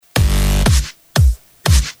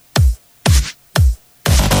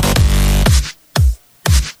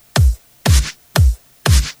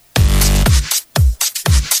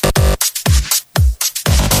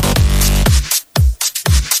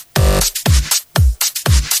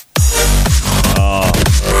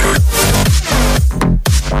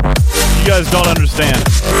guys don't understand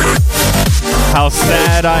how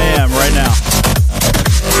sad I am right now.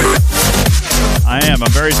 I'm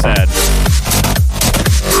very sad.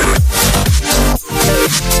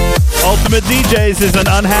 Ultimate DJs is an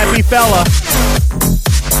unhappy fella.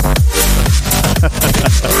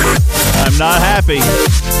 I'm not happy.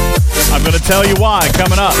 I'm going to tell you why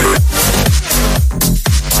coming up.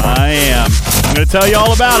 I'm going to tell you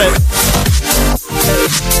all about it.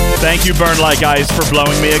 Thank you, Burn Like Ice, for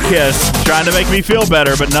blowing me a kiss. Trying to make me feel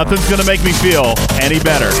better, but nothing's going to make me feel any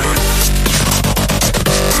better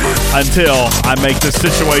until I make this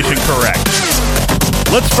situation correct.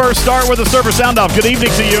 Let's first start with a server sound-off. Good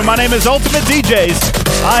evening to you. My name is Ultimate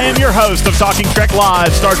DJs. I am your host of Talking Trek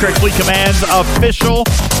Live, Star Trek Fleet Command's official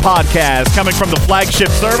podcast, coming from the flagship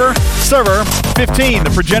server, Server 15,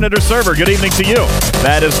 the progenitor server. Good evening to you.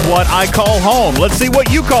 That is what I call home. Let's see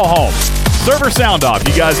what you call home. Server sound-off.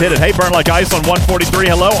 You guys hit it. Hey, Burn Like Ice on 143.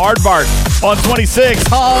 Hello, Aardvark on 26.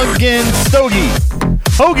 Hogan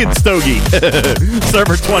Stogie.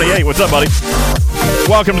 Server 28. What's up, buddy?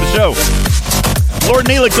 Welcome to the show. Lord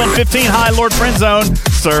Neelix on 15. Hi, Lord Friendzone.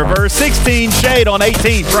 Server 16. Shade on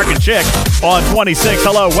 18. Truckin' Chick on 26.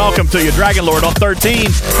 Hello, welcome to you. Dragon Lord on 13.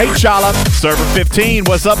 Hey, Chala. Server 15.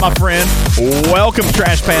 What's up, my friend? Welcome,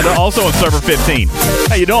 Trash Panda, also on Server 15.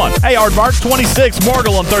 How you doing? Hey, Aardvark 26.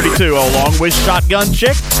 Morgul on 32. Along with Shotgun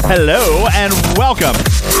Chick. Hello, and welcome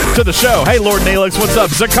to the show. Hey, Lord Neelix. What's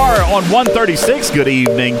up? Zakara on 136. Good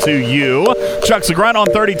evening to you. Chuck Segrunt on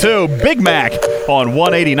 32. Big Mac on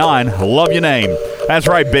 189. Love your name. That's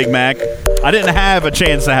right, Big Mac. I didn't have a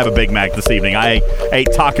chance to have a Big Mac this evening. I ate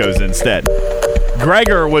tacos instead.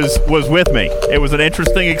 Gregor was with me. It was an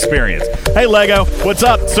interesting experience. Hey, Lego. What's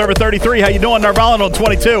up? Server 33. How you doing? Narvalin on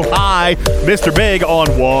 22. Hi. Mr. Big on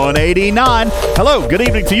 189. Hello. Good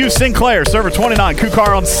evening to you, Sinclair. Server 29.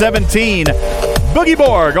 Kukar on 17. Boogie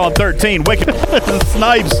Borg on 13. Wicked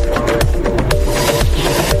Snipes.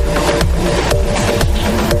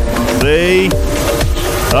 See?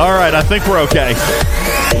 All right, I think we're okay.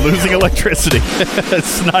 Losing electricity.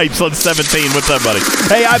 Snipes on 17. What's up, buddy?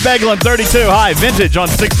 Hey, I Bagel on 32. Hi, Vintage on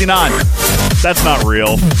 69. That's not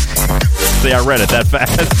real. See, I read it that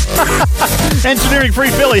fast. Engineering Free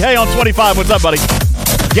Philly. Hey, on 25. What's up, buddy?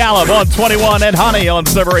 Gallup on 21 and Honey on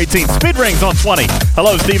server 18. Speed Rings on 20.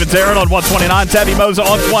 Hello, Steven Tarrant on 129. Tabby Moza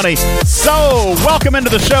on 20. So, welcome into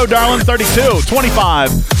the show, darling. 32,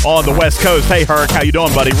 25 on the West Coast. Hey, Herc, how you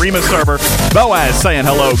doing, buddy? Remus server. Boaz saying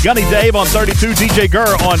hello. Gunny Dave on 32. DJ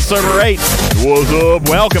Gurr on server 8. What's up?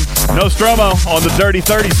 Welcome. Nostromo on the Dirty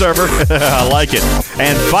 30 server. I like it.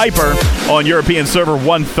 And Viper on European server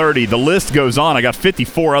 130. The list goes on. I got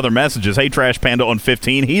 54 other messages. Hey, Trash Panda on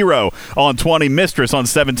 15. Hero on 20. Mistress on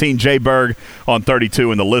 17. Jay Berg on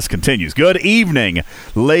 32. And the list continues. Good evening,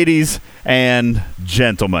 ladies and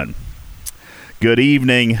gentlemen. Good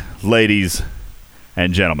evening, ladies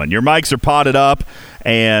and gentlemen. Your mics are potted up,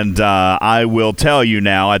 and I will tell you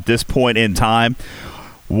now at this point in time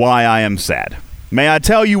why I am sad. May I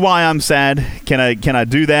tell you why I'm sad? Can I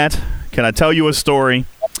do that? Can I tell you a story?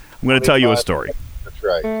 I'm going to tell you a story. That's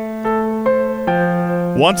right.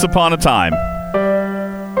 Once upon a time,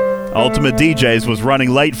 Ultimate DJs was running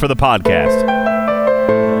late for the podcast.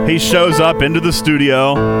 He shows up into the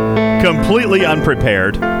studio completely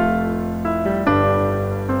unprepared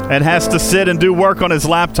and has to sit and do work on his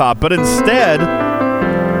laptop. But instead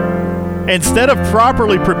of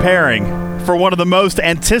properly preparing for one of the most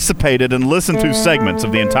anticipated and listened to segments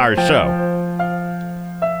of the entire show,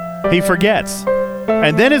 he forgets.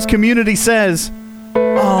 And then his community says,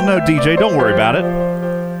 "Oh, no, DJ, don't worry about it.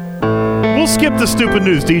 We'll skip the stupid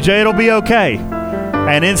news, DJ. It'll be okay."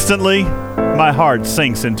 And instantly, my heart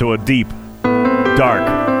sinks into a deep, dark,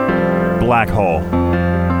 black hole,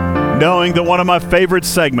 knowing that one of my favorite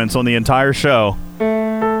segments on the entire show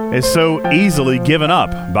is so easily given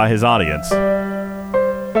up by his audience.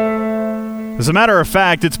 As a matter of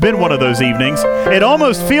fact, it's been one of those evenings. It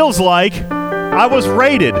almost feels like I was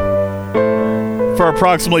raided for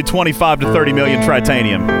approximately 25 to 30 million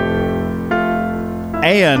tritanium.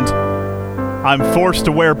 And I'm forced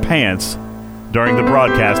to wear pants during the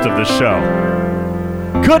broadcast of this show.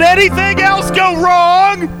 Could anything else go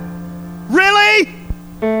wrong? Really?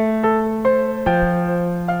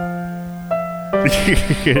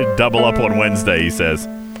 Double up on Wednesday, he says.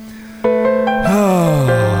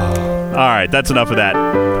 All right, that's enough of that.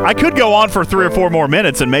 I could go on for 3 or 4 more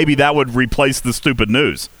minutes, and maybe that would replace the stupid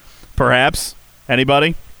news. Perhaps.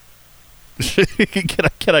 Anybody?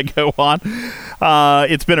 Can I go on?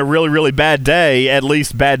 It's been a really, really bad day. At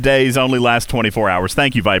least bad days only last 24 hours.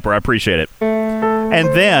 Thank you, Viper. I appreciate it. And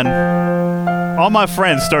then all my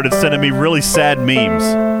friends started sending me really sad memes.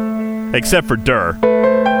 Except for Durr.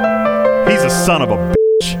 He's a son of a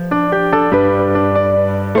bitch.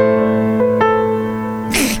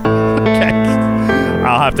 Okay.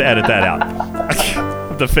 I'll have to edit that out. I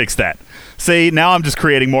have to fix that. See, now I'm just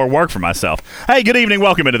creating more work for myself. Hey, good evening.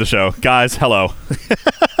 Welcome into the show. Guys, hello.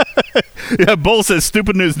 Yeah, Bull says,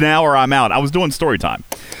 stupid news now or I'm out. I was doing story time.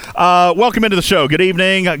 Welcome into the show. Good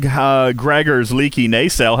evening. Gregor's Leaky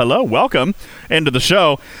Nacelle. Hello. Welcome into the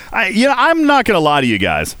show. I'm not going to lie to you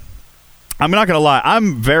guys. I'm not going to lie.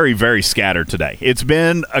 I'm very, very scattered today. It's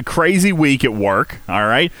been a crazy week at work, all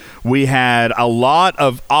right? We had a lot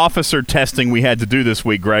of officer testing we had to do this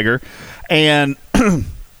week, Gregor. And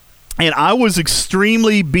I was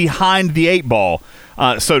extremely behind the eight ball,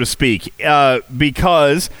 so to speak,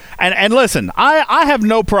 because and listen, I have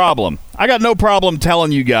no problem. I got no problem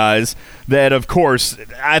telling you guys that, of course,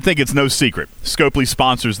 I think it's no secret. Scopely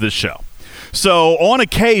sponsors this show. So on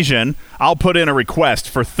occasion, I'll put in a request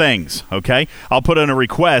for things, okay? I'll put in a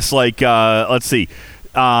request like, let's see.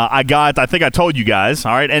 I think I told you guys,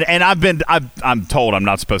 all right? And I'm told I'm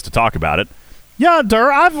not supposed to talk about it. Yeah,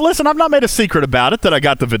 Durr, I've not made a secret about it that I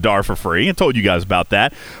got the Vidar for free. I told you guys about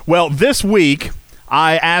that. Well, this week,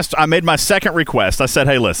 I made my second request. I said,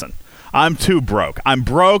 hey, listen, I'm too broke. I'm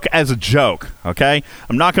broke as a joke, okay?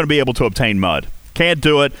 I'm not going to be able to obtain mud. Can't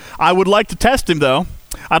do it. I would like to test him, though.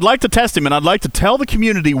 I'd like to test him, and I'd like to tell the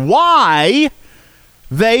community why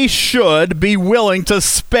they should be willing to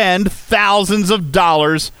spend thousands of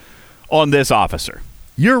dollars on this officer.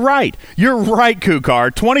 You're right. You're right,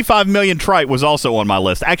 Kukar. 25 million trite was also on my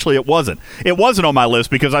list. Actually, it wasn't. It wasn't on my list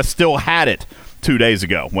because I still had it 2 days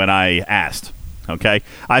ago when I asked. Okay?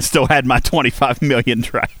 I still had my 25 million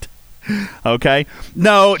trite. Okay?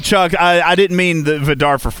 No, Chuck, I didn't mean the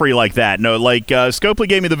Vidar for free like that. No, like Scopely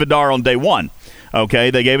gave me the Vidar on day one.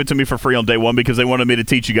 Okay, they gave it to me for free on day one because they wanted me to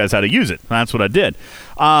teach you guys how to use it. That's what I did.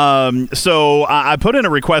 So I put in a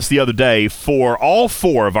request the other day for all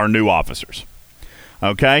 4 of our new officers.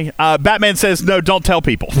 Okay? Batman says, no, don't tell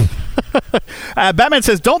people. Batman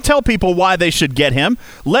says, don't tell people why they should get him.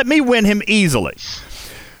 Let me win him easily.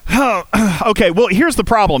 Okay, well, here's the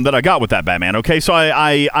problem that I got with that, Batman. Okay, so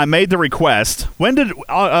I made the request. When did,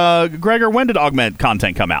 Gregor, when did Augment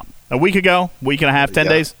content come out? A week ago? Week and a half? 10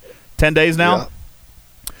 days? 10 days now? Yeah.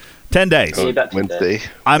 10 days. Wednesday.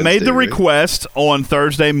 I made the request on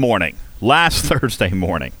Thursday morning. Last Thursday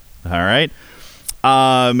morning. All right?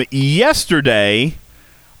 Yesterday,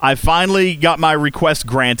 I finally got my request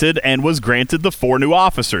granted and was granted the 4 new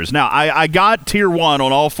officers. Now, I got tier 1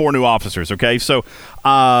 on all 4 new officers, okay? So,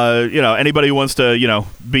 anybody who wants to,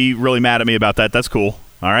 be really mad at me about that, that's cool.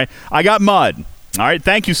 All right? I got Mud. All right,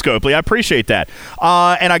 thank you, Scopely. I appreciate that.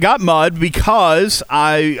 And I got Mud because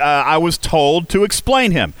I was told to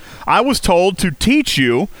explain him. I was told to teach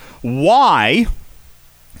you why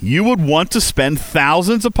you would want to spend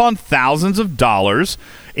thousands upon thousands of dollars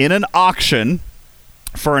in an auction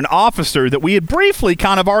for an officer that we had briefly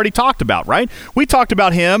kind of already talked about, right? We talked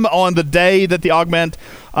about him on the day that the Augment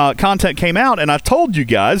content came out, and I told you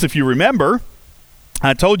guys, if you remember,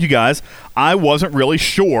 I wasn't really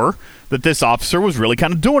sure that this officer was really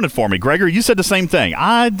kind of doing it for me. Gregor, you said the same thing.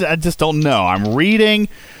 I just don't know. I'm reading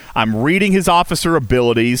his officer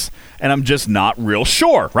abilities, and I'm just not real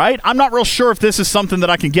sure, right? I'm not real sure if this is something that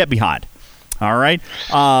I can get behind. All right?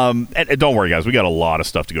 And don't worry, guys. We got a lot of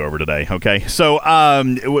stuff to go over today, okay? So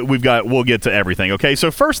we'll get to everything, okay?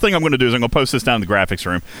 So first thing I'm going to do is I'm going to post this down in the graphics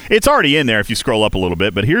room. It's already in there if you scroll up a little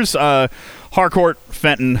bit, but here's Harcourt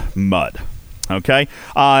Fenton Mud. Okay,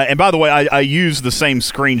 and by the way, I use the same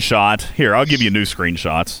screenshot. Here, I'll give you new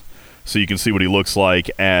screenshots so you can see what he looks like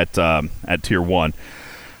at Tier 1.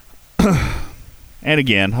 And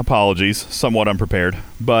again, apologies, somewhat unprepared,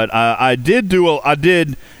 but I did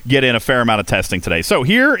get in a fair amount of testing today. So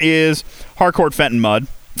here is Harcourt Fenton Mud.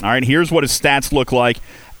 All right, here's what his stats look like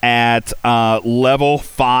at level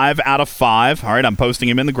 5 out of 5. All right, I'm posting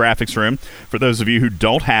him in the graphics room for those of you who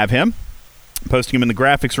don't have him. Posting him in the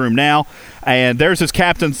graphics room now, and there's his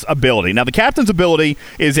captain's ability. Now, the captain's ability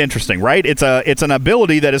is interesting, right? It's an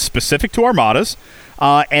ability that is specific to armadas,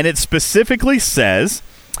 and it specifically says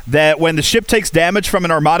that when the ship takes damage from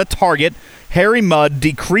an armada target, Harry Mudd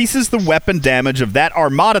decreases the weapon damage of that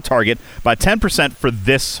armada target by 10% for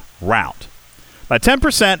this round. By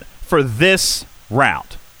 10% for this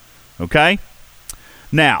round. Okay?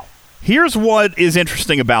 Now, here's what is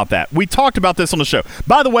interesting about that. We talked about this on the show.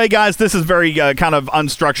 By the way, guys, this is very kind of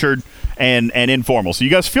unstructured and informal, so you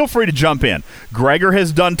guys feel free to jump in. Gregor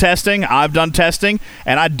has done testing. I've done testing,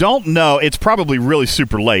 and I don't know. It's probably really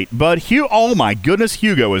super late, but oh my goodness,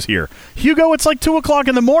 Hugo is here. Hugo, it's like 2 o'clock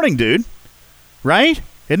in the morning, dude. Right?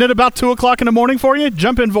 Isn't it about 2 o'clock in the morning for you?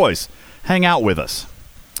 Jump in, voice. Hang out with us.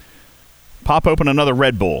 Pop open another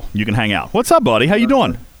Red Bull. You can hang out. What's up, buddy? How you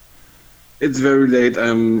doing? It's very late.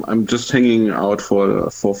 I'm just hanging out for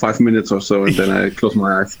 5 minutes or so, and then I close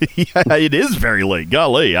my eyes. Yeah, it is very late.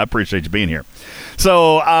 Golly, I appreciate you being here.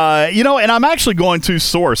 So, and I'm actually going to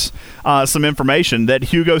source some information that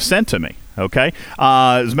Hugo sent to me, okay?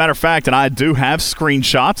 As a matter of fact, and I do have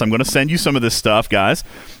screenshots. I'm going to send you some of this stuff, guys.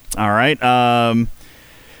 All right.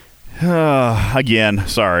 Again,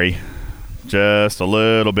 sorry. Just a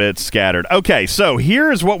little bit scattered. Okay, so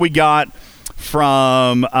here's what we got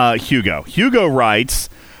from Hugo. Hugo writes,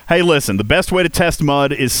 hey, listen, the best way to test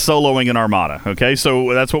mud is soloing an Armada. Okay,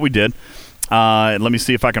 so that's what we did. Let me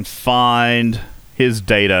see if I can find his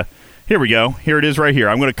data. Here we go. Here it is right here.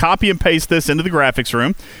 I'm going to copy and paste this into the graphics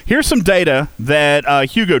room. Here's some data that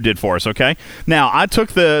Hugo did for us, okay? Now, I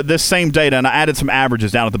took this same data and I added some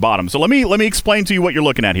averages down at the bottom. So let me explain to you what you're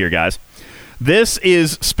looking at here, guys. This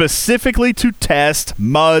is specifically to test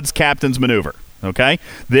Mud's Captain's Maneuver. Okay,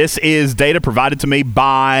 this is data provided to me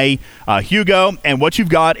by Hugo, and what you've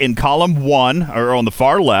got in column 1, or on the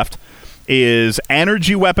far left, is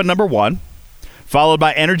energy weapon number 1, followed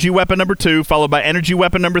by energy weapon number 2, followed by energy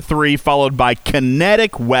weapon number 3, followed by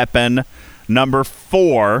kinetic weapon number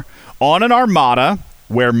 4 on an Armada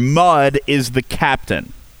where Mud is the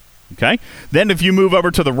captain. Okay, then if you move over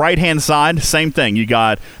to the right-hand side, same thing. You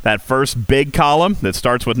got that first big column that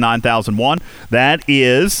starts with 9001. That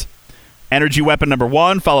is energy weapon number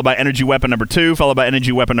 1, followed by energy weapon number 2, followed by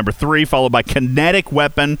energy weapon number 3, followed by kinetic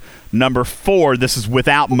weapon number 4. This is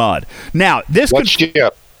without Mud. Now, this what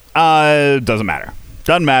ship? Doesn't matter.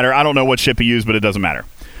 Doesn't matter. I don't know what ship he used, but it doesn't matter.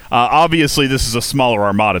 Obviously, this is a smaller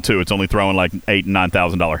Armada too. It's only throwing like $8,000 and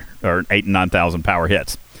 $9,000 or 8,000 and 9,000 power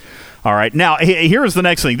hits. All right, now here's the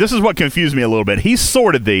next thing. This is what confused me a little bit. He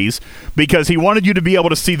sorted these because he wanted you to be able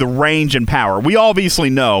to see the range and power. We obviously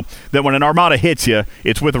know that when an Armada hits you,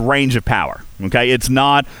 it's with a range of power. Okay, it's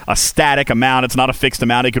not a static amount. It's not a fixed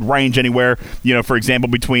amount. It could range anywhere, for example,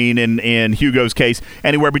 between, in Hugo's case,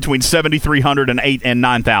 anywhere between 7,300 and 8,000 and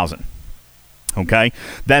 9,000. Okay,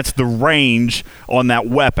 that's the range on that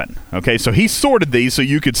weapon. Okay, so he sorted these so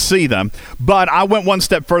you could see them, but I went one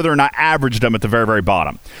step further and I averaged them at the very, very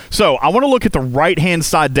bottom. So I want to look at the right-hand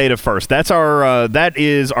side data first. That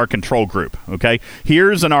is our control group. Okay,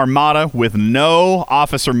 here's an Armada with no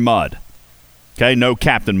Officer Mud. Okay, no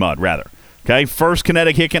Captain Mud, rather. Okay, first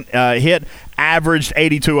kinetic hit averaged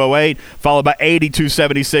 8208, followed by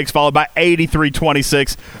 8276, followed by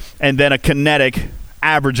 8326, and then a kinetic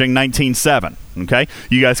averaging 19.7. Okay,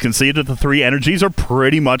 you guys can see that the three energies are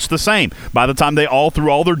pretty much the same. By the time they all threw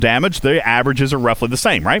all their damage, the averages are roughly the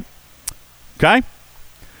same, right? Okay,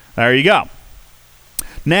 there you go.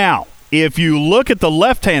 Now, if you look at the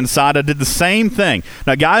left-hand side, I did the same thing.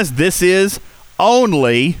 Now, guys, this is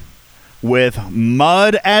only with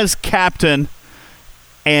Mud as captain,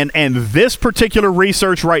 and this particular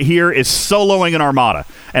research right here is soloing an Armada.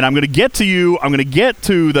 And I'm going to get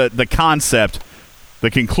to the concept, the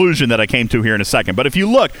conclusion that I came to here in a second. But if you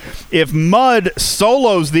look, if Mud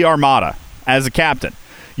solos the Armada as a captain,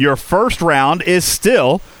 your first round is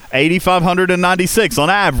still 8,596 on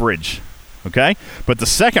average. Okay? But the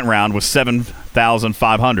second round was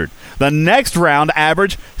 7,500. The next round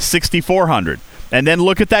averaged 6,400. And then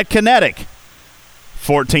look at that kinetic.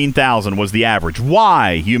 14,000 was the average.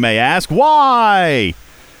 Why, you may ask? Why?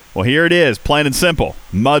 Well, here it is, plain and simple.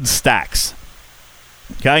 Mud stacks.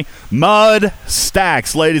 Okay? Mud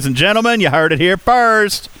stacks, ladies and gentlemen. You heard it here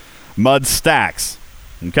first. Mud stacks.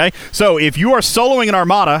 Okay? So if you are soloing an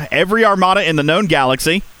Armada, every Armada in the known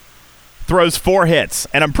galaxy throws 4 hits.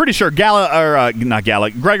 And I'm pretty sure Gregor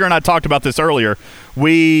and I talked about this earlier.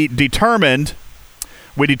 We determined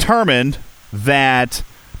that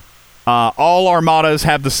all Armadas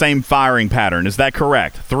have the same firing pattern. Is that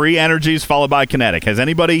correct? 3 energies followed by kinetic. Has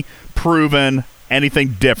anybody proven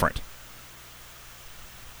anything different?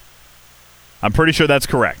 I'm pretty sure that's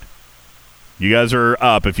correct. You guys are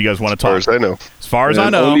up if you guys want to talk. As far as I know. As far as I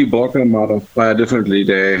know. Only Borg Armadas fire differently.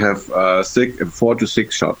 They have 4 to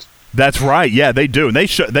 6 shots. That's right. Yeah, they do. And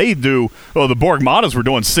they do. Well, the Borg Armadas were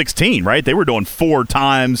doing 16, right? They were doing 4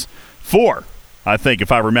 times 4, I think,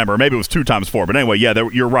 if I remember. Maybe it was 2 times 4. But anyway, yeah,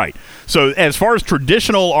 you're right. So as far as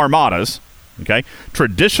traditional Armadas, okay,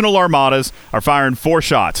 traditional Armadas are firing 4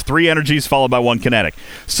 shots, 3 energies followed by 1 kinetic.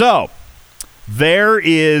 So there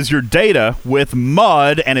is your data with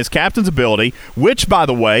Mud and his captain's ability, which, by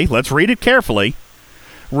the way, let's read it carefully,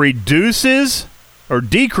 reduces or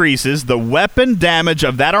decreases the weapon damage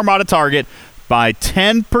of that Armada target by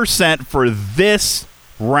 10% for this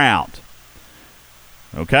round.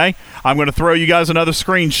 Okay? I'm going to throw you guys another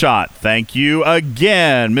screenshot. Thank you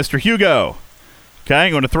again, Mr. Hugo. Okay,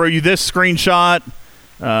 I'm going to throw you this screenshot.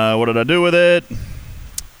 What did I do with it?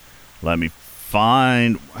 Let me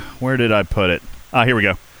find. Where did I put it? Here we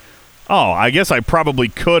go. Oh, I guess I probably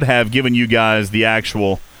could have given you guys the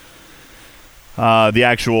actual.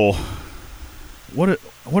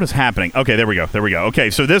 What is happening? Okay, there we go. Okay,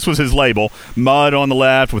 so this was his label. Mud on the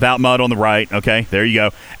left, without mud on the right. Okay, there you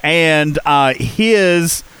go. And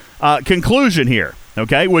his conclusion here,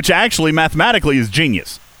 okay, which actually mathematically is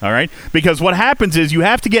genius, all right? Because what happens is you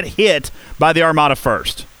have to get hit by the Armada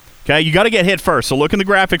first, okay? You got to get hit first. So look in the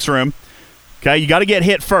graphics room, okay? You got to get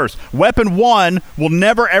hit first. Weapon 1 will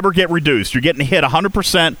never, ever get reduced. You're getting hit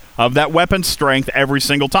 100% of that weapon's strength every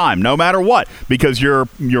single time, no matter what, because your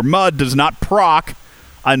mud does not proc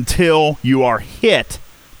until you are hit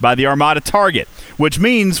by the Armada target, which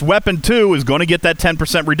means Weapon 2 is going to get that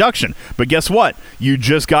 10% reduction. But guess what? You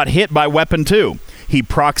just got hit by Weapon 2. He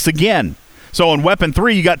procs again. So on Weapon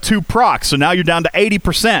 3, you got 2 procs, so now you're down to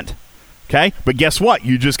 80%. Okay? But guess what?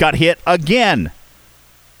 You just got hit again.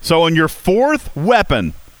 So on your 4th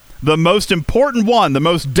weapon, the most important one, the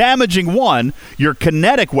most damaging one, your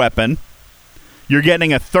kinetic weapon, you're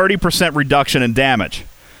getting a 30% reduction in damage.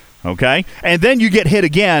 Okay? And then you get hit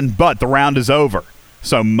again, but the round is over.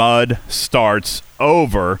 So mud starts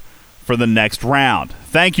over for the next round.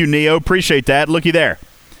 Thank you, Neo. Appreciate that. Looky there.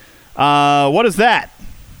 What is that?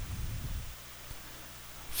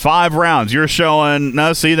 5 rounds. You're showing...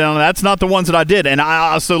 No, see, that's not the ones that I did. And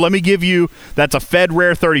so let me give you... That's a Fed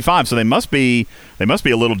Rare 35, so they must be a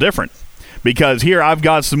little different. Because here I've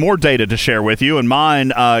got some more data to share with you, and mine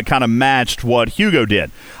kind of matched what Hugo did.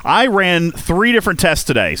 I ran 3 different tests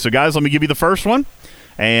today. So, guys, let me give you the first one.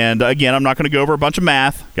 And, again, I'm not going to go over a bunch of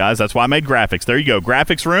math. Guys, that's why I made graphics. There you go.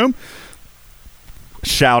 Graphics room.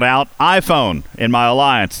 Shout out iPhone in my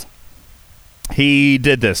alliance. He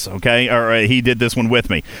did this, okay? Or he did this one with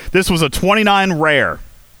me. This was a 29 rare.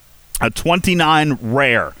 A 29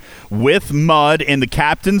 rare with mud in the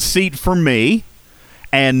captain's seat for me.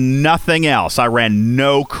 And nothing else. I ran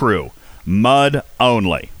no crew. Mud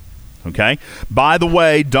only. Okay? By the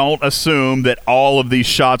way, don't assume that all of these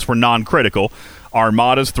shots were non-critical.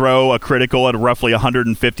 Armadas throw a critical at roughly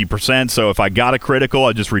 150%, so if I got a critical,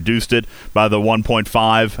 I just reduced it by the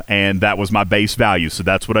 1.5, and that was my base value, so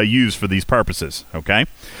that's what I use for these purposes. Okay?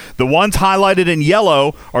 The ones highlighted in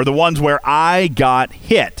yellow are the ones where I got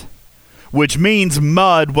hit, which means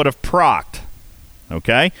mud would have procced.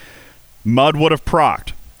 Okay? Mud would have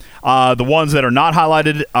procced. The ones that are not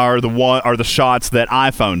highlighted are the shots that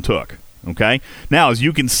iPhone took. Okay. Now, as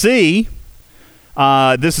you can see,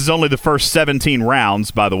 this is only the first 17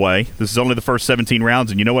 rounds. By the way, this is only the first 17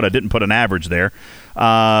 rounds, and you know what? I didn't put an average there.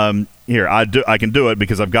 Here, I can do it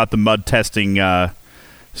because I've got the mud testing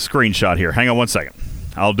screenshot here. Hang on one second.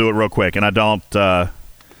 I'll do it real quick, and I don't.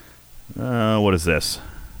 What is this?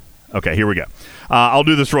 Okay, here we go. I'll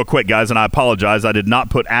do this real quick, guys, and I apologize. I did not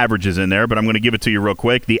put averages in there, but I'm going to give it to you real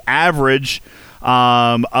quick. The average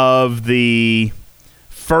of the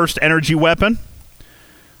first energy weapon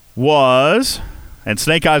was, and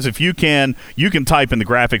Snake Eyes, if you can type in the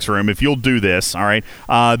graphics room if you'll do this, all right?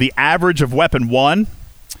 The average of weapon 1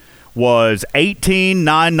 was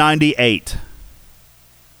 18,998.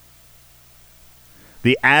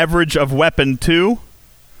 The average of weapon 2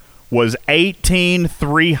 was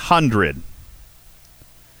 18,300.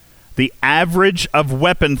 The average of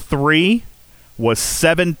weapon 3 was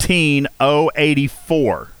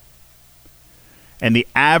 17,084. And the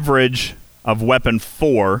average of weapon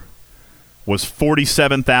 4 was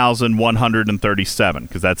 47,137,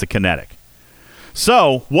 because that's a kinetic.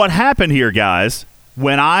 So, what happened here, guys,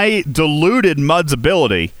 when I diluted Mud's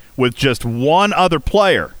ability with just one other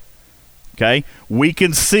player, okay, we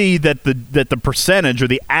can see that the percentage or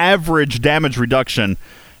the average damage reduction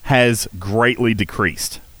has greatly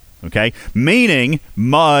decreased. Okay, meaning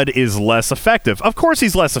Mud is less effective. Of course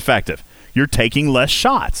he's less effective. You're taking less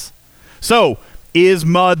shots. So, is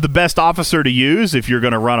Mud the best officer to use if you're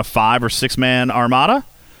going to run a 5 or 6 man armada?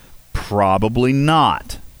 Probably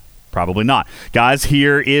not. Probably not. Guys,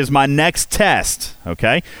 here is my next test.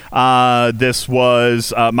 Okay, this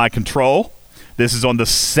was my control. This is on the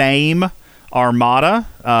same armada,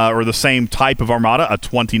 or the same type of armada, a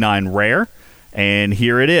 29 rare, and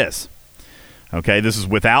here it is. Okay, this is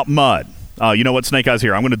without Mud. You know what, Snake Eyes,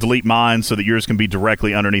 here. I'm going to delete mine so that yours can be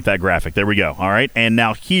directly underneath that graphic. There we go. All right, and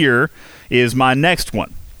now here is my next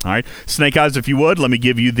one. All right, Snake Eyes, if you would, let me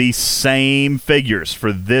give you the same figures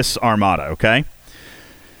for this armada, okay?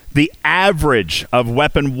 The average of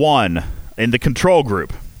weapon 1 in the control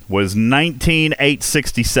group was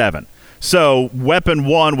 19,867. So weapon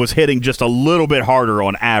 1 was hitting just a little bit harder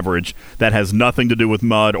on average. That has nothing to do with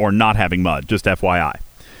mud or not having mud, just FYI.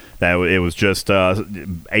 That it was just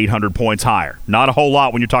 800 points higher. Not a whole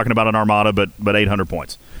lot when you're talking about an Armada, but 800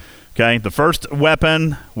 points. Okay, the first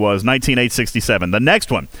weapon was 19,867. The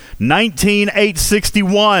next one,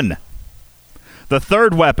 19,861. The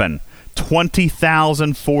third weapon,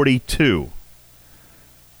 20,042.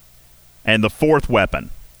 And the fourth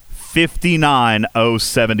weapon,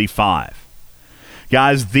 59,075.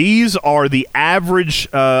 Guys, these are the average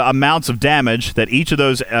amounts of damage that each of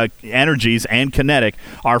those energies and kinetic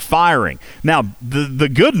are firing. Now, the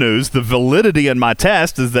good news, the validity in my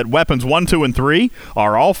test is that weapons 1, 2, and 3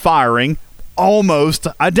 are all firing almost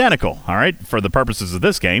identical. All right? For the purposes of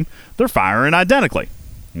this game, they're firing identically.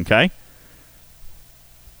 Okay?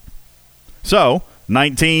 So,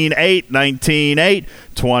 19,8,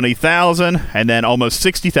 20,000, and then almost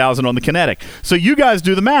 60,000 on the kinetic. So you guys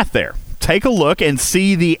do the math there. Take a look and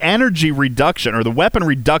see the energy reduction or the weapon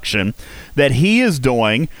reduction that he is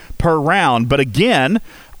doing per round. But again,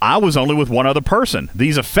 I was only with one other person.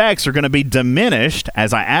 These effects are going to be diminished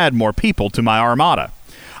as I add more people to my Armada.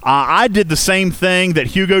 I did the same thing that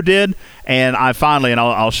Hugo did, and I finally, and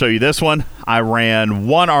I'll show you this one, I ran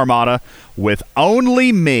one Armada with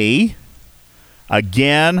only me.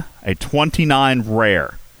 Again, a 29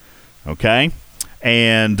 rare. Okay?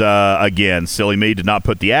 And again, silly me did not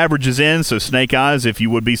put the averages in, so Snake Eyes, if you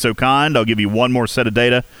would be so kind, I'll give you one more set of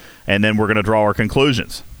data, and then we're going to draw our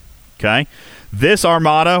conclusions. Okay? This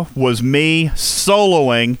Armada was me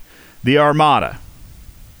soloing the Armada.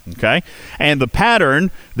 Okay? And the pattern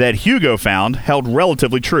that Hugo found held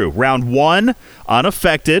relatively true. Round 1,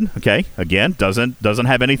 unaffected. Okay? Again, doesn't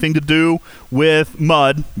have anything to do with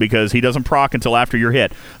mud because he doesn't proc until after you're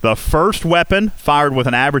hit. The first weapon fired with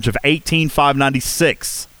an average of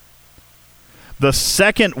 18,596. The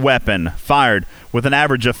second weapon fired with an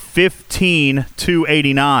average of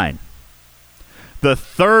 15,289. The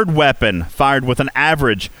third weapon fired with an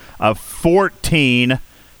average of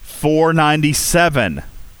 14,497.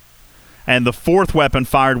 And the fourth weapon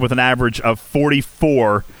fired with an average of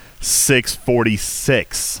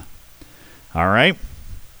 44,646. All right.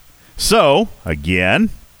 So,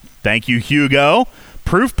 again, thank you, Hugo.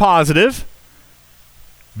 Proof positive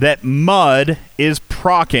that mud is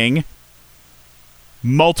proccing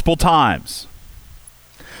multiple times.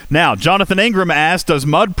 Now, Jonathan Ingram asked, does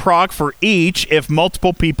mud proc for each if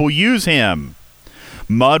multiple people use him?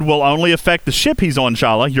 Mud will only affect the ship he's on,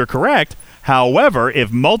 Shala. You're correct. However,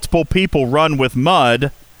 if multiple people run with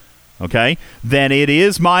mud, okay, then it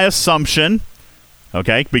is my assumption,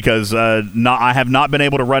 okay, because I have not been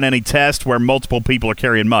able to run any test where multiple people are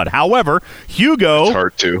carrying mud. However, Hugo, it's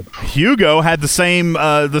hard to. Hugo had the same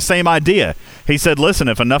idea. He said, listen,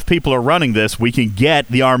 if enough people are running this, we can get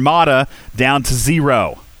the Armada down to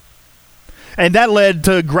 0. And that led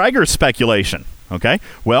to Gregor's speculation, okay?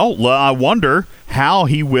 Well, I wonder how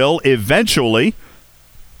he will eventually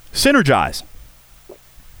synergize.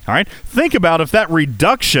 All right. Think about if that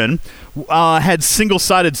reduction had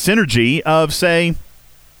single-sided synergy of, say,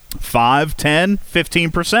 5, 10,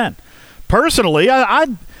 15%. Personally, I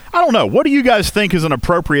don't know. What do you guys think is an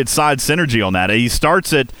appropriate side synergy on that? He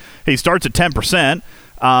starts at 10%.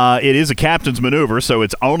 It is a captain's maneuver, so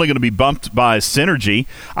it's only going to be bumped by synergy.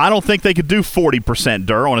 I don't think they could do 40%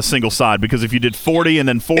 Dur on a single side, because if you did 40 and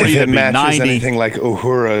then 40, that'd be 90. If it matches anything like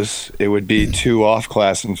Uhura's, it would be 2 off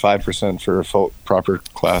class and 5% for a full proper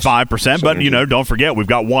class. 5%, synergy. But don't forget, we've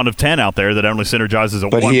got 1 of 10 out there that only synergizes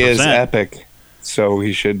at 1%. But he is epic. So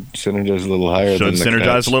he should synergize a little higher. Should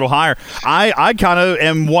synergize a little higher. I kind of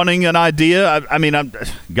am wanting an idea. I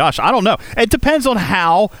don't know. It depends on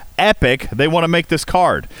how epic they want to make this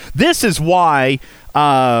card. This is why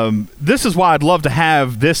I'd love to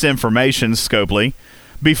have this information, Scopely,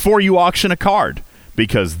 before you auction a card,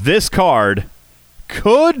 because this card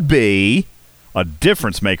could be a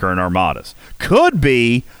difference maker in Armadas. Could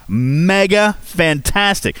be mega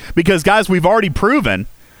fantastic, because guys, we've already proven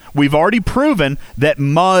that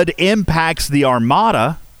mud impacts the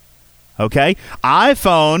Armada. Okay?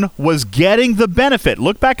 iPhone was getting the benefit.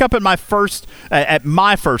 Look back up at my first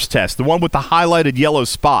test, the one with the highlighted yellow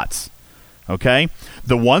spots. Okay?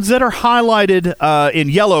 The ones that are highlighted in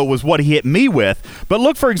yellow was what he hit me with. But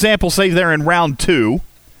look, for example, say they're in round 2.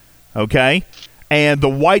 Okay? And the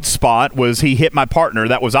white spot was he hit my partner.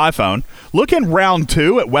 That was iPhone. Look in round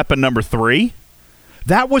 2 at weapon number 3.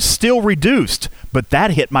 That was still reduced, but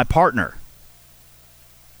that hit my partner.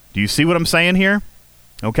 Do you see what I'm saying here?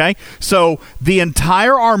 Okay? So the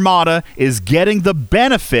entire Armada is getting the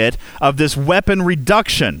benefit of this weapon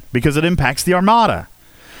reduction because it impacts the Armada.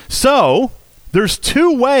 So there's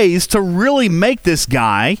two ways to really make this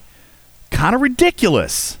guy kind of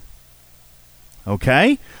ridiculous.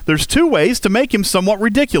 Okay? There's two ways to make him somewhat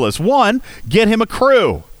ridiculous. One, get him a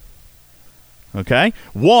crew. Okay?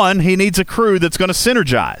 One, he needs a crew that's going to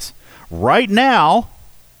synergize. Right now,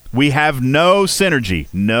 we have no synergy,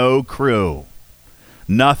 no crew,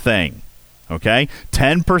 nothing. Okay?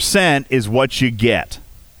 10% is what you get.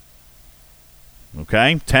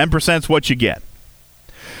 Okay? 10% is what you get.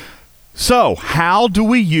 So, how do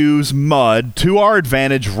we use MUD to our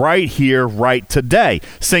advantage right here, right today?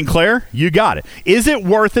 Sinclair, you got it. Is it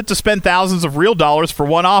worth it to spend thousands of real dollars for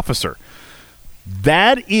one officer?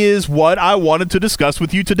 That is what I wanted to discuss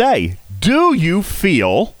with you today. Do you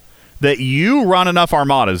feel that you run enough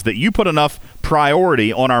armadas, that you put enough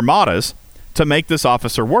priority on armadas to make this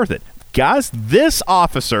officer worth it? Guys, this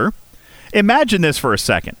officer, imagine this for a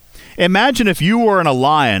second. Imagine if you were an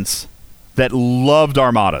alliance that loved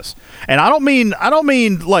armadas. And I don't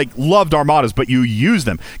mean like loved armadas, but you use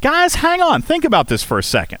them. Guys, hang on. Think about this for a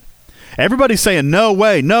second. Everybody's saying, no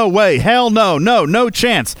way, hell no, no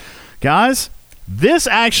chance. Guys, this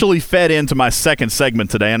actually fed into my second segment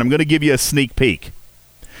today, and I'm going to give you a sneak peek.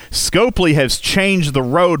 Scopely has changed the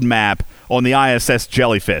roadmap on the ISS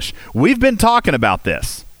Jellyfish. We've been talking about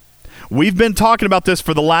this. We've been talking about this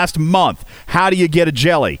for the last month. How do you get a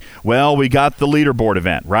jelly? Well, we got the leaderboard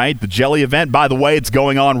event, right? The jelly event, by the way, it's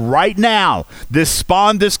going on right now. This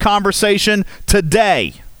spawned this conversation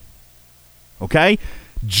today. Okay?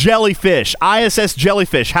 Jellyfish, ISS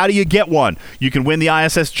Jellyfish. How do you get one? You can win the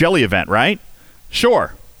ISS Jelly event, right?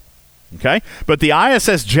 Sure. Okay? But the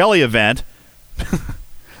ISS Jelly event,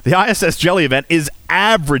 the ISS Jelly event is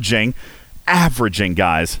averaging,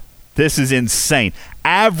 guys. This is insane.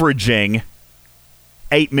 Averaging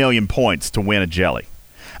 8 million points to win a jelly.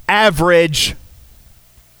 Average.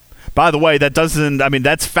 By the way, that's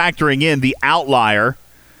factoring in the outlier.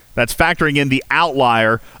 That's factoring in the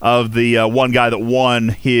outlier of the one guy that won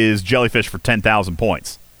his jellyfish for 10,000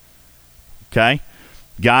 points. Okay?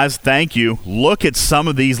 Guys, thank you. Look at some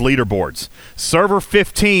of these leaderboards. Server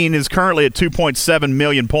 15 is currently at 2.7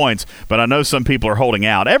 million points, but I know some people are holding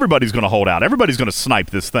out. Everybody's going to hold out. Everybody's going to snipe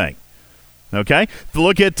this thing. Okay?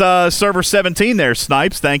 Look at server 17 there,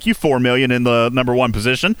 Snipes. Thank you. 4 million in the number one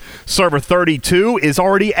position. Server 32 is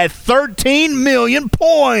already at 13 million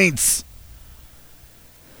points.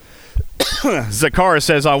 Zakara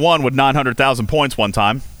says, I won with 900,000 points one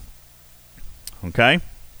time. Okay?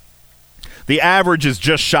 The average is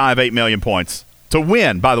just shy of 8 million points. To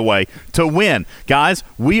win, by the way. To win. Guys,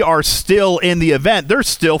 we are still in the event. There's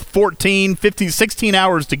still 14, 15, 16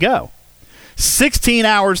 hours to go. 16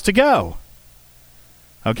 hours to go.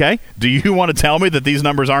 Okay? Do you want to tell me that these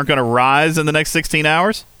numbers aren't going to rise in the next 16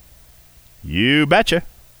 hours? You betcha.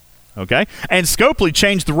 Okay? And Scopely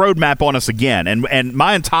changed the roadmap on us again. And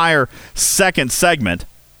my entire second segment,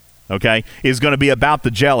 okay, is going to be about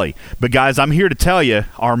the jelly. But guys, I'm here to tell you,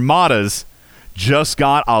 armadas just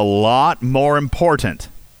got a lot more important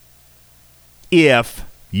if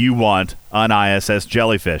you want an ISS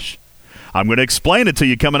jellyfish. I'm going to explain it to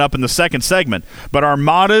you coming up in the second segment, but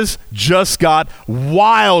armadas just got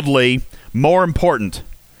wildly more important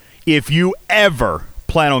if you ever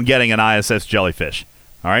plan on getting an ISS jellyfish.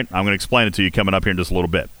 All right? I'm going to explain it to you coming up here in just a little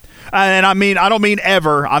bit. And I don't mean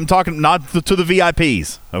ever. I'm talking not to the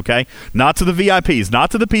VIPs, okay? Not to the VIPs,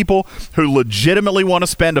 not to the people who legitimately want to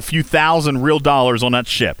spend a few thousand real dollars on that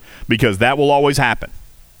ship, because that will always happen.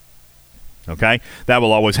 Okay? That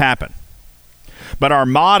will always happen. But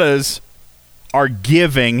armadas are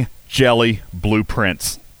giving jelly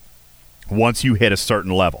blueprints once you hit a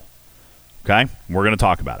certain level. Okay? We're going to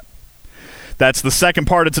talk about it. That's the second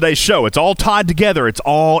part of today's show. It's all tied together. It's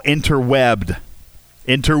all interwebbed.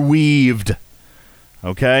 Interweaved.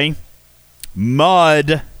 Okay?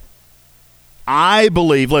 MUD, I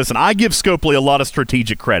believe, listen, I give Scopely a lot of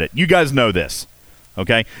strategic credit. You guys know this.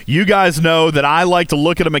 Okay? You guys know that I like to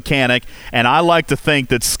look at a mechanic, and I like to think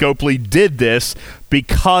that Scopely did this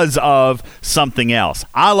because of something else.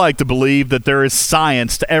 I like to believe that there is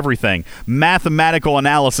science to everything, mathematical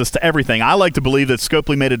analysis to everything. I like to believe that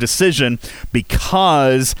Scopely made a decision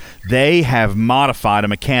because they have modified a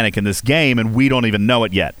mechanic in this game, and we don't even know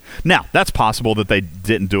it yet. Now, that's possible that they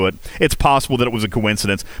didn't do it. It's possible that it was a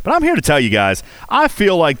coincidence. But I'm here to tell you guys, I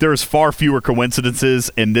feel like there's far fewer coincidences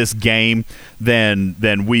in this game than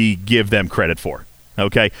we give them credit for.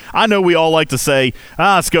 Okay, I know we all like to say,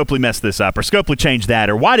 Scopely messed this up, or Scopely changed that,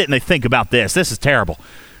 or why didn't they think about this? This is terrible.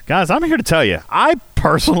 Guys, I'm here to tell you, I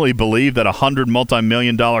personally believe that a $100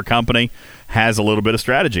 multi-million company has a little bit of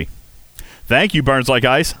strategy. Thank you, Burns Like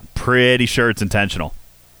Ice. Pretty sure it's intentional.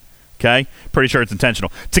 Okay? Pretty sure it's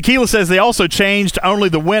intentional. Tequila says they also changed only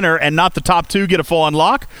the winner and not the top 2 get a full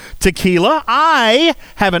unlock. Tequila, I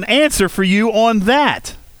have an answer for you on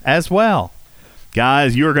that as well.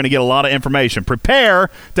 Guys, you're going to get a lot of information. Prepare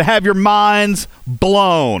to have your minds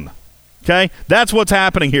blown. Okay? That's what's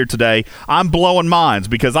happening here today. I'm blowing minds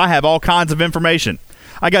because I have all kinds of information.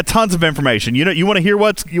 I got tons of information. You want to hear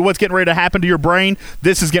what's getting ready to happen to your brain?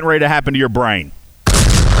 This is getting ready to happen to your brain.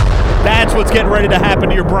 That's what's getting ready to happen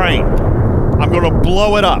to your brain. I'm going to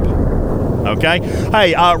blow it up. Okay?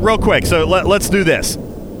 Hey, real quick, so let's do this.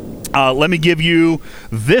 Let me give you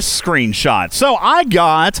this screenshot. So I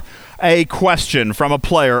got a question from a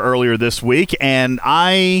player earlier this week, and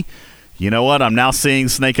you know what? I'm now seeing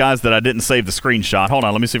snake eyes that I didn't save the screenshot. Hold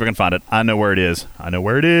on, let me see if I can find it. I know where it is.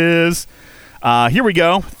 Here we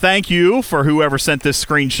go. Thank you for whoever sent this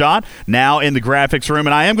screenshot. Now in the graphics room,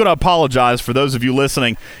 and I am going to apologize for those of you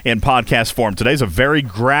listening in podcast form. Today's a very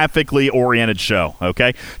graphically oriented show,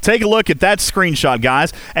 okay? Take a look at that screenshot,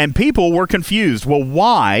 guys, and people were confused. Well,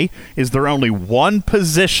 why is there only one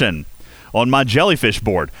position on my jellyfish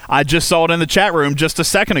board? I just saw it in the chat room just a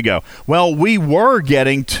second ago. Well, we were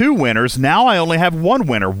getting 2 winners. Now I only have 1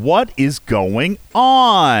 winner. What is going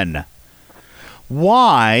on?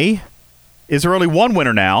 Why is there only 1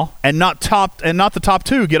 winner now and not the top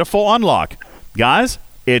 2 get a full unlock? Guys,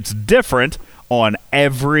 it's different on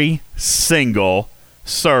every single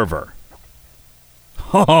server.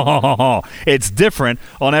 It's different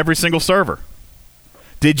on every single server.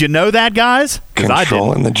 Did you know that, guys?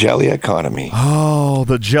 Controlling the jelly economy. Oh,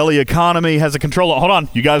 the jelly economy has a control. Hold on.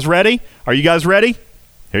 You guys ready? Are you guys ready?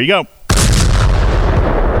 Here you go.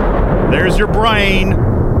 There's your brain.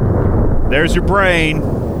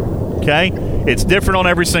 Okay? It's different on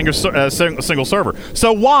every single server.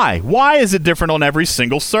 So why? Why is it different on every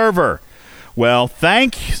single server? Well,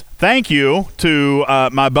 thank you to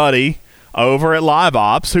my buddy over at Live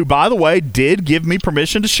Ops, who, by the way, did give me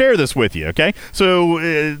permission to share this with you, okay? So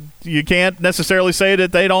you can't necessarily say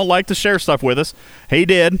that they don't like to share stuff with us. He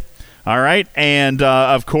did. All right, and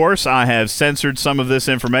of course, I have censored some of this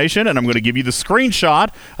information, and I'm going to give you the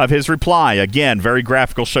screenshot of his reply. Again, very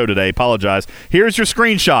graphical show today. Apologize. Here's your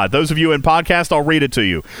screenshot. Those of you in podcast, I'll read it to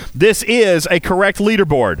you. This is a correct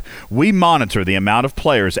leaderboard. We monitor the amount of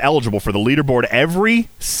players eligible for the leaderboard every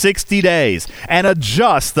 60 days and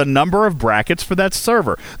adjust the number of brackets for that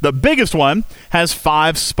server. The biggest one has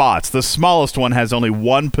 5 spots. The smallest one has only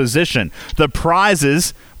 1 position. The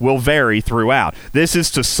prizes will vary throughout. This is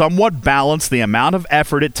to somewhat balance the amount of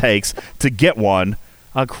effort it takes to get one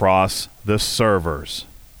across the servers.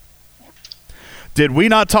 Did we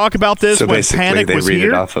not talk about this when Panic was here?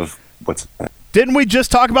 It off of what's that? Didn't we just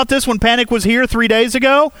talk about this when Panic was here 3 days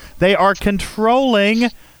ago? They are controlling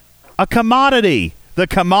a commodity, the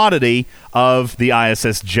commodity of the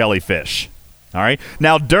ISS jellyfish. All right.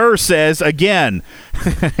 Now, Durr says, again,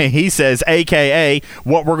 he says, AKA,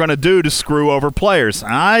 what we're going to do to screw over players.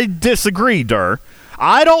 I disagree, Durr.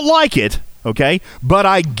 I don't like it, okay, but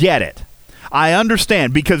I get it. I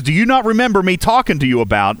understand, because do you not remember me talking to you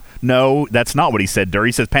about, no, that's not what he said, Durr.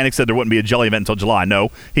 He says Panic said there wouldn't be a jelly event until July. No,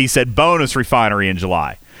 he said bonus refinery in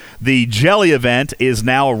July. The jelly event is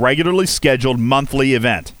now a regularly scheduled monthly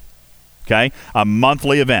event, okay, a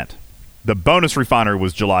monthly event. The bonus refinery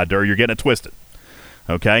was July, Durr. You're getting it twisted.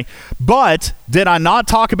 Okay, but did I not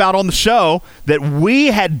talk about on the show that we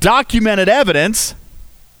had documented evidence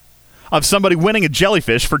of somebody winning a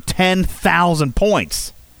jellyfish for 10,000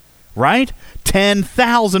 points? Right?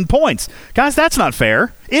 10,000 points. Guys, that's not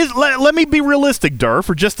fair. Let me be realistic, Durr,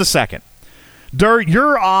 for just a second. Durr,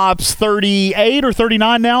 you're ops 38 or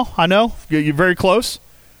 39 now. I know. You're very close.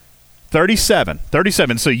 37.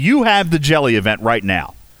 So you have the jelly event right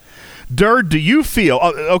now. Durr, do you feel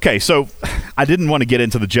okay, so I didn't want to get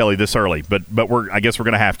into the jelly this early, but I guess we're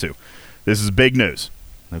going to have to. This is big news,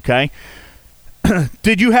 okay?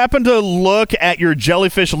 Did you happen to look at your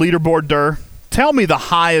jellyfish leaderboard, Durr? Tell me the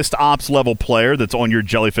highest ops level player that's on your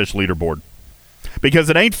jellyfish leaderboard, because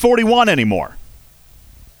it ain't 41 anymore.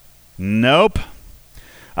 Nope.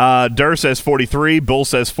 Durr says 43. Bull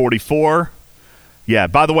says 44. Yeah,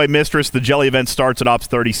 by the way, Mistress, the jelly event starts at Ops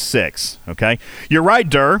 36, okay? You're right,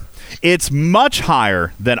 Durr. It's much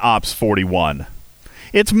higher than Ops 41.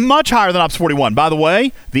 It's much higher than Ops 41. By the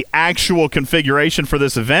way, the actual configuration for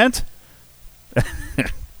this event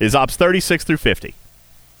is Ops 36 through 50.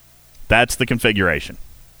 That's the configuration.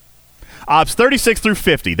 Ops 36 through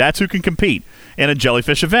 50, that's who can compete in a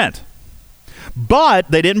jellyfish event. But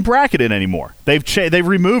they didn't bracket it anymore. They've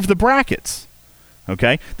removed the brackets.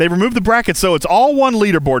 Okay? They removed the brackets, so it's all one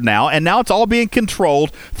leaderboard now, and now it's all being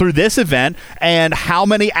controlled through this event and how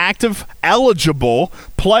many active eligible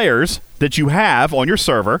players that you have on your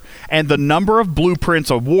server, and the number of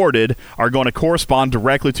blueprints awarded are going to correspond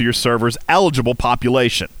directly to your server's eligible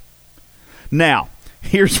population. Now,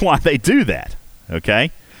 here's why they do that,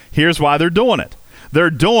 okay? Here's why they're doing it.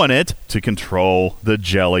 They're doing it to control the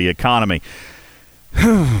jelly economy.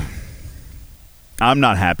 I'm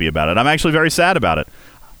not happy about it. I'm actually very sad about it.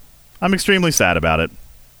 I'm extremely sad about it.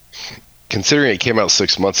 Considering it came out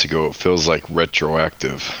 6 months ago, it feels like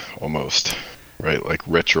retroactive almost, right? Like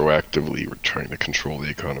retroactively we're trying to control the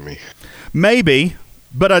economy. Maybe,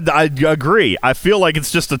 but I agree. I feel like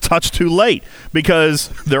it's just a touch too late because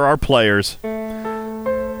there are players.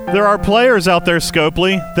 There are players out there,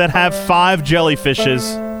 Scopely, that have 5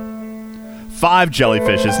 jellyfishes. 5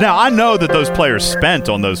 jellyfishes. Now, I know that those players spent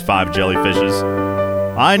on those 5 jellyfishes.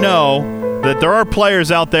 I know that there are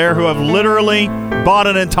players out there who have literally bought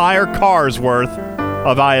an entire car's worth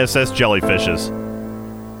of ISS jellyfishes.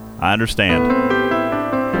 I understand.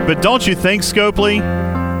 But don't you think, Scopely,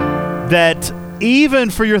 that even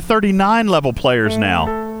for your 39 level players now,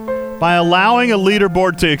 by allowing a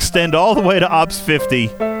leaderboard to extend all the way to Ops 50,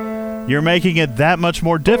 you're making it that much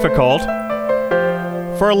more difficult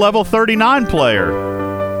for a level 39 player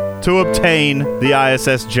to obtain the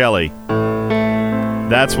ISS jelly.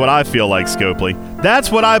 That's what I feel like, Scopely.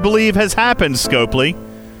 That's what I believe has happened, Scopely.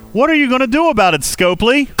 What are you going to do about it,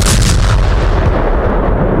 Scopely?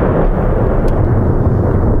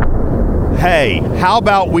 Hey, how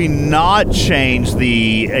about we not change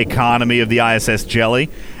the economy of the ISS jelly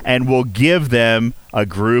and we'll give them a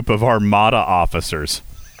group of Armada officers?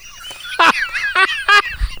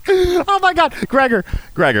 Oh my God, Gregor,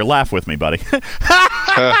 laugh with me, buddy.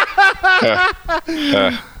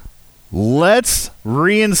 Let's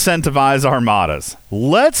re-incentivize Armadas.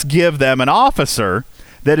 Let's give them an officer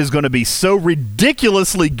that is going to be so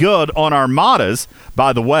ridiculously good on Armadas.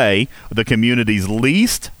 By the way, the community's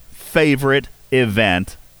least favorite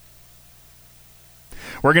event.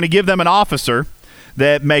 We're going to give them an officer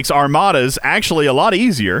that makes Armadas actually a lot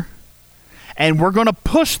easier, and we're going to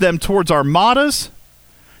push them towards Armadas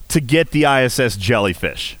to get the ISS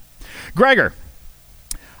jellyfish. Gregor,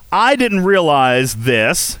 I didn't realize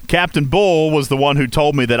this. Captain Bull was the one who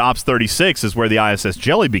told me that Ops 36 is where the ISS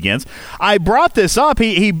jelly begins. I brought this up.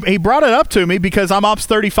 He brought it up to me because I'm Ops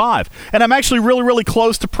 35, and I'm actually really, really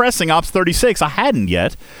close to pressing Ops 36. I hadn't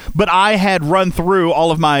yet, but I had run through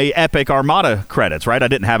all of my Epic Armada credits, right? I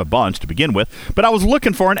didn't have a bunch to begin with, but I was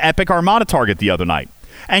looking for an Epic Armada target the other night.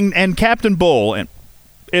 And Captain Bull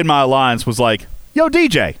in my alliance was like, yo,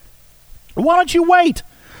 DJ, why don't you wait?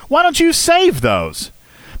 Why don't you save those?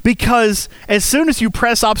 Because as soon as you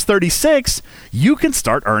press Ops 36, you can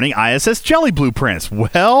start earning ISS jelly blueprints.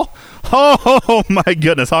 Well, oh my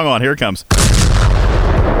goodness. Hang on, here it comes.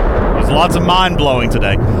 There's lots of mind-blowing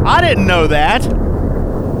today. I didn't know that.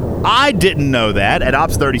 At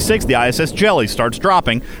Ops 36, the ISS jelly starts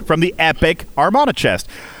dropping from the Epic Armada chest.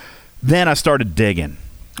 Then I started digging.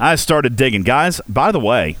 Guys, by the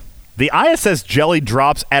way, the ISS jelly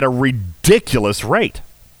drops at a ridiculous rate.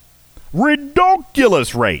 Hey,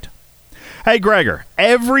 Gregor,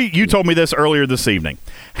 you told me this earlier this evening.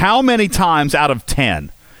 How many times out of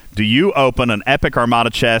 10 do you open an Epic Armada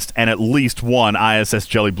chest and at least one ISS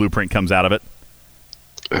jelly blueprint comes out of it?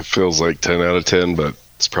 It feels like 10 out of 10, but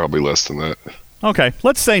it's probably less than that. Okay,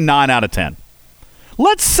 let's say 9 out of 10.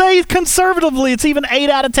 Let's say conservatively it's even 8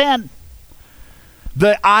 out of 10.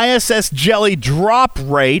 The ISS jelly drop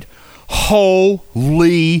rate,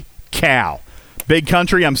 holy cow. Big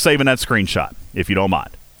Country, I'm saving that screenshot, if you don't mind.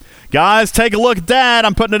 Guys, take a look at that.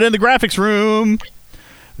 I'm putting it in the graphics room.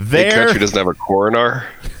 Big Country doesn't have a coroner?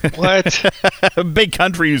 What? Big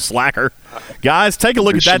Country, you slacker. Guys, take a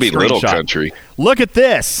look at that screenshot. Little Country. Look at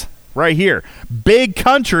this right here. Big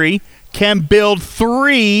Country can build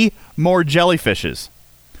 3 more jellyfishes.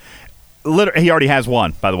 He already has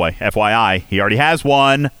one, by the way. FYI, he already has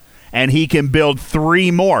one, and he can build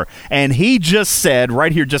 3 more. And he just said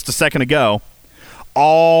right here just a second ago,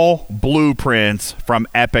 all blueprints from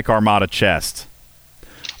Epic Armada chest.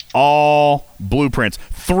 All blueprints.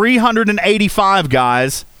 385,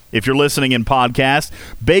 guys, if you're listening in podcast.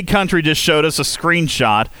 Big Country just showed us a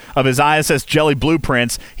screenshot of his ISS jelly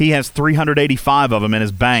blueprints. He has 385 of them in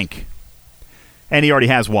his bank. And he already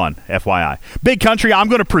has one, FYI. Big Country, I'm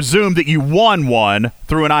going to presume that you won one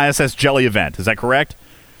through an ISS jelly event. Is that correct?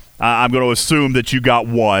 I'm going to assume that you got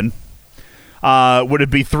one. Would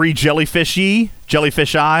it be 3 jellyfish-y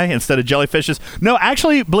instead of jellyfishes? No,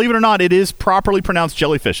 actually, believe it or not, it is properly pronounced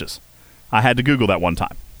jellyfishes. I had to Google that one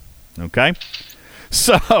time. Okay?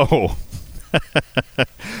 So,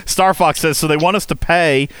 Star Fox says, so they want us to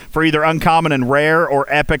pay for either uncommon and rare or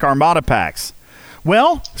epic Armada packs.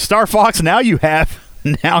 Well, Star Fox, now you have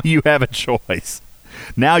a choice.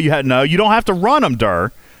 Now you don't have to run them,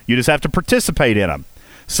 Dur. You just have to participate in them.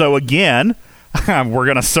 So again, we're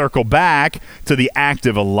going to circle back to the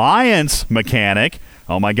Active Alliance mechanic.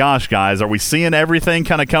 Oh my gosh, guys, are we seeing everything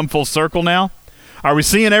kind of come full circle now? Are we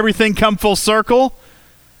seeing everything come full circle?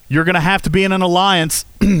 You're going to have to be in an alliance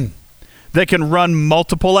that can run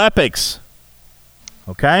multiple epics.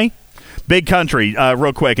 Okay? Big Country,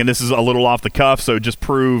 real quick, and this is a little off the cuff, so just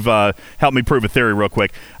help me prove a theory real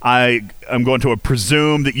quick. I am going to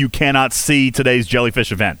presume that you cannot see today's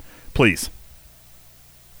Jellyfish event. Please.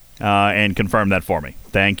 And confirm that for me.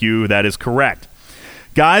 Thank you. That is correct.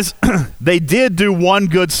 Guys, they did do one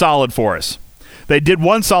good solid for us. They did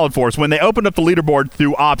one solid for us. When they opened up the leaderboard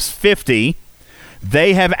through Ops 50,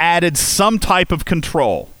 they have added some type of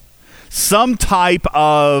control, some type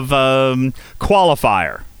of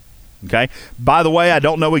qualifier. Okay. By the way, I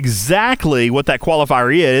don't know exactly what that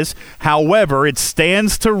qualifier is. However, it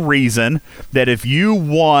stands to reason that if you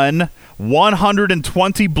won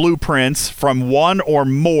 120 blueprints from one or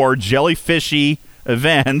more jellyfish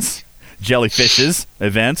events, It's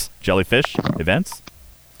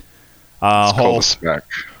called a smack.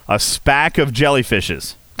 A SPAC of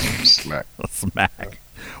jellyfishes. Smack. A smack.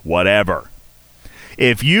 Whatever.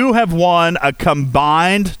 If you have won a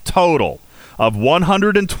combined total of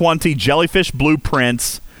 120 jellyfish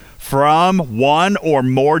blueprints from one or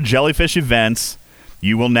more jellyfish events,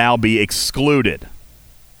 you will now be excluded.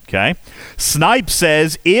 Okay? Snipe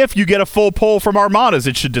says if you get a full pull from Armadas,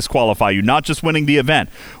 it should disqualify you, not just winning the event.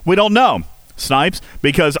 We don't know, Snipes,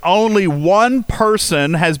 because only one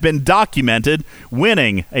person has been documented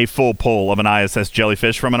winning a full pull of an ISS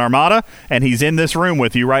jellyfish from an Armada, and he's in this room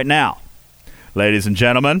with you right now. Ladies and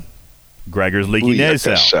gentlemen, Gregor's Leaky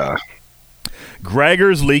Nacelle.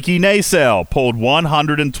 Gregor's Leaky Nacelle pulled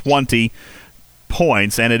 120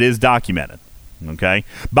 points, and it is documented. Okay?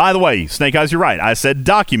 By the way, Snake Eyes, you're right. I said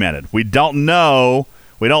documented. We don't know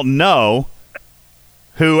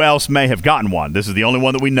who else may have gotten one. This is the only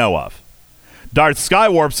one that we know of. Darth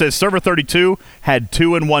Skywarp says Server 32 had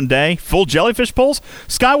 2 in one day. Full jellyfish pulls?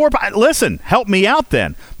 Skywarp, listen, help me out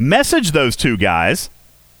then. Message those two guys.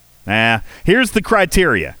 Here's the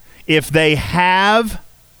criteria. If they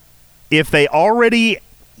already,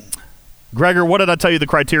 Gregor, what did I tell you the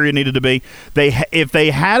criteria needed to be? If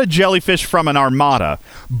they had a jellyfish from an Armada,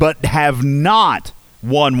 but have not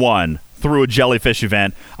won one through a jellyfish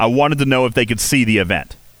event, I wanted to know if they could see the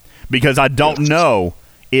event. Because I don't know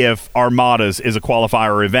if Armadas is a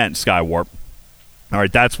qualifier event, Skywarp. All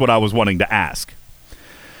right, that's what I was wanting to ask.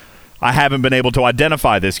 I haven't been able to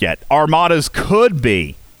identify this yet. Armadas could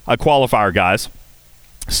be a qualifier, guys.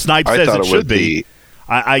 Snipe says it should be.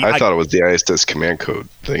 I thought it was the ISS command code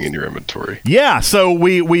thing in your inventory. Yeah, so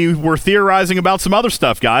we were theorizing about some other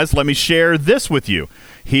stuff, guys. Let me share this with you.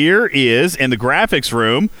 Here is, in the graphics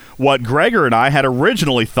room, what Gregor and I had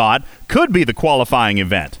originally thought could be the qualifying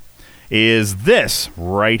event. Is this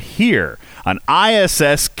right here, an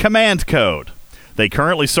ISS command code. They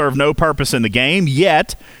currently serve no purpose in the game,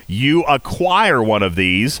 yet you acquire one of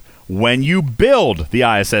these when you build the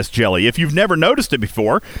ISS Jelly. If you've never noticed it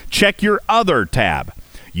before, check your other tab.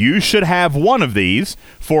 You should have one of these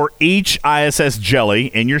for each ISS Jelly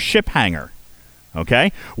in your ship hangar.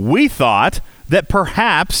 Okay? We thought that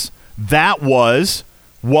perhaps that was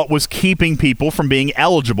what was keeping people from being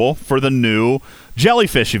eligible for the new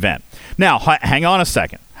jellyfish event. Now, hang on a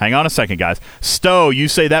second. Hang on a second, guys. Stowe, you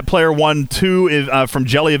say that player won 2 from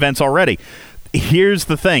jelly events already. Here's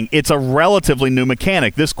the thing. It's a relatively new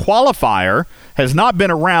mechanic. This qualifier has not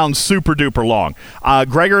been around super duper long.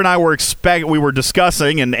 Gregor and I were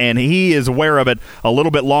discussing, and he is aware of it a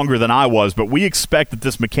little bit longer than I was, but we expect that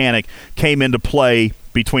this mechanic came into play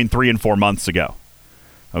between 3 and 4 months ago.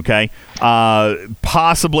 Okay?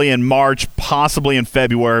 Possibly in March, possibly in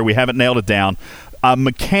February. We haven't nailed it down. A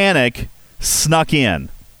mechanic snuck in,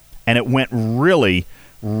 and it went really,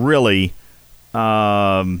 really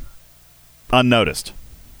unnoticed.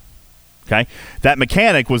 Okay? That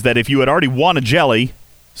mechanic was that if you had already won a jelly,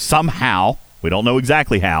 somehow, we don't know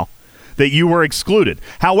exactly how, that you were excluded.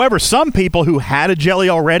 However, some people who had a jelly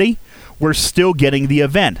already were still getting the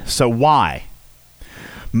event. So why?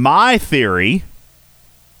 My theory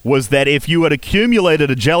was that if you had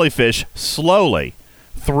accumulated a jellyfish slowly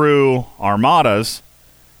through Armadas,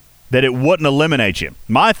 that it wouldn't eliminate you.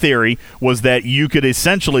 My theory was that you could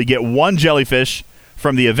essentially get 1 jellyfish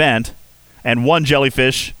from the event and 1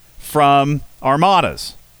 jellyfish from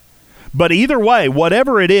Armadas. But either way,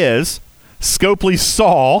 whatever it is, Scopely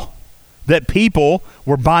saw that people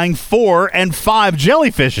were buying 4 and 5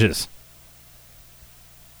 jellyfishes.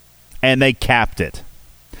 And they capped it.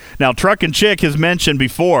 Now, Truck and Chick has mentioned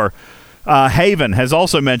before, Haven has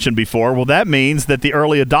also mentioned before, well, that means that the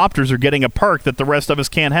early adopters are getting a perk that the rest of us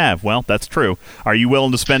can't have. Well, that's true. Are you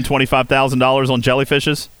willing to spend $25,000 on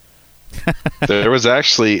jellyfishes? There was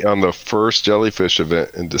actually, on the first jellyfish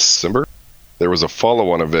event in December, there was a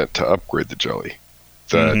follow-on event to upgrade the jelly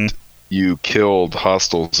that you killed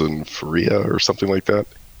hostiles in Faria or something like that,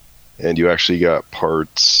 and you actually got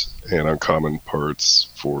parts and uncommon parts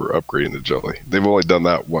for upgrading the jelly. They've only done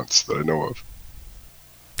that once that I know of.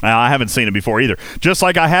 I haven't seen it before either. Just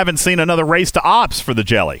like I haven't seen another race to ops for the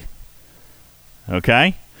jelly.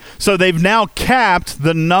 Okay? So they've now capped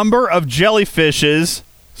the number of jellyfishes.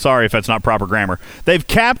 Sorry if that's not proper grammar. They've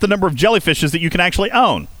capped the number of jellyfishes that you can actually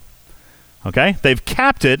own. Okay? They've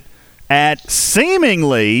capped it at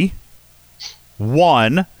seemingly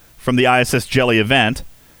 1 from the ISS Jelly event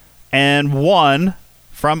and 1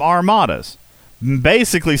 from Armadas.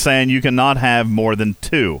 Basically saying you cannot have more than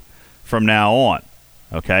 2 from now on.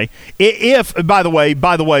 Okay? If, by the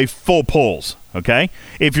way, full pulls. Okay?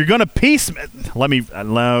 If you're going to piece... Let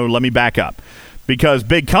me back up. Because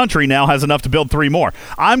Big Country now has enough to build 3 more.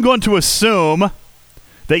 I'm going to assume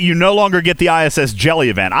that you no longer get the ISS Jelly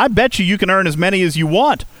event. I bet you can earn as many as you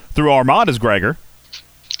want through Armadas, Gregor.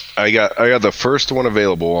 I got the first one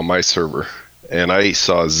available on my server, and I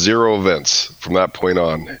saw 0 events from that point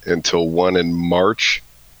on until one in March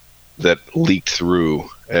that leaked through,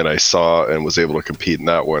 and I saw and was able to compete in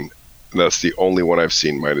that one. And that's the only one I've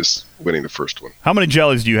seen minus winning the first one. How many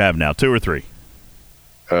jellies do you have now? 2 or 3?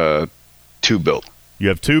 2 built. You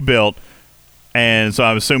have 2 built, and so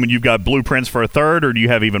I'm assuming you've got blueprints for a third, or do you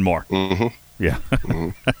have even more? Mm-hmm. Yeah.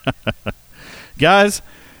 Guys,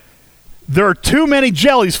 there are too many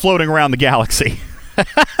jellies floating around the galaxy.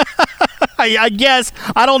 I guess.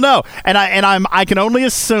 I don't know. And I can only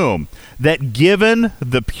assume that given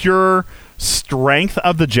the pure strength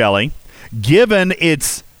of the jelly, given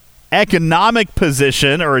its economic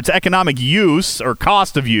position or its economic use or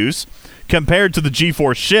cost of use compared to the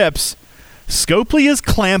G4 ships, Scopely is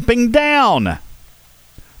clamping down.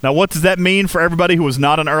 Now, what does that mean for everybody who was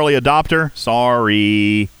not an early adopter?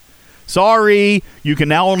 Sorry, you can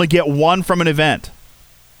now only get 1 from an event.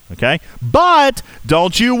 Okay? But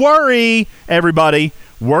don't you worry, everybody.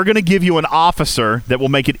 We're going to give you an officer that will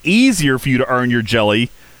make it easier for you to earn your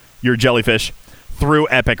jellyfish through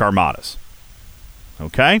Epic Armadas.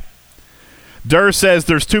 Okay? Durr says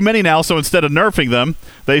there's too many now, so instead of nerfing them,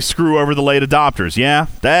 they screw over the late adopters. Yeah,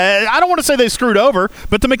 I don't want to say they screwed over,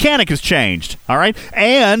 but the mechanic has changed, all right?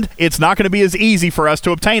 And it's not going to be as easy for us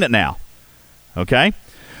to obtain it now. Okay?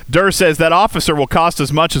 Durr says that officer will cost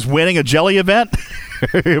as much as winning a jelly event?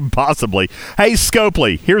 Possibly. Hey,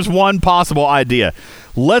 Scopely, here's one possible idea.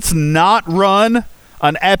 Let's not run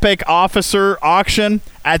an Epic officer auction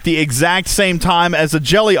at the exact same time as a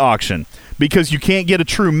jelly auction, because you can't get a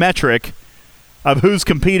true metric of who's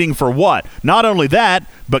competing for what. Not only that,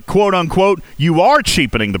 but quote-unquote, you are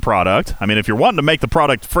cheapening the product. I mean, if you're wanting to make the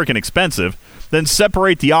product freaking expensive, then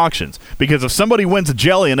separate the auctions. Because if somebody wins a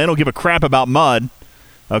jelly and they don't give a crap about mud,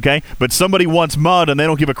 okay, but somebody wants mud and they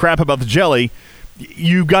don't give a crap about the jelly,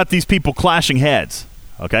 you got these people clashing heads,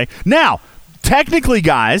 okay? Now, technically,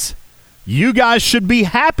 guys, you guys should be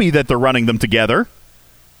happy that they're running them together,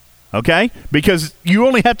 okay? Because you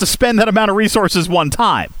only have to spend that amount of resources one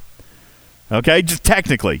time. Okay, just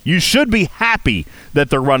technically. You should be happy that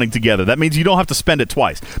they're running together. That means you don't have to spend it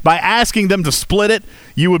twice. By asking them to split it,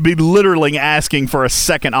 you would be literally asking for a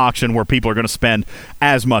second auction where people are going to spend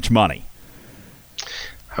as much money.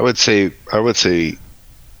 I would say the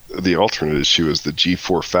alternate issue is the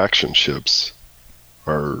G4 faction ships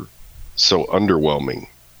are so underwhelming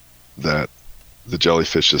that the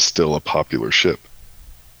Jellyfish is still a popular ship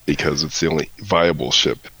because it's the only viable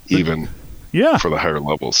ship, even for the higher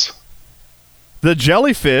levels. The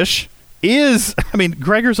Jellyfish is,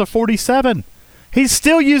 Gregor's a 47. He's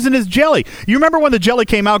still using his jelly. You remember when the jelly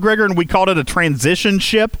came out, Gregor, and we called it a transition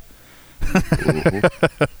ship?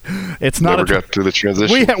 It's not. Never got through the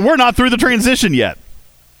transition. We're not through the transition yet.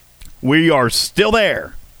 We are still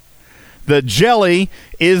there. The jelly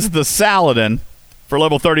is the Saladin for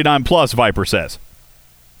level 39 plus, Viper says.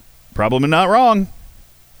 Probably not wrong.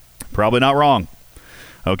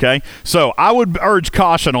 Okay, so I would urge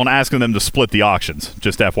caution on asking them to split the auctions,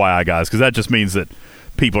 just FYI, guys, because that just means that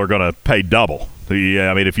people are going to pay double.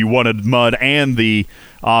 If you wanted mud and the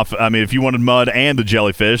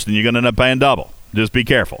jellyfish, then you're going to end up paying double. Just be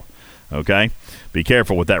careful, okay? Be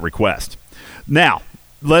careful with that request. Now,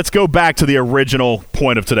 let's go back to the original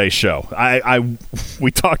point of today's show.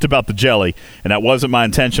 We talked about the jelly, and that wasn't my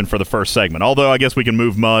intention for the first segment, although I guess we can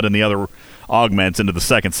move mud and the other augments into the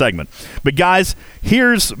second segment. But, guys,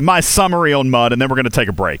 here's my summary on mud, and then we're going to take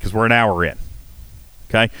a break because we're an hour in.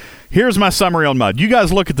 Okay? Here's my summary on mud. You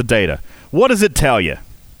guys look at the data. What does it tell you?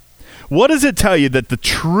 What does it tell you that the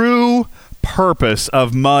true purpose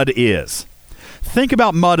of mud is? Think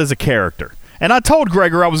about mud as a character. And I told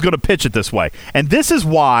Gregor I was going to pitch it this way. And this is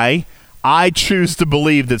why I choose to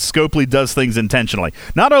believe that Scopely does things intentionally.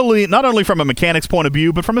 Not only from a mechanic's point of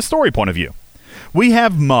view, but from a story point of view. We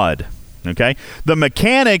have mud. Okay? The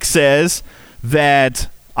mechanic says that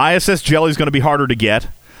ISS Jelly is going to be harder to get.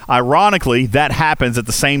 Ironically, that happens at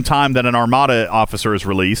the same time that an Armada officer is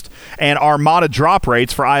released, and Armada drop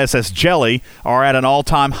rates for ISS Jelly are at an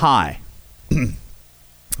all-time high.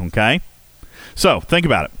 Okay? So, think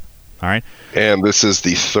about it. All right? And this is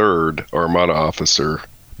the third Armada officer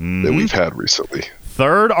that we've had recently.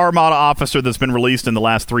 Third Armada officer that's been released in the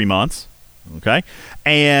last 3 months. Okay?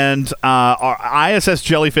 And our ISS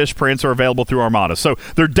Jellyfish prints are available through Armada. So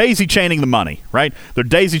they're daisy-chaining the money, right? They're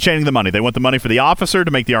daisy-chaining the money. They want the money for the officer to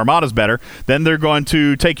make the Armadas better. Then they're going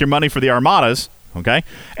to take your money for the Armadas, okay?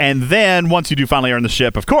 And then once you do finally earn the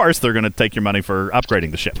ship, of course, they're going to take your money for upgrading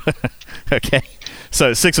the ship. Okay?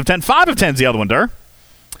 So 6 of 10. 5 of 10 is the other one, Dur.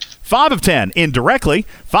 5 of 10, indirectly,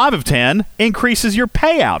 5 of 10 increases your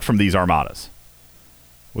payout from these Armadas.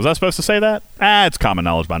 Was I supposed to say that? It's common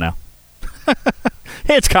knowledge by now.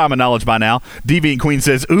 It's common knowledge by now. Deviant Queen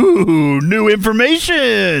says, ooh, new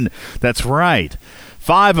information. That's right.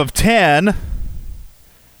 5 of 10,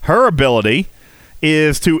 her ability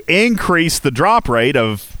is to increase the drop rate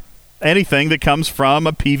of anything that comes from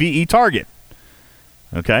a PvE target.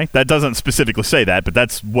 Okay? That doesn't specifically say that, but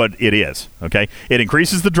that's what it is. Okay? It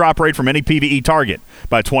increases the drop rate from any PvE target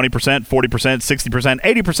by 20%, 40%, 60%,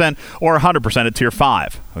 80%, or 100% at Tier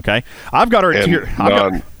 5. Okay? I've got her at Tier...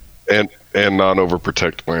 And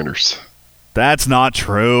non-overprotect miners. That's not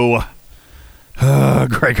true.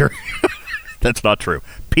 Gregor. That's not true.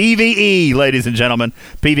 PvE, ladies and gentlemen.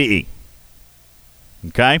 PvE.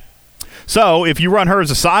 Okay? So, if you run her as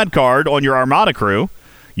a side card on your Armada crew,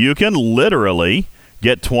 you can literally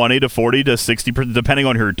get 20 to 40 to 60%, depending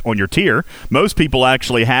on your tier. Most people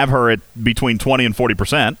actually have her at between 20 and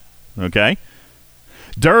 40%. Okay?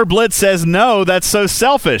 Durblitz says, no, that's so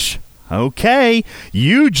selfish. Okay,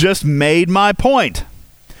 you just made my point.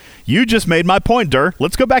 You just made my point, Dur.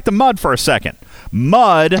 Let's go back to Mud for a second.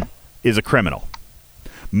 Mud is a criminal.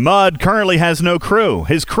 Mud currently has no crew.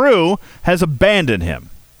 His crew has abandoned him.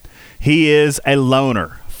 He is a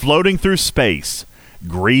loner, floating through space,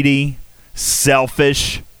 greedy,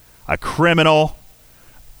 selfish, a criminal,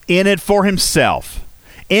 in it for himself,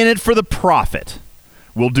 in it for the profit,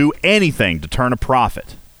 will do anything to turn a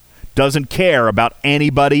profit. Doesn't care about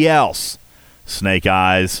anybody else. Snake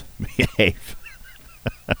Eyes, behave.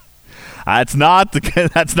 That's not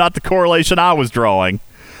the correlation I was drawing.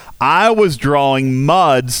 I was drawing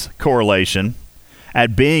Mud's correlation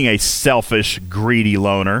at being a selfish, greedy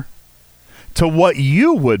loner to what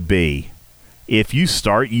you would be if you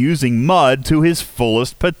start using Mud to his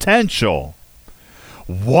fullest potential.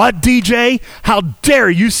 What, DJ? How dare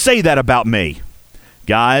you say that about me?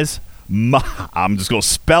 Guys, I'm just going to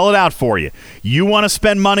spell it out for you. You want to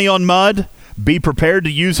spend money on Mud? Be prepared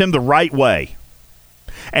to use him the right way.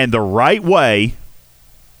 And the right way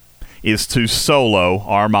is to solo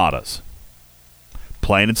Armadas.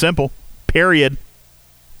 Plain and simple. Period.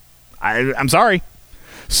 I'm sorry.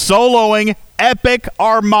 Soloing epic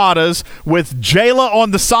Armadas with Jayla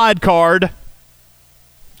on the side card.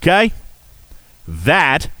 Okay?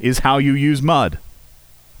 That is how you use Mud.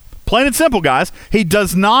 Plain and simple, guys. He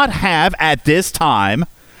does not have at this time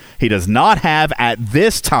a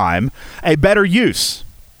better use.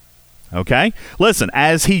 Okay? Listen,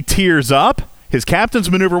 as he tiers up, his captain's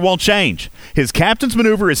maneuver won't change. His captain's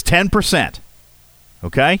maneuver is 10%.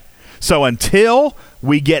 Okay? So until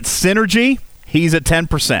we get synergy, he's at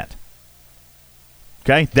 10%.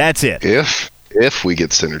 Okay? That's it. If we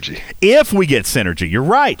get synergy. If we get synergy, you're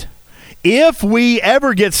right. If we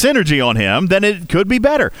ever get synergy on him, then it could be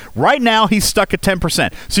better. Right now, he's stuck at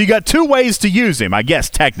 10%. So you got two ways to use him, I guess,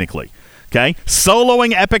 technically. Okay?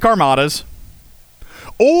 Soloing epic Armadas.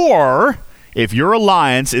 Or, if your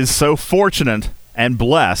alliance is so fortunate and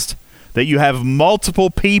blessed that you have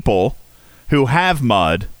multiple people who have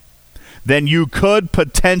Mud, then you could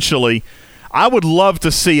potentially... I would love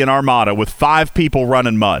to see an Armada with 5 people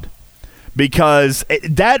running Mud. Because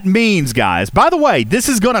that means, guys, by the way, this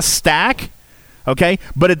is going to stack, okay?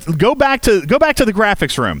 But go back to the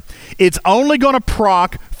graphics room. It's only going to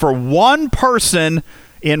proc for one person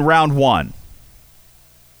in round 1.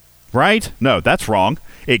 Right? No, that's wrong.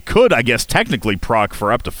 It could, I guess, technically proc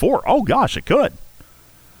for up to 4. Oh, gosh, it could.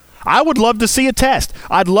 I would love to see a test.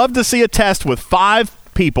 I'd love to see a test with 5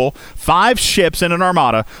 people, 5 ships in an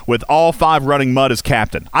armada with all 5 running Mud as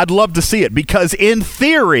captain. I'd love to see it because in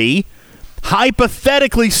theory,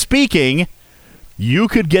 hypothetically speaking, you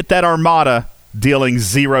could get that armada dealing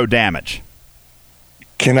 0 damage.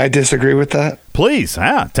 Can I disagree with that? Please,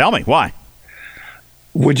 tell me why.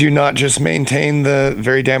 Would you not just maintain the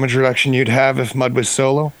very damage reduction you'd have if Mud was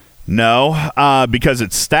solo? No, because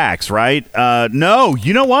it stacks, right? No,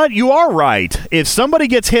 you know what? You are right. If somebody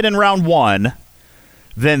gets hit in round 1,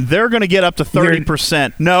 then they're going to get up to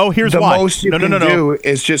 30%. No, here's why. The most you can do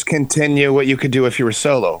is just continue what you could do if you were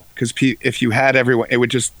solo. Because if you had everyone, it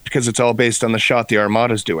would just, because it's all based on the shot the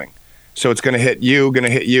Armada's doing. So it's going to hit you, going to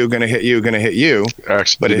hit you, going to hit you, going to hit you.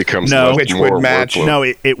 Actually, but it becomes which more would match. workload. No,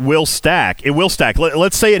 it will stack. It will stack.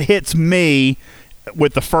 Let's say it hits me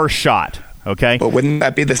with the first shot. Okay. But wouldn't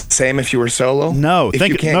that be the same if you were solo? No.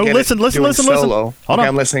 Listen. Hold on.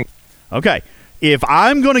 I'm listening. Okay. If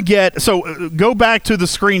I'm going to get go back to the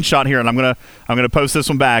screenshot here, and I'm going to post this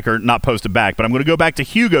one back, or not post it back, but I'm going to go back to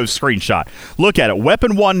Hugo's screenshot. Look at it.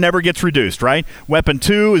 Weapon 1 never gets reduced, right? Weapon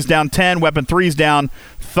 2 is down 10. Weapon 3 is down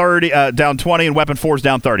 30, down 20, and Weapon 4 is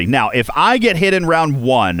down 30. Now, if I get hit in round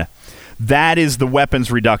 1, that is the weapons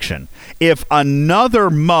reduction. If another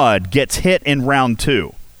Mud gets hit in round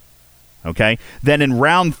 2, okay, then in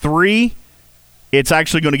round 3, it's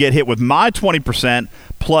actually going to get hit with my 20%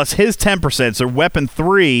 plus his 10%. So weapon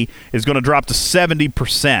 3 is going to drop to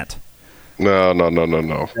 70%. No.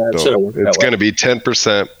 It's going to be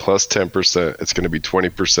 10% plus 10%. It's going to be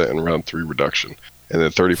 20% in round 3 reduction, and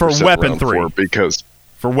then 30% for weapon round 3. 4 because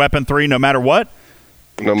for weapon 3, no matter what.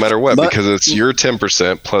 Because it's your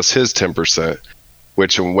 10% plus his 10%,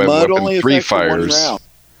 which when weapon 3 fires.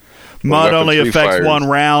 Mud only affects 1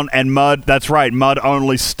 round, and Mud, that's right, Mud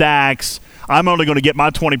only stacks. I'm only going to get my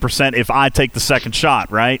 20% if I take the second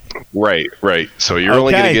shot, right? Right. So you're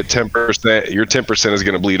only going to get 10%. Your 10% is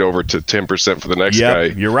going to bleed over to 10% for the next guy.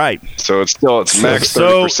 You're right. So it's max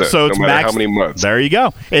 30%, so it's no matter max, how many months. There you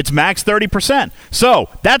go. It's max 30%. So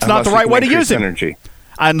that's not the right way to use synergy. it.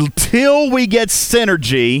 Until we get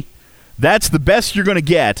synergy, that's the best you're going to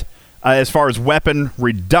get as far as weapon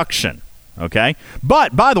reduction. Okay?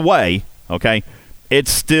 But, by the way, okay,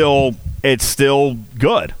 it's still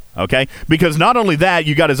good. Okay? Because not only that,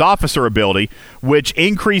 you got his officer ability, which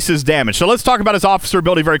increases damage. So let's talk about his officer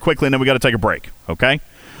ability very quickly, and then we got to take a break. Okay?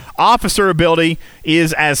 Officer ability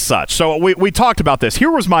is as such. So we talked about this.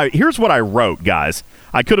 Here's what I wrote, guys.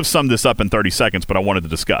 I could have summed this up in 30 seconds, but I wanted to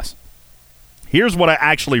discuss. Here's what I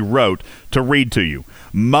actually wrote to read to you.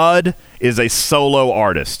 Mud is a solo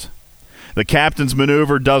artist. The captain's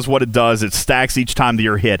maneuver does what it does. It stacks each time that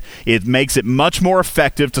you're hit. It makes it much more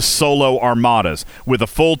effective to solo armadas. With a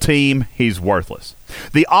full team, he's worthless.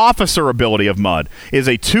 The officer ability of Mud is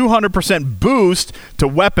a 200% boost to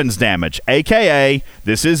weapons damage, a.k.a.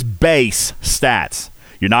 this is base stats.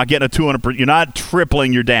 You're not getting a 200%. You're not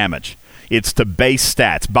tripling your damage. It's to base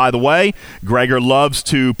stats. By the way, Gregor loves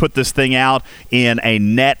to put this thing out in a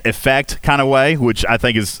net effect kind of way, which I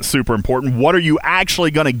think is super important. What are you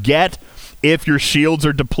actually going to get if your shields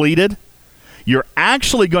are depleted? You're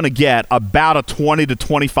actually going to get about a 20 to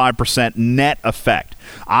 25% net effect.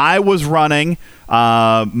 I was running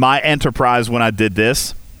my Enterprise when I did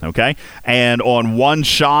this, okay? And on one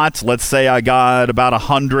shot, let's say I got about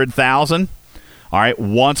 100,000. All right,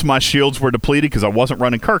 once my shields were depleted, because I wasn't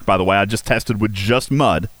running Kirk, by the way. I just tested with just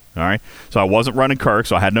Mud. All right, so I wasn't running Kirk,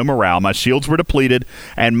 so I had no morale. My shields were depleted,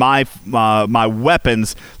 and my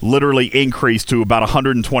weapons literally increased to about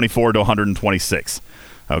 124 to 126.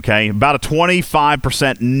 Okay, about a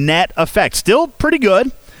 25% net effect. Still pretty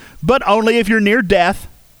good, but only if you're near death.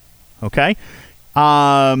 Okay,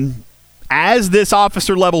 as this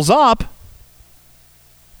officer levels up,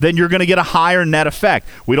 then you're going to get a higher net effect.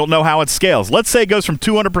 We don't know how it scales. Let's say it goes from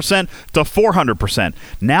 200% to 400%.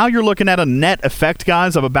 Now you're looking at a net effect,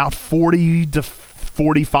 guys, of about 40 to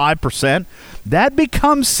 45%. That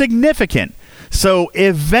becomes significant. So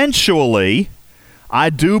eventually, I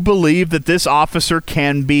do believe that this officer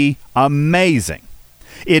can be amazing.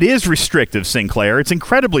 It is restrictive, Sinclair. It's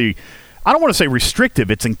incredibly, I don't want to say restrictive,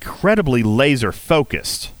 it's incredibly laser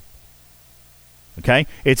focused. Okay?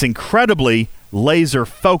 It's incredibly laser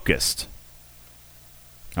focused.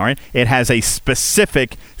 All right? It has a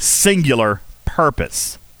specific singular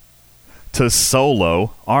purpose: to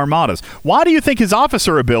solo armadas. Why do you think his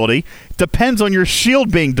officer ability depends on your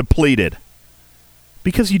shield being depleted?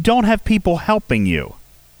 Because you don't have people helping you.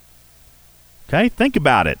 Okay? Think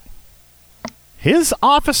about it. his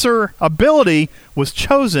officer ability was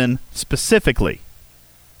chosen specifically.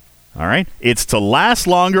 All right? It's to last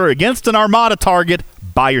longer against an Armada target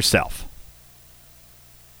by yourself.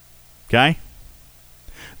 Okay?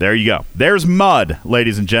 There you go. There's Mud,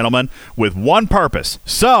 ladies and gentlemen, with one purpose.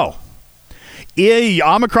 So,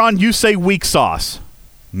 Omicron, you say weak sauce.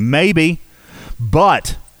 Maybe.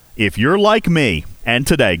 But if you're like me, and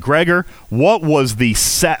today, Gregor, what was the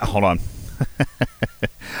hold on.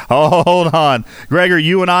 Hold on. Gregor,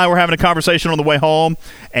 you and I were having a conversation on the way home,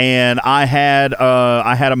 and I had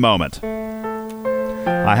a moment.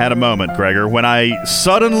 I had a moment, Gregor, when I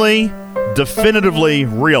suddenly, definitively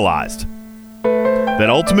realized that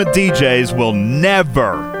Ultimate DJs will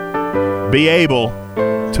never be able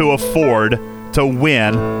to afford to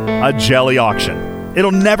win a jelly auction.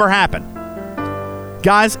 It'll never happen.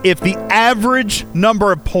 Guys, if the average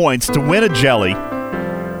number of points to win a jelly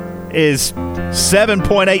is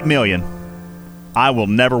 7.8 million, I will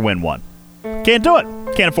never win one. Can't do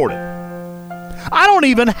it. Can't afford it. I don't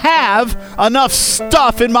even have enough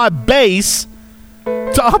stuff in my base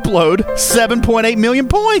to upload 7.8 million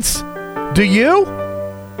points. Do you?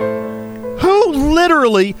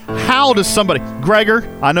 How does somebody, Gregor,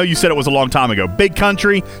 I know you said it was a long time ago, Big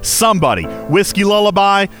Country, somebody, Whiskey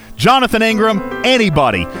Lullaby, Jonathan Ingram,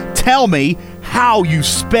 anybody, tell me how you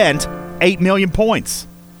spent 8 million points.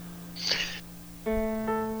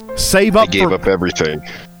 Save up. I gave up everything.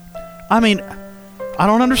 I mean, I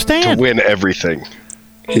don't understand. To win everything.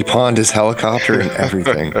 He pawned his helicopter and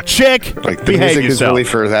everything. Chick, Like the behave music yourself. is really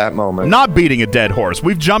for that moment. Not beating a dead horse.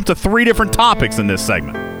 We've jumped to 3 different topics in this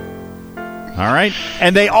segment. All right?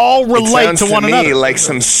 And they all relate it sounds to one me another. like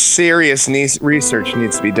some serious research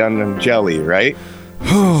needs to be done on jelly, right?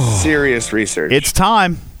 Serious research. It's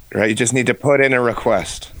time. right. You just need to put in a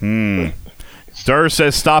request. Durr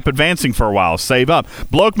says stop advancing for a while. Save up.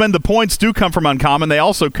 Blokman, the points do come from Uncommon. They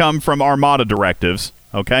also come from Armada directives.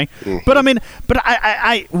 Okay? But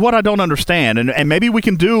I what I don't understand, and maybe we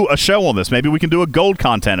can do a show on this. Maybe we can do a gold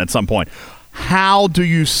content at some point. How do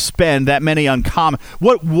you spend that many Uncommon?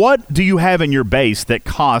 What do you have in your base that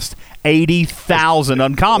cost 80,000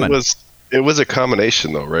 Uncommon? It was a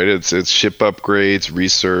combination, though, right? It's ship upgrades,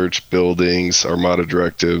 research, buildings, Armada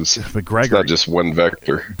directives. But Gregory, it's not just one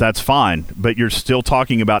vector. That's fine, but you're still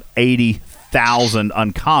talking about 80,000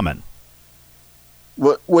 Uncommon.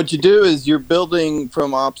 What you do is you're building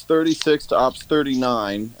from Ops 36 to Ops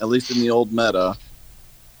 39, at least in the old meta.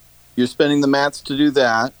 You're spending the mats to do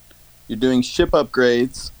that. You're doing ship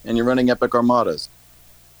upgrades, and you're running Epic Armadas.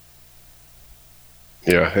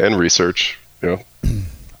 Yeah, and research. Yeah.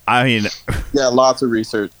 I mean, Yeah, lots of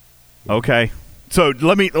research. okay. So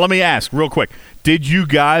let me ask real quick. Did you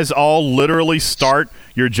guys all literally start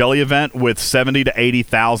your jelly event with 70 to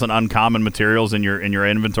 80,000 uncommon materials in your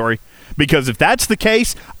inventory? Because if that's the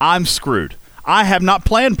case, I'm screwed. I have not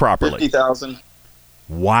planned properly. 50,000.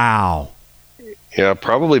 Wow. Yeah,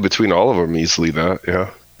 probably between all of them, easily that. Yeah.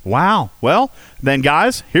 Wow. Well, then,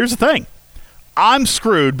 guys, here's the thing. I'm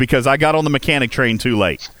screwed because I got on the mechanic train too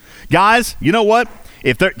late. Guys, you know what?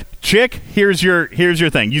 If they're Chick, here's your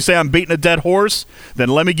thing. You say I'm beating a dead horse, then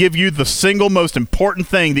let me give you the single most important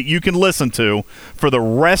thing that you can listen to for the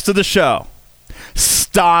rest of the show.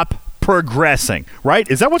 Stop progressing. Right?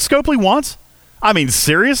 Is that what Scopely wants? I mean,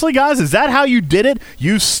 seriously, guys? Is that how you did it?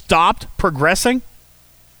 You stopped progressing?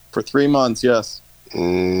 For 3 months, yes.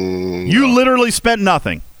 You literally spent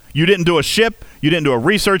nothing. You didn't do a ship. You didn't do a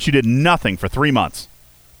research. You did nothing for 3 months.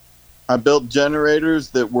 I built generators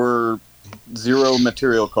that were 0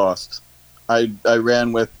 material costs. I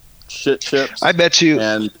ran with shit chips. I bet you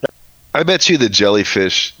And the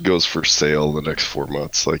jellyfish goes for sale the next 4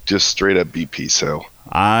 months. Like just straight up BP sale.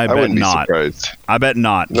 I bet wouldn't not. be surprised. I bet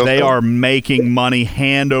not. No, they no. are making money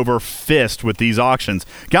hand over fist with these auctions.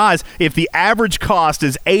 Guys, if the average cost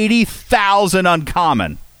is 80,000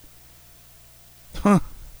 uncommon,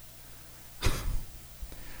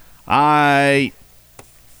 I'll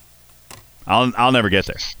never get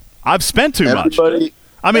there. I've spent too much.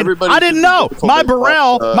 I mean, everybody I didn't should know. be grateful My they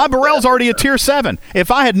bought, my Burrell's that. already a tier 7.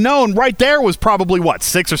 If I had known right there was probably,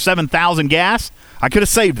 6,000 or 7,000 gas, I could have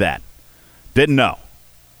saved that. Didn't know.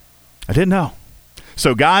 I didn't know.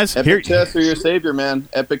 So, guys, Epic chess are your savior, man.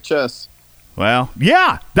 Epic chess. well,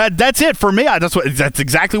 yeah, that's it for me. That's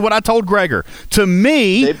exactly what I told Gregor. To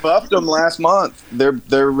me, They buffed them last month.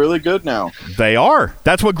 They're really good now. they are.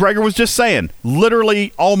 That's what Gregor was just saying.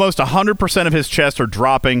 Literally, almost 100% of his chests are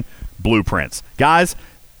dropping blueprints. Guys,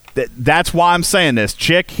 that's why I'm saying this.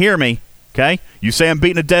 Chick, hear me, okay? You say I'm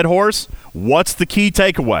beating a dead horse. What's the key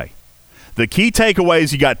takeaway? The key takeaway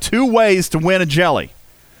is you got 2 ways to win a jelly,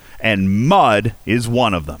 and mud is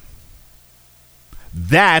one of them.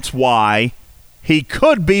 That's why he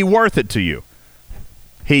could be worth it to you.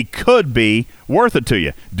 He could be worth it to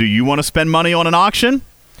you. Do you want to spend money on an auction?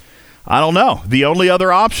 I don't know. The only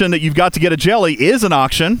other option that you've got to get a jelly is an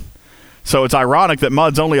auction. So it's ironic that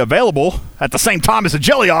Mud's only available at the same time as a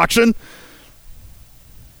jelly auction.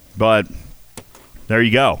 But there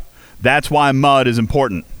you go. That's why Mud is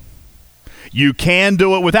important. You can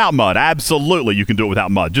do it without Mud. Absolutely, you can do it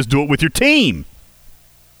without Mud. Just do it with your team.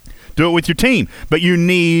 Do it with your team. But you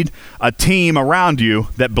need a team around you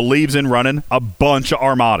that believes in running a bunch of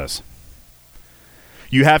armadas.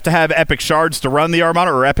 You have to have epic shards to run the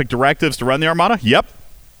armada or epic directives to run the armada? Yep.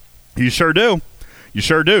 You sure do. You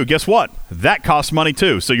sure do. Guess what? That costs money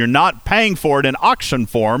too. So you're not paying for it in auction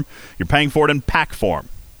form. You're paying for it in pack form.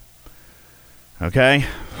 Okay?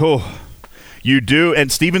 Whew. You do,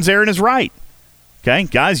 and Steven Zarin is right. Okay?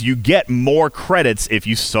 Guys, you get more credits if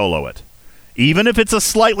you solo it. Even if it's a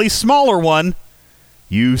slightly smaller one,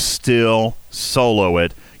 you still solo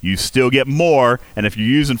it. You still get more, and if you're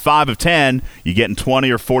using 5 of 10, you're getting 20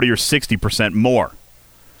 or 40 or 60% more.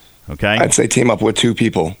 Okay? I'd say team up with 2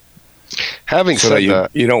 people. Having So said that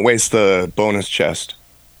you don't waste the bonus chest.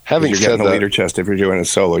 having You're said getting the that, leader chest. If you're doing a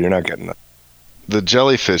solo, you're not getting that. the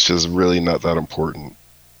jellyfish is really not that important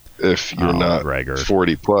if you're not Gregor.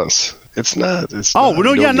 40 plus. It's not. It's Oh, not.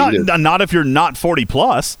 no, You yeah, don't need it. not if you're not 40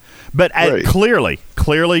 plus. But Right. clearly,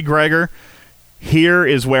 Gregor, here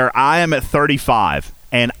is where I am at 35.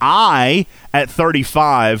 And I, at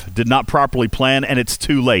 35, did not properly plan, and it's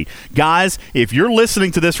too late. Guys, if you're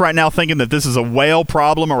listening to this right now thinking that this is a whale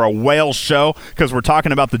problem or a whale show because we're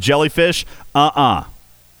talking about the jellyfish,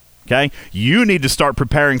 okay? You need to start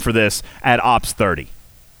preparing for this at Ops 30.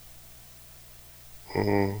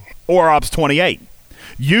 Or Ops 28.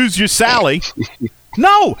 Use your Sally.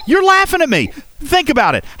 No, you're laughing at me. Think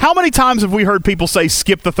about it. How many times have we heard people say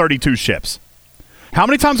skip the 32 ships? How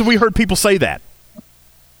many times have we heard people say that?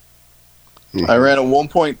 I ran a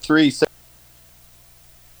 1.3.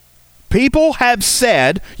 People have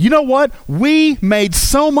said, you know what? We made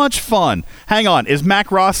so much fun. Hang on. Is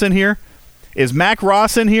Mac Ross in here? Is Mac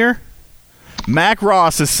Ross in here? Mac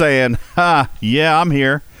Ross is saying, yeah, I'm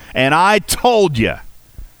here. And I told you.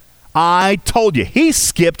 He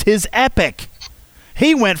skipped his epic.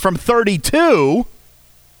 He went from 32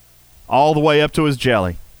 all the way up to his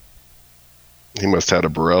jelly. He must have had a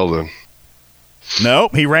Burrell then.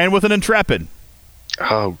 Nope, he ran with an Intrepid.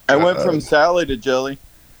 Oh, I went God. from Sally to Jelly.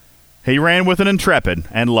 He ran with an Intrepid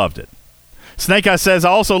and loved it. Snake Eye says, I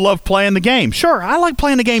also love playing the game. Sure, I like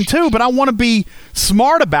playing the game too, but I want to be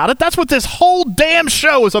smart about it. That's what this whole damn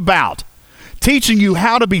show is about. Teaching you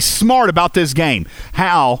how to be smart about this game.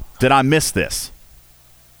 How did I miss this?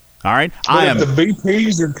 All right? But if the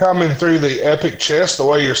BPs are coming through the epic chest the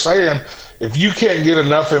way you're saying, if you can't get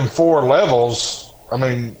enough in 4 levels, I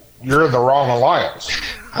mean, you're in the wrong alliance.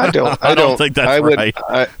 I don't think that's right.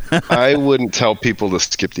 I wouldn't tell people to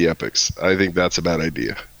skip the epics. I think that's a bad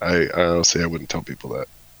idea. I honestly, I wouldn't tell people that.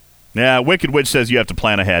 Yeah, Wicked Witch says you have to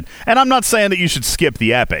plan ahead. And I'm not saying that you should skip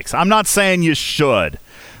the epics. I'm not saying you should.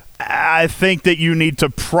 I think that you need to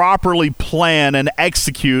properly plan and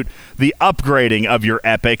execute the upgrading of your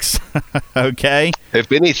epics. Okay?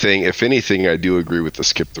 If anything, I do agree with the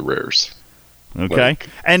skip the rares. Okay. Like-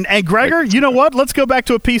 and Gregor, you know what? Let's go back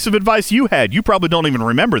to a piece of advice you had. You probably don't even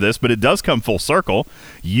remember this, but it does come full circle.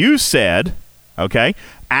 You said, okay,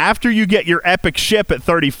 after you get your epic ship at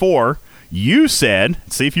 34, you said,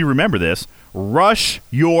 see if you remember this, rush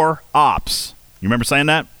your ops. You remember saying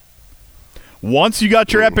that? Once you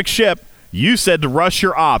got your epic ship, you said to rush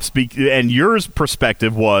your ops, and your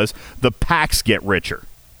perspective was the packs get richer.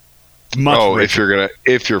 Much richer.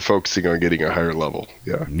 if you're focusing on getting a higher level,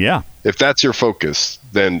 yeah. Yeah. If that's your focus,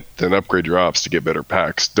 then upgrade your ops to get better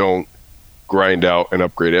packs. Don't grind out and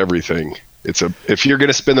upgrade everything. If you're going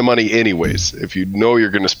to spend the money anyways, if you know you're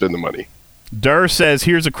going to spend the money. Durr says,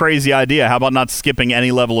 here's a crazy idea. How about not skipping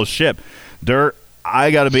any level of ship? Durr,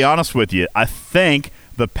 I got to be honest with you. I think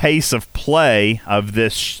the pace of play of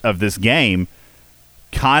this game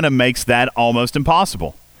kind of makes that almost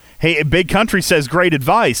impossible. Hey, Big Country says great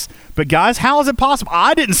advice, but guys, how is it possible?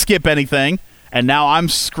 I didn't skip anything, and now I'm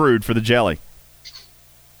screwed for the jelly.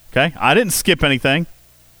 Okay? I didn't skip anything,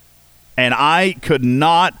 and I could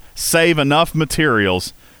not save enough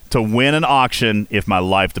materials to win an auction if my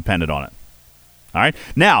life depended on it. All right?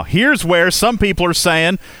 Now, here's where some people are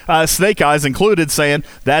saying, Snake Eyes included, saying,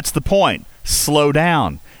 that's the point. Slow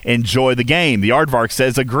down. Enjoy the game. The Aardvark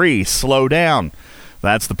says, agree. Slow down.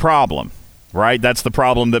 That's the problem. Right? That's the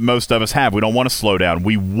problem that most of us have. We don't want to slow down.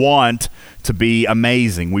 We want to be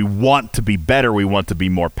amazing. We want to be better. We want to be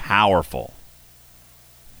more powerful.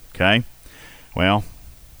 Okay? Well,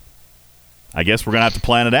 I guess we're going to have to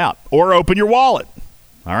plan it out. Or open your wallet.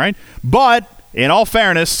 All right? But, in all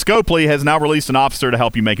fairness, Scopely has now released an officer to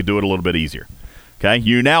help you make it do it a little bit easier. Okay?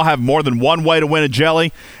 You now have more than one way to win a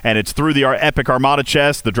jelly, and it's through the Epic Armada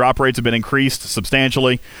chest. The drop rates have been increased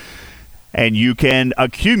substantially, and you can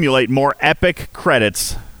accumulate more Epic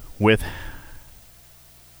credits with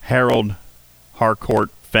Harold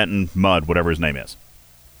Harcourt Fenton Mudd, whatever his name is.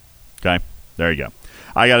 Okay? There you go.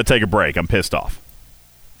 I got to take a break. I'm pissed off.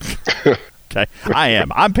 Okay? I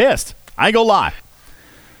am. I'm pissed. I ain't gonna lie.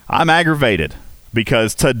 I'm aggravated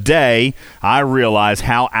because today I realize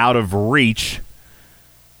how out of reach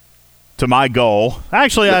to my goal.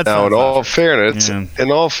 Actually, that's now in all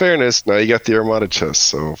fairness, now you got the Armada chest,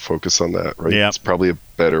 so focus on that, right? Yeah. It's probably a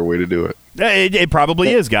better way to do it. It probably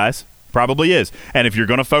is, guys. Probably is. And if you're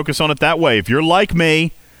going to focus on it that way, if you're like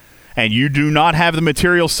me and you do not have the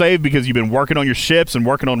material saved because you've been working on your ships and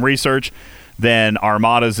working on research, then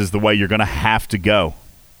Armadas is the way you're going to have to go.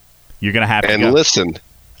 You're going to have to go. And listen,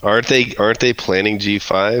 aren't they planning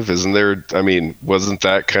G5? Isn't there? I mean, wasn't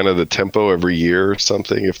that kind of the tempo every year or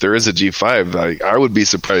something? If there is a G5, I would be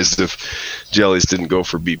surprised if jellies didn't go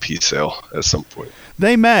for BP sale at some point.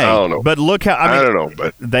 They may. I don't know. But look how I don't know,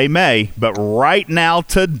 but they may. But right now,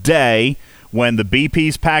 today, when the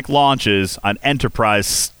BP's pack launches, an Enterprise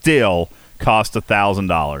still costs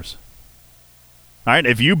 $1,000. All right,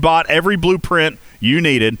 if you bought every blueprint you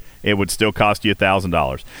needed, it would still cost you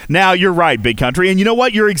 $1,000. Now, you're right, Big Country, and you know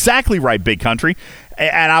what? You're exactly right, Big Country.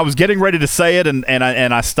 And I was getting ready to say it, and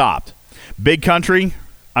I stopped. Big Country,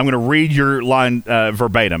 I'm going to read your line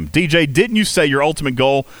verbatim. DJ, didn't you say your ultimate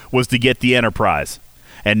goal was to get the Enterprise?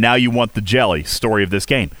 And now you want the jelly story of this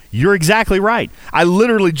game. You're exactly right. I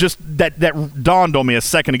literally just, that dawned on me a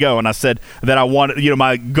second ago, and I said that I wanted,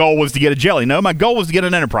 my goal was to get a jelly. No, my goal was to get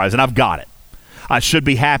an Enterprise, and I've got it. I should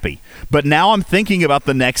be happy. But now I'm thinking about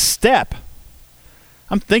the next step.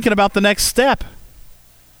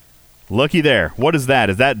 Looky there. What is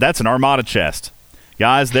that? That's an Armada chest.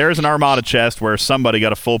 Guys, there's an Armada chest where somebody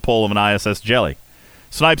got a full pull of an ISS jelly.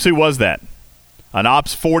 Snipes, who was that? An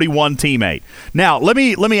Ops 41 teammate. Now, let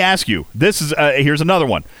me ask you. This is here's another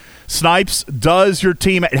one. Snipes, had your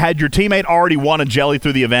teammate already won a jelly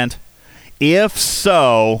through the event? If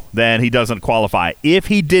so, then he doesn't qualify. If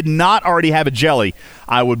he did not already have a jelly,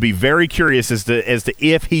 I would be very curious as to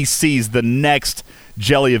if he sees the next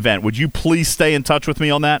jelly event. Would you please stay in touch with me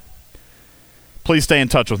on that? Please stay in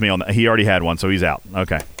touch with me on that. He already had one, so he's out.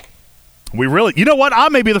 Okay. You know what? I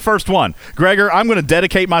may be the first one. Gregor, I'm going to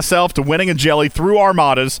dedicate myself to winning a jelly through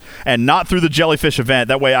Armadas and not through the jellyfish event.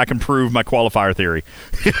 That way I can prove my qualifier theory.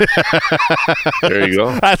 There you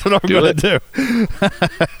go. That's what I'm going to do.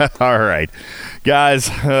 All right. Guys,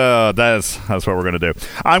 that's what we're going to do.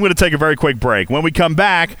 I'm going to take a very quick break. When we come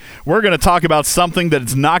back, we're going to talk about something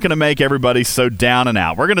that's not going to make everybody so down and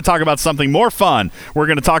out. We're going to talk about something more fun. We're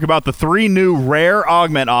going to talk about the 3 new rare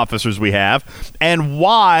augment officers we have and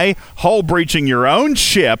why hull breaching your own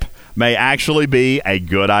ship may actually be a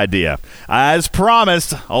good idea. As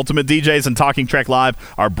promised, Ultimate DJs and Talking Trek Live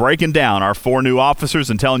are breaking down our 4 new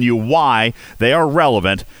officers and telling you why they are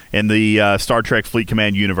relevant in the Star Trek Fleet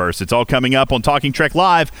Command universe. It's all coming up on Talking Trek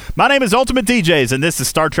Live. My name is Ultimate DJs, and this is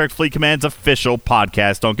Star Trek Fleet Command's official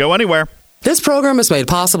podcast. Don't go anywhere. This program is made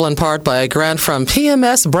possible in part by a grant from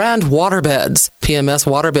PMS brand waterbeds. PMS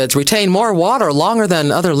waterbeds retain more water longer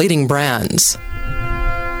than other leading brands.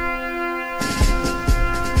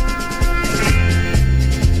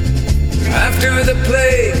 After the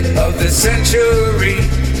plague of the century,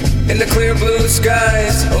 in the clear blue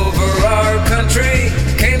skies over our country,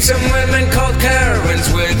 came some women called Karens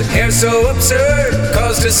with hair so absurd,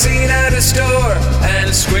 caused a scene at a store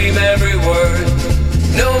and scream every word.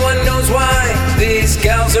 No one knows why these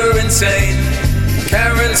gals are insane.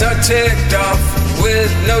 Karens are ticked off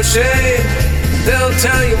with no shame. They'll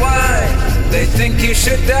tell you why they think you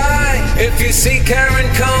should die. If you see Karen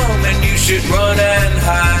come, and you should run and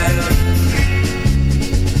hide.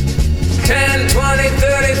 10, 20,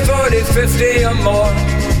 30, 40, 50 or more,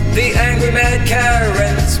 the angry mad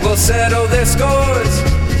Karens will settle their scores.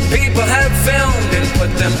 People have filmed and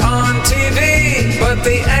put them on TV, but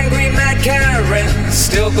the angry mad Karens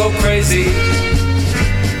still go crazy.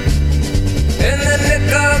 In the nick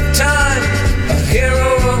of time, a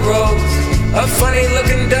hero arose, a funny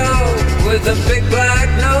looking doe with a big black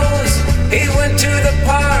nose. He went to the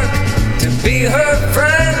park to be her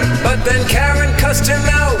friend, but then Karen cussed him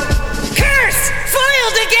out. Curse!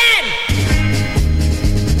 Foiled again!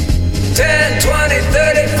 10, 20,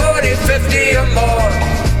 30, 40, 50 or more,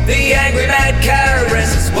 the angry mad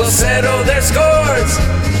Karens will settle their scores.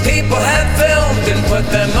 People have filmed and put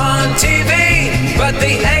them on TV, but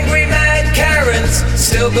the angry mad Karens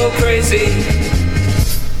still go crazy.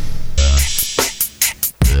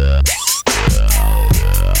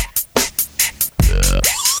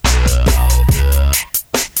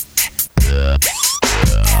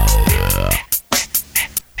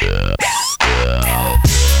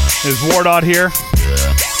 Is Wardod here?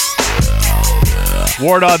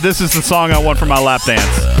 Wardod, this is the song I want for my lap dance.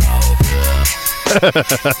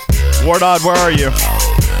 Wardod, where are you?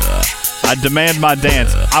 I demand my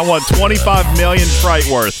dance. I want 25 million trite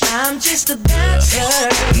worth. I'm just a dancer.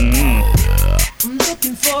 I'm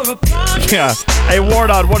looking for a party. Yeah. Hey,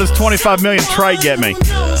 Wardod, what does 25 million trite get me? Go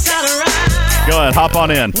ahead, hop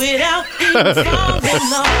on in. Without being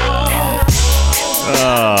falling off.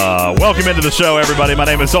 Welcome into the show, everybody. My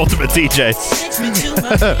name is Ultimate DJ.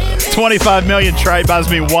 25 million trite buys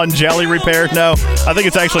me one jelly repair. No, I think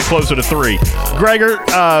it's actually closer to 3. Gregor,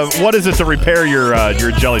 what is it to repair your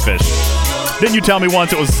jellyfish? Didn't you tell me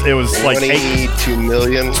once it was like 22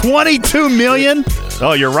 million? 22 million?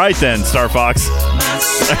 Oh, you're right then, Star Fox.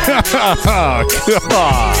 Oh,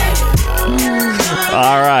 God.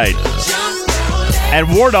 All right. And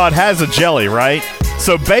Wardod has a jelly, right?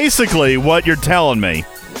 So basically, what you're telling me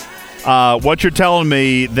then,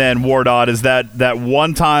 Wardod, is that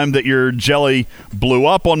one time that your jelly blew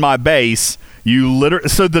up on my base,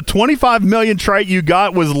 so the 25 million trite you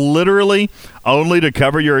got was literally only to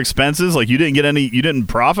cover your expenses? Like you didn't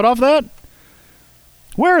profit off that?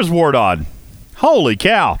 Where is Wardod? Holy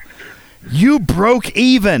cow. You broke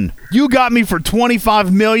even. You got me for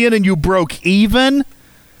 25 million and you broke even?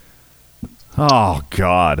 Oh,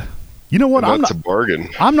 God. You know what? That's a bargain.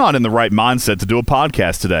 I'm not in the right mindset to do a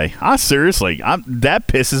podcast today. That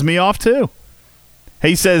pisses me off too.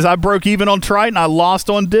 He says I broke even on trite and I lost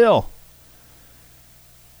on dill.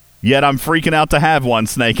 Yet I'm freaking out to have one,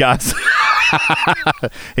 Snake Eyes.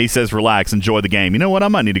 He says, relax, enjoy the game. You know what? I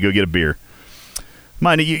might need to go get a beer.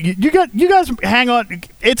 You guys hang on.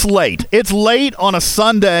 It's late. It's late on a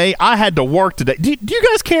Sunday. I had to work today. Do you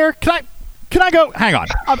guys care? Can I go? Hang on.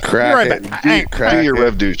 I'll be right back. Do your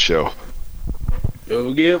Rev Dude show.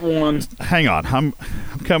 Go get one. Hang on. I'm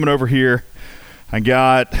coming over here. I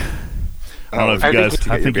don't know if you guys.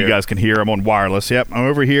 I think you guys can hear. I'm on wireless. Yep. I'm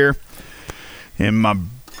over here in my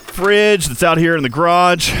fridge that's out here in the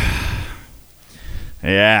garage.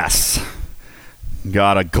 Yes.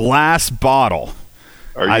 Got a glass bottle.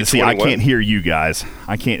 I can't hear you guys.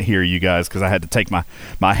 I can't hear you guys because I had to take my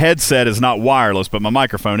headset is not wireless, but my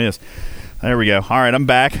microphone is. There we go. All right, I'm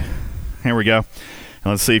back. Here we go.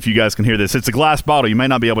 And let's see if you guys can hear this. It's a glass bottle. You may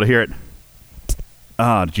not be able to hear it.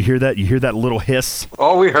 Did you hear that? You hear that little hiss?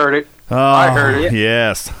 Oh, we heard it. I heard it.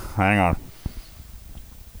 Yes. Hang on.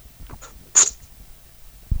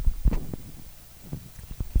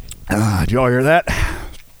 Did y'all hear that?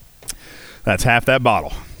 That's half that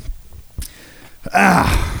bottle.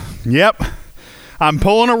 Yep. I'm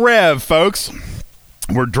pulling a Rev, folks.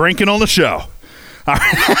 We're drinking on the show. All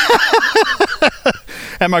right.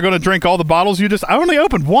 Am I going to drink all the bottles I only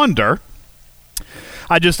opened one, Dur.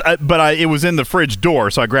 It was in the fridge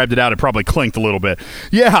door, so I grabbed it out. It probably clinked a little bit.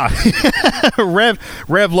 Yeah. Rev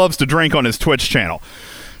loves to drink on his Twitch channel.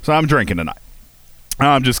 So I'm drinking tonight.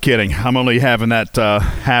 I'm just kidding. I'm only having that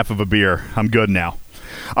half of a beer. I'm good now.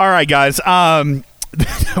 All right, guys. That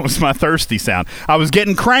was my thirsty sound. I was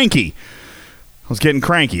getting cranky. All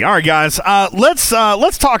right, guys.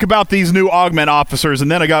 Let's talk about these new augment officers,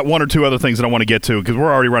 and then I got one or two other things that I want to get to because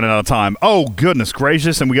we're already running out of time. Oh, goodness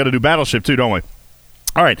gracious, and we got to do Battleship too, don't we?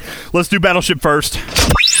 All right, let's do Battleship first.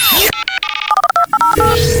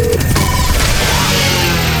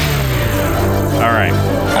 All right.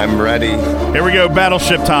 I'm ready. Here we go,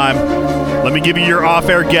 Battleship time. Let me give you your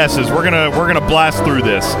off-air guesses. We're gonna blast through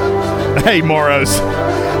this. Hey, Moros.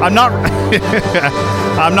 I'm not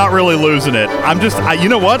really losing it. You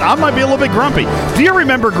know what? I might be a little bit grumpy. Do you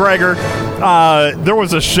remember, Gregor? There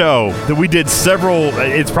was a show that we did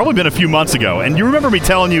it's probably been a few months ago, and you remember me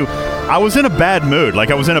telling you I was in a bad mood. Like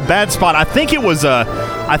I was in a bad spot. I think it was a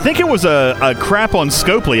crap on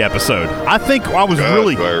Scopely episode. I think I was I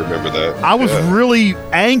remember that. I was really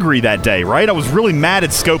angry that day, right? I was really mad at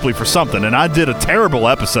Scopely for something, and I did a terrible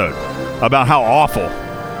episode about how awful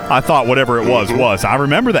I thought whatever it was. I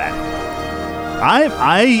remember that.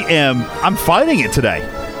 I'm fighting it today.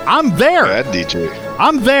 I'm there. Bad DJ.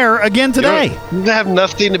 I'm there again today. You have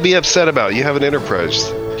nothing to be upset about. You have an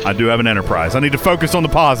Enterprise. I do have an Enterprise. I need to focus on the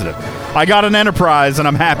positive. I got an Enterprise, and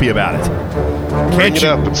I'm happy about it.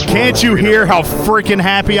 Can't you hear how freaking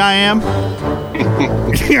happy I am?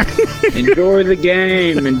 Enjoy the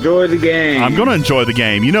game. Enjoy the game. I'm going to enjoy the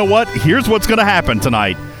game. You know what? Here's what's going to happen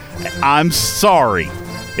tonight. I'm sorry.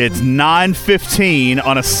 It's 9:15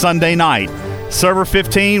 on a Sunday night. Server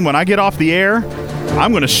 15, when I get off the air,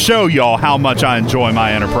 I'm going to show y'all how much I enjoy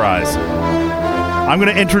my Enterprise. I'm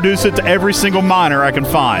going to introduce it to every single miner I can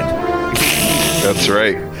find. That's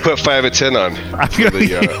right. Put 5 and 10 on for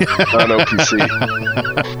the on OPC.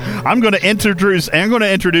 I'm going to introduce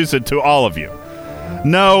it to all of you.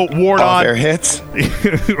 No, Wardod. There hits.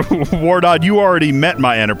 Wardod, you already met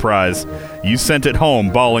my Enterprise. You sent it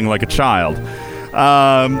home bawling like a child.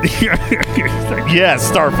 Yes,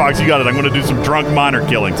 Star Fox, you got it. I'm going to do some drunk miner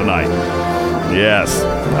killing tonight. Yes.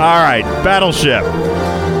 All right, Battleship.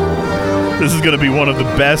 This is going to be one of the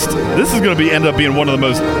best. This is going to end up being one of the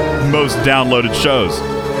most downloaded shows.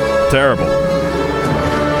 Terrible.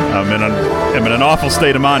 I'm in an awful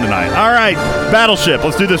state of mind tonight. All right, Battleship.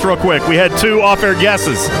 Let's do this real quick. We had 2 off-air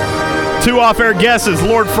guesses.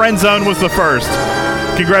 Lord Friendzone was the first.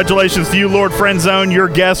 Congratulations to you, Lord Friendzone. Your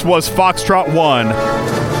guess was Foxtrot 1.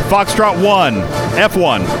 Foxtrot 1,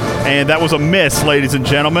 F1. And that was a miss, ladies and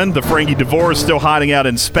gentlemen. The Ferengi Devore is still hiding out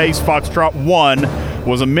in space. Foxtrot 1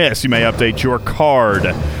 was a miss. You may update your card.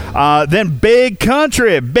 Then Big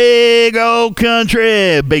Country. Big old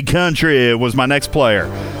country. Big Country was my next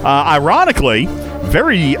player. Ironically,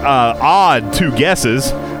 very odd 2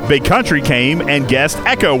 guesses. Big Country came and guessed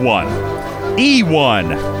Echo 1.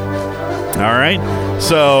 E1. All right.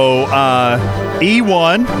 So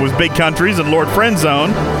E1 was Big Country's and Lord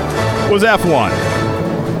Friendzone was F1.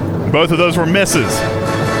 Both of those were misses.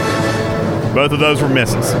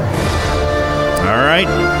 All right.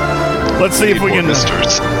 Let's see if we can...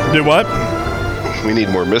 Misters. Do what? We need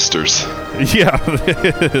more misters. Yeah.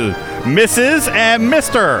 Mrs. and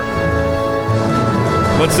Mr.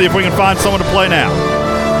 Let's see if we can find someone to play now.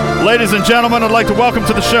 Ladies and gentlemen, I'd like to welcome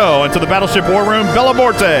to the show and to the Battleship War Room, Bella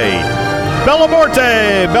Morte. Bella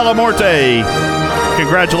Morte.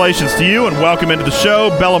 Congratulations to you and welcome into the show,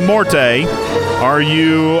 Bella Morte. Are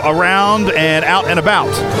you around and out and about?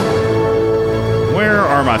 Where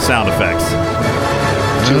are my sound effects?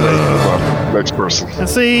 Too late. Move on. Next person.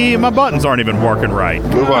 See, my buttons aren't even working right.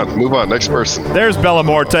 Move on. Next person. There's Bella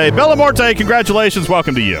Morte. Bella Morte, congratulations.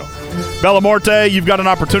 Welcome to you. Bella Morte, you've got an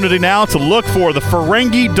opportunity now to look for the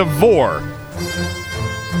Ferengi Devore.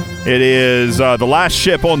 It is the last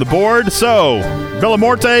ship on the board. So, Bella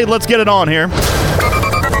Morte, let's get it on here.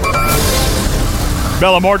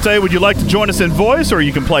 Bella Morte, would you like to join us in voice, or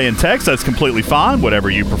you can play in text? That's completely fine, whatever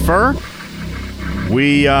you prefer.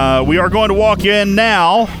 We are going to walk in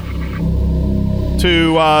now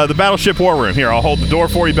to the Battleship War Room. Here, I'll hold the door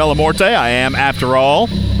for you, Bella Morte. I am, after all,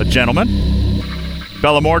 a gentleman.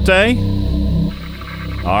 Bella Morte,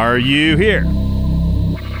 are you here?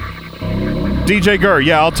 DJ Gurr,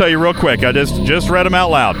 yeah, I'll tell you real quick. I just read them out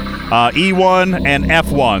loud. E1 and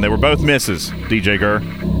F1. They were both misses, DJ Gurr.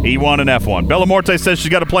 E1 and F1. Bella Morte says she's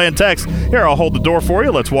got to play in text. Here, I'll hold the door for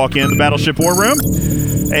you. Let's walk in the Battleship War Room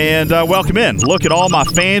and welcome in. Look at all my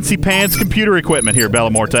fancy pants computer equipment here, Bella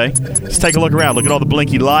Morte. Let's take a look around. Look at all the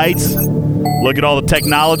blinky lights. Look at all the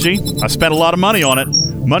technology. I spent a lot of money on it.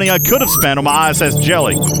 Money I could have spent on my ISS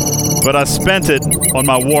Jelly, but I spent it on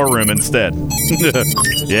my war room instead.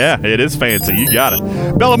 Yeah, it is fancy. You got it.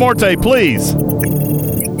 Bella Morte, please.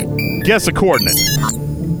 Guess a coordinate.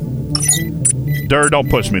 Durr, don't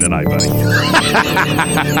push me tonight, buddy.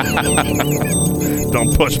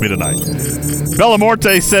 Don't push me tonight. Bella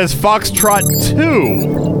Morte says Foxtrot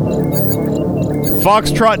 2.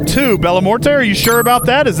 Foxtrot 2. Bella Morte, are you sure about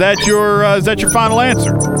that? Is that your final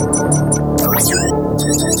answer?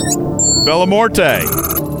 Bella Morte.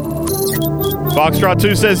 Foxtrot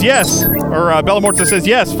 2 says yes. Or Bella Morte says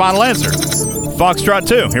yes. Final answer. Foxtrot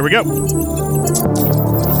 2. Here we go.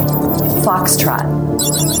 Foxtrot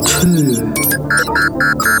 2.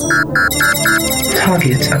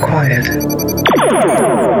 Target acquired.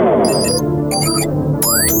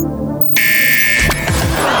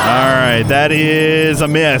 All right, that is a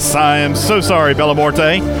miss. I am so sorry, Bella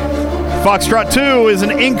Morte. Foxtrot 2 is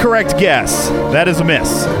an incorrect guess. That is a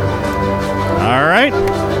miss. All right.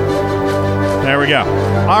 There we go.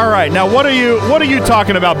 All right. Now, what are you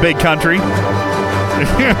talking about, Big Country?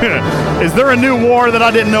 Is there a new war that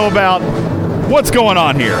I didn't know about? What's going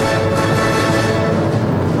on here?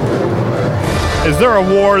 Is there a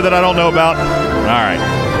war that I don't know about? All right.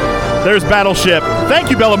 There's Battleship. Thank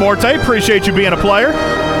you, Bella Morte. Appreciate you being a player.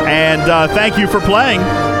 And thank you for playing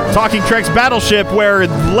Talking Treks Battleship, where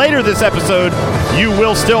later this episode, you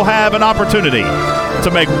will still have an opportunity to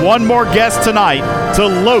make one more guess tonight to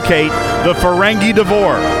locate the Ferengi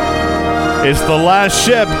Devore. It's the last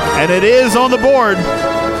ship, and it is on the board.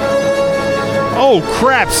 Oh,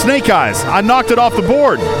 crap, Snake Eyes. I knocked it off the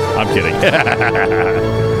board. I'm kidding.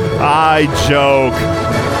 I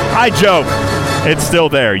joke. It's still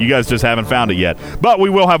there. You guys just haven't found it yet. But we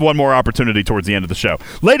will have one more opportunity towards the end of the show.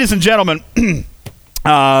 Ladies and gentlemen,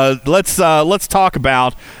 let's talk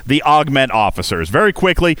about the augment officers very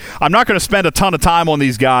quickly. I'm not going to spend a ton of time on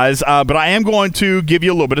these guys, but I am going to give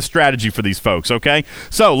you a little bit of strategy for these folks, okay?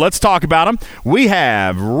 So let's talk about them. We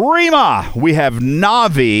have Rima, we have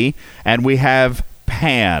Navi, and we have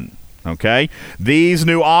Pan. Okay, these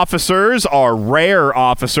new officers are rare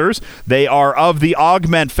officers. They are of the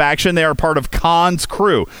Augment faction. They are part of Khan's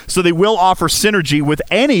crew, so they will offer synergy with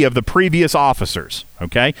any of the previous officers.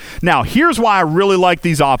 Okay, now here's why I really like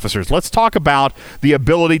these officers. Let's talk about the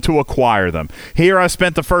ability to acquire them. Here I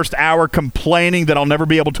spent the first hour complaining that I'll never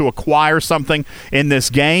be able to acquire something in this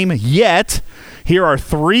game, yet here are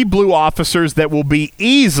 3 blue officers that will be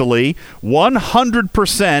easily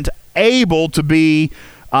 100% able to be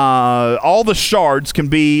all the shards can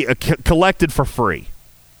be collected for free.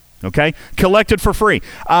 Okay? Collected for free.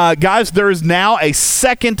 Guys, there is now a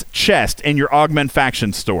second chest in your Augment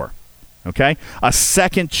faction store. Okay? A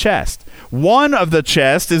second chest. One of the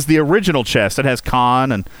chests is the original chest. It has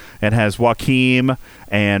Khan and it has Joachim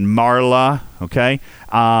and Marla. Okay?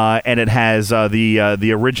 And it has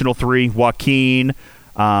the original 3, Joaquin,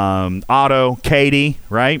 Otto, Katie,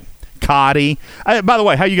 right? Cody. By the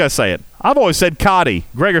way, how you guys say it? I've always said Cody.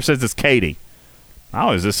 Gregor says it's Katie. I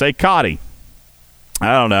always just say Cody.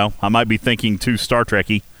 I don't know. I might be thinking too Star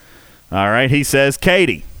Trek-y. All right, he says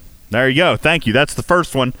Katie. There you go. Thank you. That's the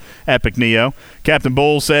first one, Epic Neo. Captain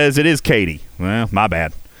Bull says it is Katie. Well, my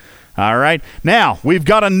bad. All right. Now, we've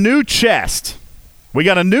got a new chest. We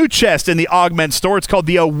got a new chest in the Augment store. It's called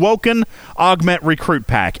the Awoken Augment Recruit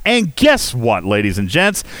Pack. And guess what, ladies and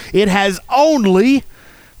gents? It has only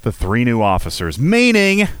the 3 new officers,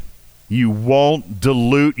 meaning you won't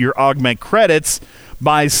dilute your Augment credits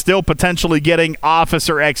by still potentially getting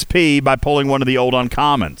Officer XP by pulling one of the old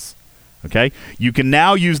uncommons. Okay? You can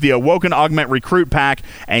now use the Awoken Augment Recruit Pack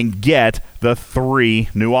and get the 3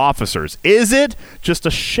 new officers. Is it just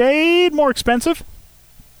a shade more expensive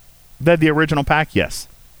than the original pack? Yes.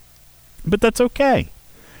 But that's okay.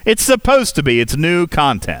 It's supposed to be. It's new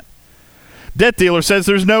content. Death Dealer says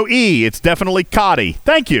there's no E. It's definitely Cotty.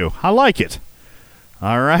 Thank you. I like it.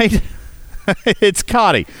 All right. It's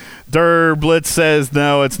Cotty. Blitz says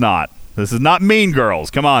no, it's not. This is not Mean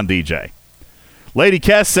Girls. Come on, DJ. Lady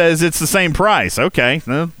Kess says it's the same price. Okay.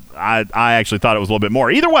 I actually thought it was a little bit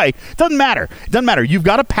more. Either way, it doesn't matter. It doesn't matter. You've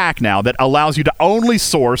got a pack now that allows you to only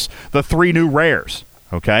source the 3 new rares.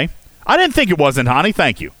 Okay? I didn't think it wasn't, honey.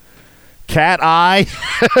 Thank you. Cat Eye.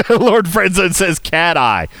 Lord Friendzone says Cat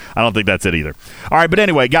Eye. I don't think that's it either. All right, but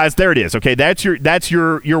anyway, guys, there it is. Okay, that's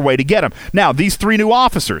your way to get them. Now, these 3 new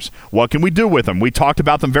officers, what can we do with them? We talked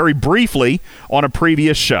about them very briefly on a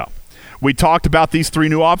previous show. We talked about these 3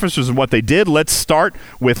 new officers and what they did. Let's start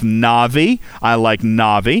with Navi. I like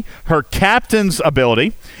Navi. Her captain's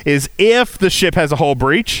ability is if the ship has a hull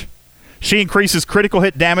breach, she increases critical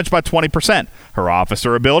hit damage by 20%. Her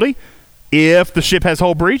officer ability, if the ship has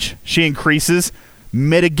hull breach, she increases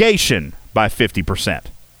mitigation by 50%.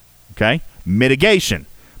 Okay? Mitigation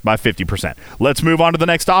by 50%. Let's move on to the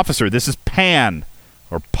next officer. This is Pan,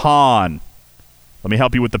 or Pawn. Let me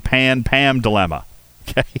help you with the Pan-Pam dilemma.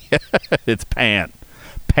 Okay? It's Pan.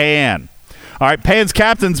 Pan. All right, Pan's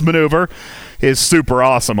captain's maneuver is super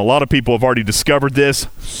awesome. A lot of people have already discovered this.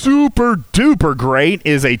 Super duper great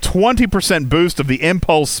is a 20% boost of the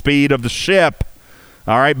impulse speed of the ship.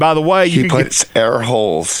 All right, by the way, he puts air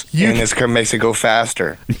holes in his car, makes it go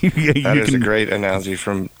faster. That is a great analogy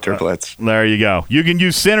from Derblitz. There you go. You can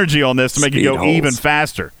use synergy on this to make it go even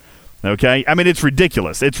faster. Okay? I mean, it's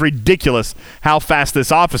ridiculous. It's ridiculous how fast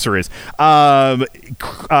this officer is.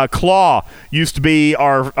 Claw used to be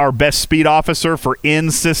our best speed officer for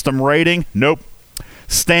in-system rating. Nope.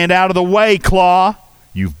 Stand out of the way, Claw.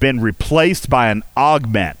 You've been replaced by an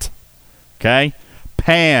augment. Okay?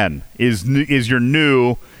 Pan is your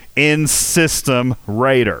new in-system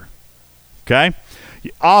raider. Okay?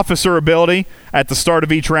 Officer ability at the start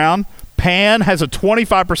of each round. Pan has a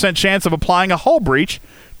 25% chance of applying a hull breach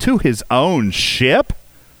to his own ship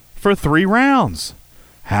for 3 rounds.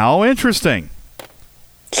 How interesting.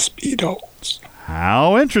 Speedos.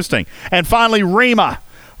 How interesting. And finally, Rima.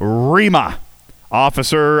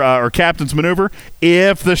 Officer or captain's maneuver.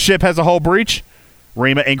 If the ship has a hull breach,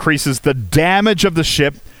 Rima increases the damage of the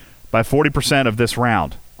ship by 40% of this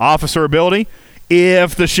round. Officer ability.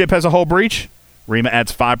 If the ship has a hull breach, Rima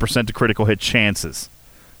adds 5% to critical hit chances.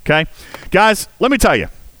 Okay? Guys, let me tell you.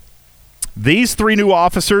 These 3 new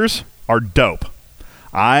officers are dope.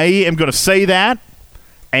 I am going to say that,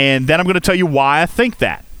 and then I'm going to tell you why I think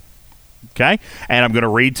that. Okay? And I'm going to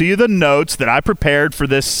read to you the notes that I prepared for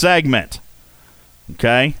this segment.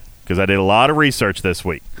 Okay? Because I did a lot of research this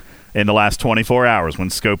week in the last 24 hours when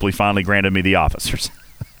Scopely finally granted me the officers.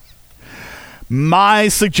 My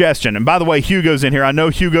suggestion, and by the way, Hugo's in here. I know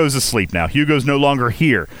Hugo's asleep now. Hugo's no longer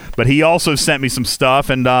here, but he also sent me some stuff,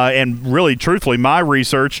 and really, truthfully, my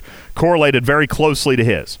research correlated very closely to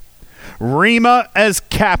his. Rima as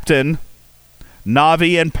captain,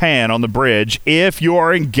 Navi and Pan on the bridge if you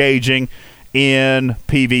are engaging in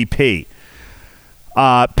PvP.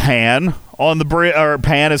 Pan on the bridge, or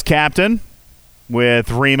Pan as captain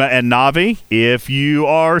with Rima and Navi if you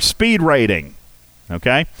are speed raiding.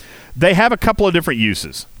 Okay? They have a couple of different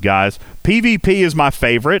uses, guys. PvP is my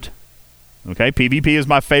favorite. Okay, PvP is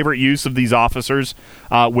my favorite use of these officers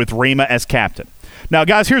with Rima as captain. Now,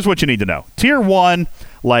 guys, here's what you need to know. Tier 1,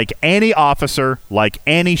 like any officer, like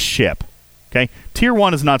any ship, okay, Tier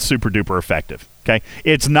 1 is not super duper effective. Okay,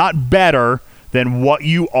 it's not better than what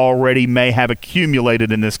you already may have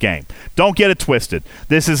accumulated in this game. Don't get it twisted.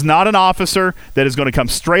 This is not an officer that is going to come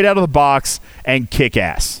straight out of the box and kick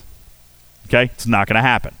ass. Okay, it's not going to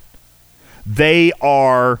happen. They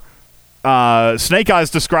are, Snake Eyes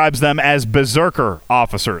describes them as berserker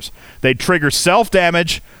officers. They trigger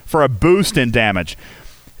self-damage for a boost in damage.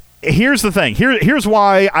 Here's the thing. Here's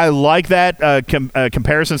why I like that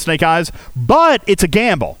comparison, Snake Eyes, but it's a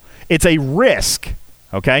gamble. It's a risk,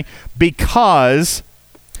 okay? Because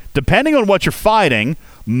depending on what you're fighting,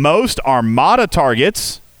 most Armada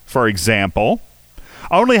targets, for example,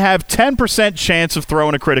 only have 10% chance of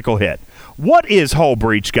throwing a critical hit. What is Hull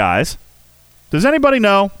Breach, guys? Does anybody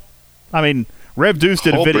know? I mean, Rev Deuce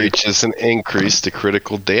did a video. Hull Breach is an increase to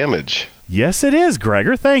critical damage. Yes, it is,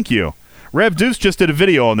 Gregor. Thank you. Rev Deuce just did a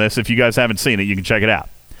video on this. If you guys haven't seen it, you can check it out.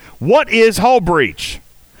 What is Hull Breach?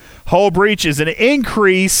 Hull Breach is an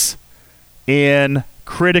increase in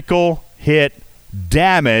critical hit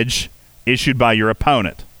damage issued by your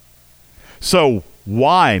opponent. So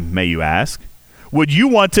why, may you ask, would you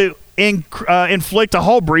want to inflict a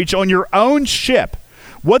Hull Breach on your own ship?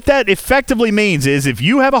 What that effectively means is if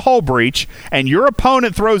you have a Hull Breach and your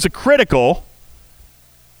opponent throws a critical,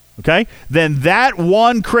 okay, then that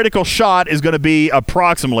one critical shot is going to be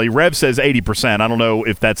approximately, Rev says 80%. I don't know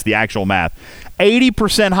if that's the actual math.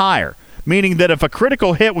 80% higher, meaning that if a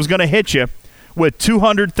critical hit was going to hit you with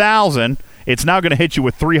 200,000, it's now going to hit you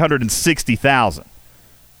with 360,000.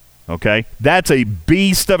 Okay? That's a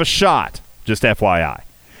beast of a shot, just FYI.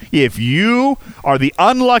 If you are the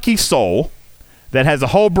unlucky soul that has a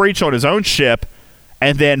Hull Breach on his own ship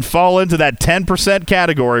and then fall into that 10%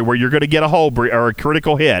 category where you're going to get a Hull Breach or a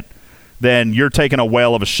critical hit, then you're taking a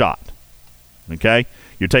whale of a shot. Okay?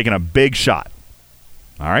 You're taking a big shot.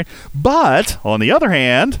 All right? But, on the other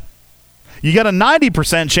hand, you got a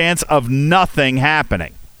 90% chance of nothing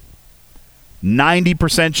happening.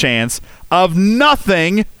 90% chance of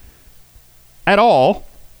nothing at all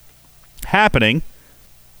happening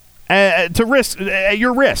to risk at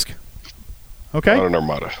your risk. Okay? On an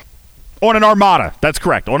Armada. On an Armada. That's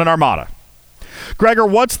correct. On an Armada. Gregor,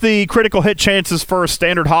 what's the critical hit chances for a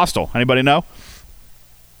standard hostile? Anybody know?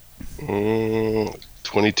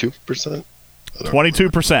 22%.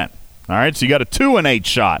 22%. All right, so you got a 2 in 8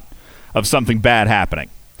 shot of something bad happening.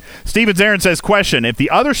 Stevens Aaron says, question, if the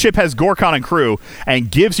other ship has Gorkon and crew and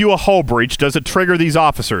gives you a Hull Breach, does it trigger these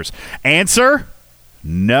officers? Answer,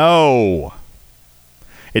 no.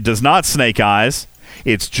 It does not, Snake Eyes.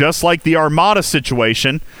 It's just like the Armada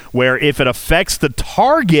situation where if it affects the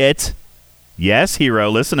target, yes, Hero,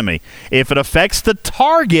 listen to me. If it affects the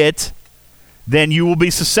target, then you will be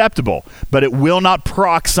susceptible, but it will not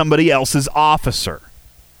proc somebody else's officer.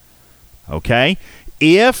 Okay?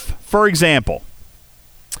 If, for example,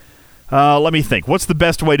 let me think. What's the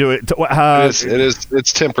best way to it's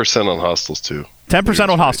 10% on hostiles too. 10%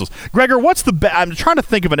 on hostiles. Gregor, what's the I'm trying to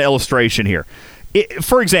think of an illustration here.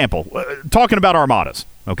 For example, talking about Armadas,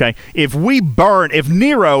 okay? If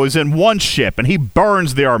Nero is in one ship and he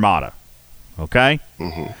burns the Armada, okay?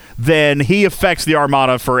 Mm-hmm. Then he affects the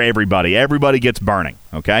Armada for everybody. Everybody gets burning,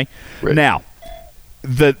 okay? Right. Now,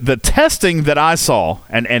 the testing that I saw,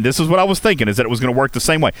 and this is what I was thinking, is that it was going to work the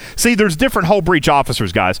same way. See, there's different Hull Breach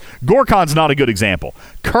officers, guys. Gorkon's not a good example.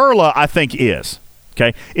 Kurla, I think, is.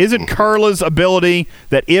 Okay, isn't Kurla's ability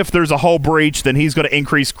that if there's a Hull Breach, then he's going to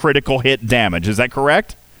increase critical hit damage? Is that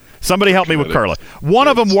correct? Somebody help me with Kurla. One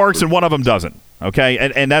of them works and one of them doesn't. Okay,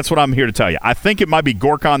 and that's what I'm here to tell you. I think it might be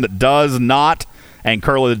Gorkon that does not and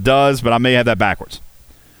Kurla that does, but I may have that backwards.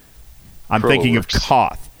 I'm thinking of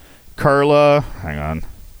Koth. Kurla, hang on.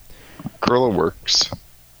 Kurla works.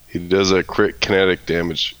 He does a crit kinetic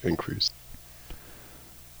damage increase.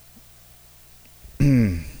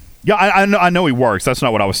 Yeah, I know he works. That's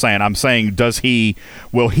not what I was saying. I'm saying,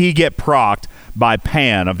 will he get procced by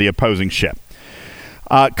Pan of the opposing ship?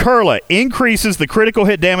 Kurla increases the critical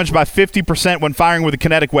hit damage by 50% when firing with a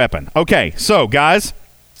kinetic weapon. Okay, so guys,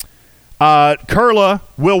 Kurla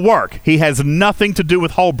will work. He has nothing to do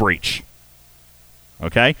with hull breach.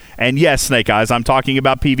 Okay? And yes, Snake Eyes, I'm talking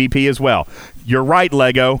about PvP as well. You're right,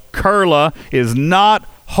 Lego. Kurla is not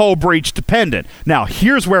hull breach dependent. Now,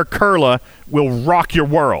 here's where Kurla will rock your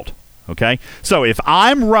world. Okay? So if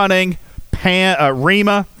I'm running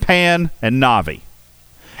Rima, Pan, and Navi,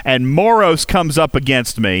 and Moros comes up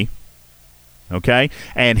against me, okay,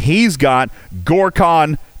 and he's got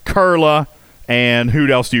Gorkon, Kurla, and who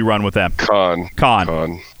else do you run with them? Khan.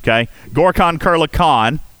 Okay, Gorkon, Kurla,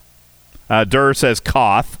 Khan. Durr says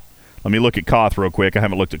Koth. Let me look at Koth real quick. I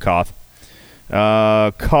haven't looked at Koth.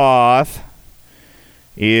 Koth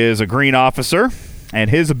is a green officer, and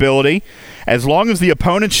his ability, as long as the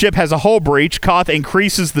opponent's ship has a hull breach, Koth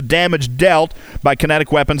increases the damage dealt by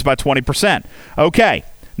kinetic weapons by 20%. Okay.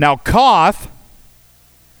 Now, Koth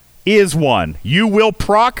is one. You will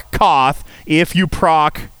proc Koth if you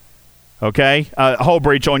proc, hull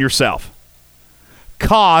breach on yourself.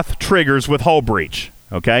 Koth triggers with hull breach,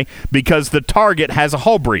 okay, because the target has a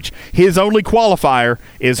hull breach. His only qualifier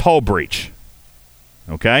is hull breach,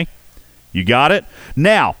 okay? You got it?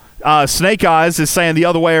 Now, Snake Eyes is saying the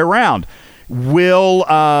other way around.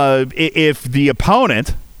 If the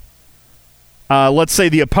opponent, let's say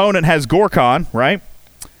the opponent has Gorkon, right?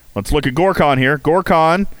 Let's look at Gorkon here.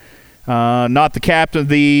 Gorkon, not the captain,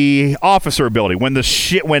 the officer ability. When the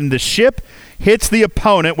ship hits the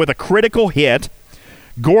opponent with a critical hit,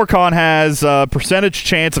 Gorkon has a percentage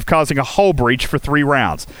chance of causing a hull breach for 3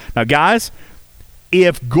 rounds. Now, guys,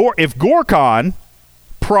 if Gorkon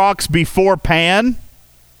procs before Pan,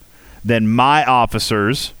 then my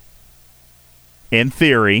officers, in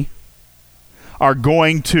theory, are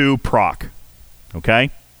going to proc. Okay?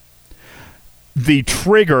 The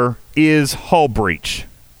trigger is hull breach.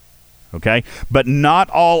 Okay? But not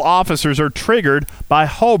all officers are triggered by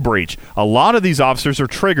hull breach. A lot of these officers are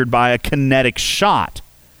triggered by a kinetic shot.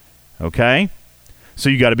 Okay? So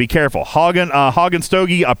you got to be careful.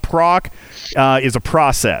 Hagenstogie, a proc is a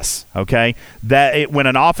process. Okay? When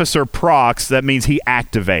an officer procs, that means he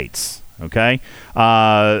activates. Okay?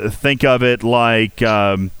 Think of it like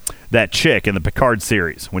that chick in the Picard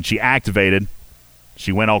series. When she activated,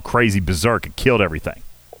 she went all crazy berserk and killed everything.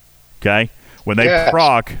 Okay? When they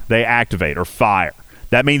proc, they activate or fire.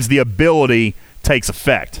 That means the ability takes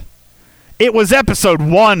effect. It was episode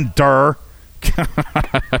 1, Durr.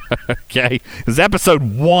 Okay? It was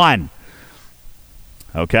episode 1.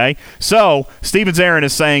 Okay? So, Stevens Aaron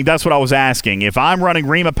is saying, that's what I was asking. If I'm running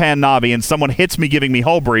Rima Pan Navi and someone hits me giving me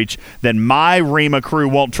hull breach, then my Rima crew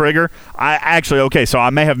won't trigger? So I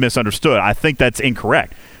may have misunderstood. I think that's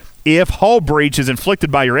incorrect. If hull breach is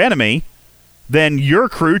inflicted by your enemy, then your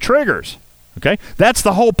crew triggers. Okay? That's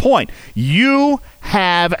the whole point. So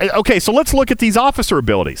let's look at these officer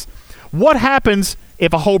abilities. What happens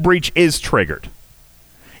if a hull breach is triggered?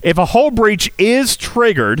 If a hull breach is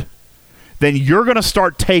triggered, then you're going to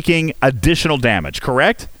start taking additional damage,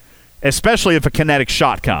 correct? Especially if a kinetic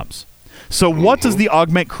shot comes. So what does the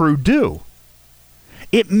augment crew do?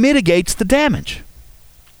 It mitigates the damage.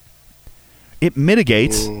 It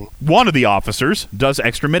mitigates. One of the officers does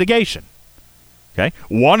extra mitigation. Okay?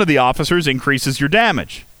 One of the officers increases your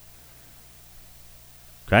damage.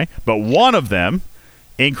 Okay? But one of them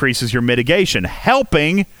increases your mitigation,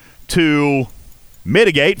 helping to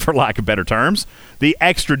mitigate, for lack of better terms, the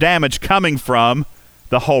extra damage coming from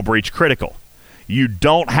the hull breach critical. You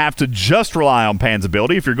don't have to just rely on Pan's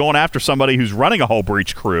ability if you're going after somebody who's running a hull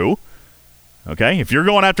breach crew. Okay? If you're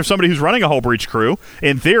going after somebody who's running a hull breach crew,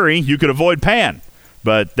 in theory, you could avoid Pan,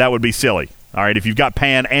 but that would be silly. All right, if you've got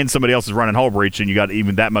Pan and somebody else is running hull breach, and you got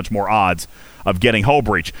even that much more odds of getting hull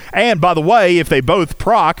breach. And by the way, if they both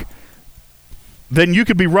proc, then you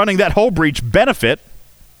could be running that hull breach benefit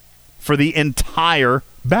for the entire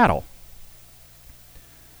battle.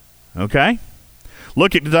 Okay?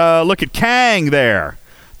 Look at Kang there.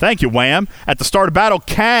 Thank you, Wham. At the start of battle,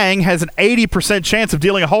 Kang has an 80% chance of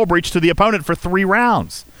dealing a hull breach to the opponent for 3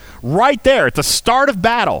 rounds. Right there, at the start of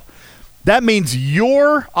battle. That means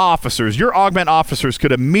your officers, your augment officers,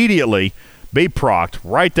 could immediately be procced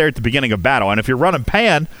right there at the beginning of battle. And if you're running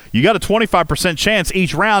Pan, you got a 25% chance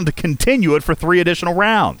each round to continue it for 3 additional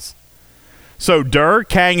rounds. So, Durr,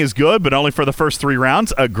 Kang is good, but only for the first 3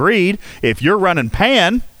 rounds. Agreed. If you're running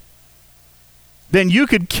Pan, then you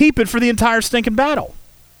could keep it for the entire stinking battle.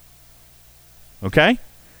 Okay?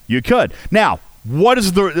 You could. Now, what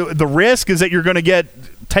is the risk is that you're going to get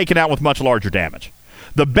taken out with much larger damage.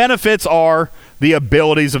 The benefits are the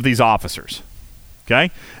abilities of these officers.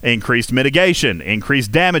 Okay? Increased mitigation,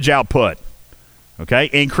 increased damage output. Okay?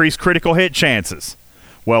 Increased critical hit chances.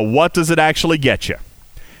 Well, what does it actually get you?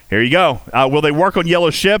 Here you go. Will they work on yellow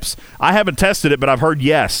ships? I haven't tested it, but I've heard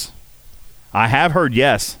yes. I have heard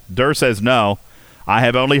yes. Durr says no. I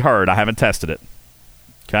have only heard. I haven't tested it.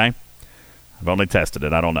 Okay? I've only tested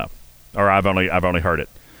it. I don't know. Or I've only heard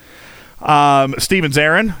it. Stevens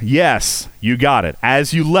Aaron, yes, you got it.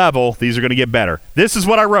 As you level, these are going to get better. This is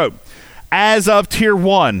what I wrote. As of Tier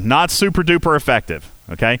 1, not super duper effective.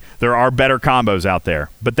 Okay? There are better combos out there,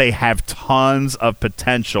 but they have tons of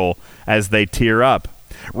potential as they tier up.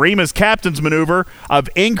 Rima's captain's maneuver of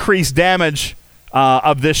increased damage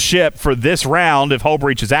of this ship for this round if hull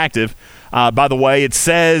breach is active. By the way, it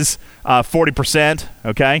says 40%,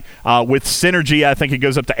 okay? With synergy, I think it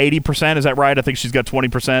goes up to 80%. Is that right? I think she's got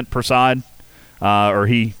 20% per side, or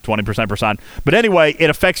he 20% per side. But anyway, it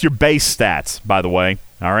affects your base stats, by the way,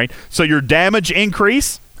 all right? So your damage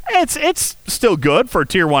increase, it's still good for a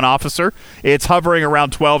Tier 1 officer. It's hovering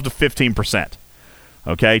around 12 to 15%.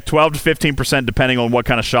 Okay, 12 to 15% depending on what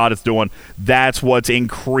kind of shot it's doing. That's what's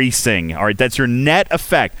increasing. All right, that's your net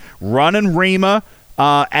effect. Running Rima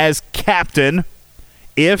as captain,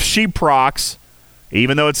 if she procs,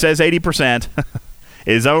 even though it says 80%,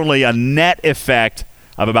 is only a net effect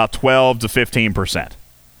of about 12 to 15%.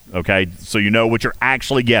 Okay, so you know what you're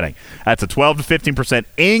actually getting. That's a 12 to 15%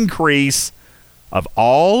 increase of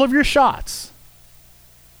all of your shots.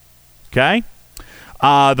 Okay?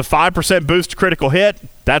 The 5% boost to critical hit,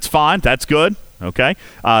 that's fine. That's good. Okay?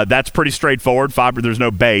 That's pretty straightforward. There's no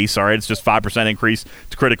base, all right? It's just 5% increase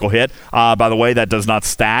to critical hit. By the way, that does not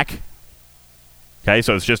stack. Okay?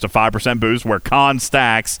 So it's just a 5% boost where con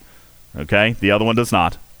stacks. Okay? The other one does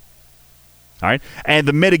not. All right? And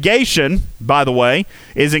the mitigation, by the way,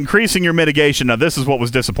 is increasing your mitigation. Now, this is what was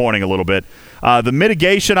disappointing a little bit. The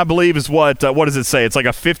mitigation, I believe, is what does it say? It's like a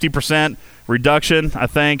 50% reduction, I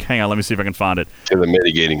think. Hang on, let me see if I can find it. To the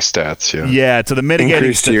mitigating stats, yeah. Yeah, to the mitigating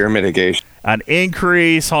increase to your mitigation. An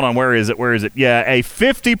increase. Hold on, where is it? Yeah, a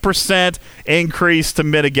 50% increase to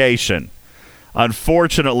mitigation.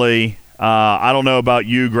 Unfortunately, I don't know about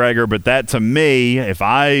you, Gregor, but that to me, if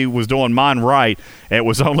I was doing mine right, it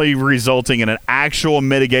was only resulting in an actual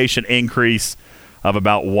mitigation increase of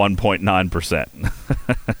about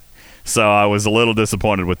 1.9%. So I was a little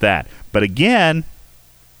disappointed with that. But again,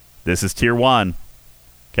 this is Tier 1.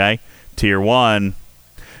 Okay? Tier 1.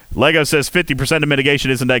 Lego says 50% of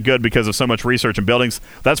mitigation isn't that good because of so much research in buildings.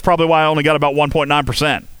 That's probably why I only got about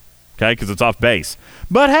 1.9%. Okay? Because it's off base.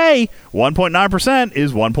 But hey, 1.9%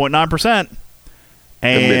 is 1.9%.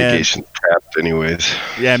 And mitigation capped anyways.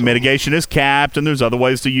 Yeah, so. Mitigation is capped, and there's other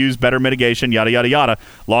ways to use better mitigation, yada, yada, yada.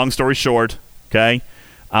 Long story short, okay?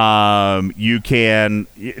 You can...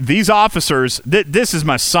 These officers... this is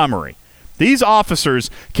my summary. These officers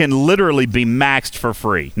can literally be maxed for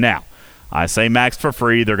free. Now, I say maxed for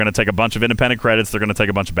free. They're going to take a bunch of independent credits. They're going to take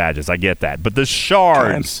a bunch of badges. I get that. But the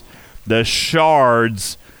shards,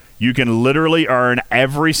 you can literally earn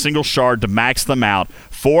every single shard to max them out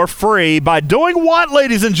for free by doing what,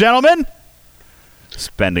 ladies and gentlemen?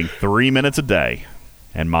 Spending 3 minutes a day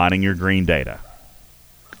and mining your green data.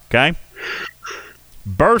 Okay?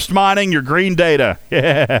 Burst mining your green data.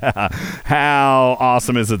 Yeah. How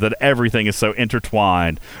awesome is it that everything is so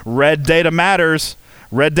intertwined? Red data matters.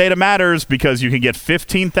 Red data matters because you can get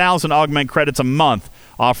 15,000 augment credits a month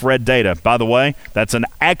off red data. By the way, that's an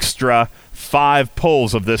extra 5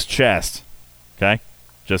 pulls of this chest. Okay?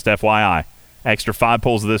 Just FYI. Extra 5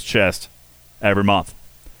 pulls of this chest every month.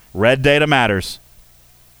 Red data matters.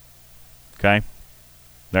 Okay?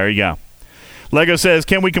 There you go. Lego says,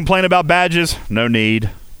 can we complain about badges? No need.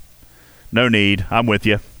 No need. I'm with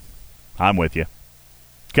you.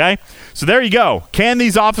 Okay? So there you go. Can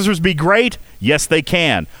these officers be great? Yes, they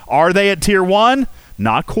can. Are they at Tier 1?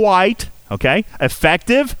 Not quite. Okay?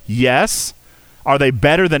 Effective? Yes. Are they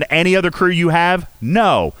better than any other crew you have?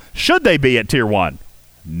 No. Should they be at Tier 1?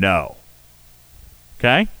 No.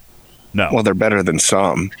 Okay? No. Well, they're better than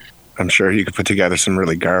some. I'm sure you could put together some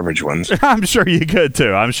really garbage ones. I'm sure you could,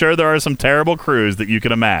 too. I'm sure there are some terrible crews that you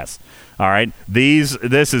could amass. All right?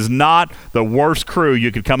 This is not the worst crew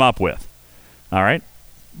you could come up with. All right?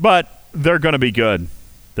 But they're going to be good.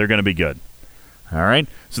 They're going to be good. All right?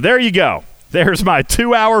 So there you go. There's my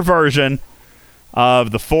 2-hour version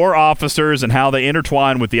of the 4 officers and how they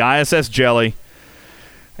intertwine with the ISS Jelly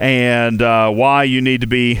and why you need to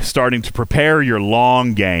be starting to prepare your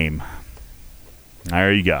long game.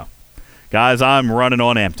 There you go. Guys, I'm running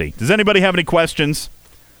on empty. Does anybody have any questions?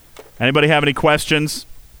 Anybody have any questions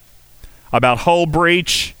about hull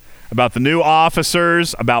breach, about the new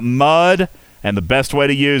officers, about mud and the best way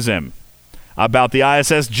to use him, about the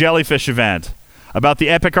ISS Jellyfish event, about the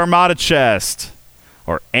Epic Armada chest,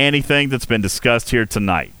 or anything that's been discussed here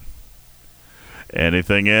tonight.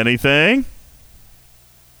 Anything?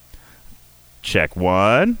 Check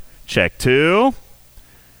 1. Check 2.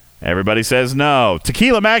 Everybody says no.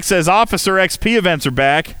 Tequila Mac says Officer XP events are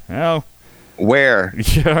back. Oh. Where?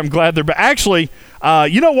 Yeah, I'm glad they're back. Actually,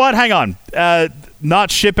 you know what? Hang on.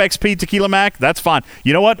 Not Ship XP Tequila Mac. That's fine.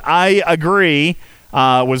 You know what? I agree.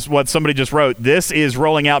 Was what somebody just wrote. This is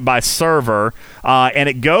rolling out by server, and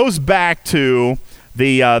it goes back to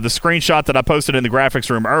the screenshot that I posted in the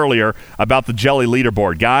graphics room earlier about the Jelly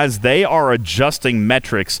leaderboard. Guys, they are adjusting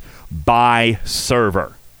metrics by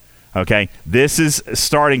server. Okay? This is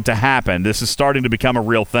starting to happen. This is starting to become a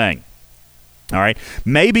real thing. All right?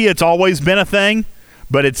 Maybe it's always been a thing,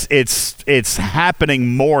 but it's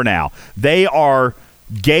happening more now. They are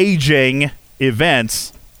gauging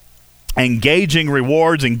events and gauging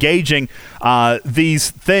rewards and gauging these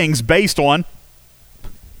things based on,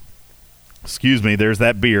 excuse me, there's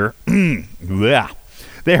that beer. Yeah.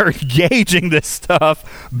 They're gauging this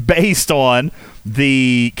stuff based on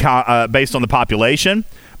the population,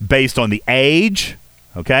 based on the age.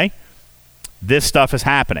 Okay, this stuff is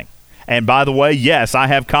happening. And by the way, yes, I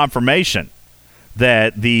have confirmation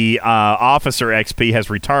that the Officer XP has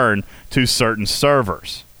returned to certain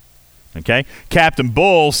servers. Okay, Captain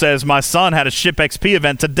Bull says my son had a Ship XP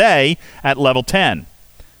event today at level 10.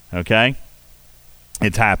 Okay,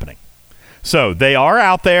 it's happening. So they are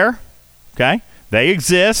out there. Okay, they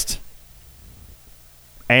exist.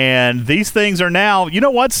 And these things are now, you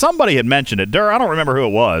know what? Somebody had mentioned it. I don't remember who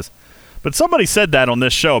it was, but somebody said that on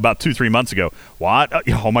this show about 2-3 months ago. What?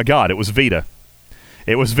 Oh my God, it was Vita.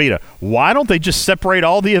 It was Vita. Why don't they just separate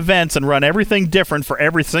all the events and run everything different for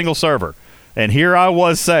every single server? And here I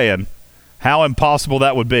was saying how impossible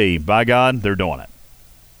that would be. By God, they're doing it.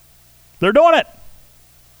 They're doing it.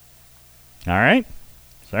 All right.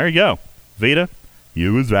 So there you go. Vita,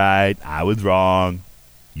 you was right. I was wrong.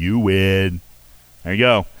 You win. There you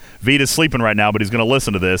go. Vita's sleeping right now, but he's going to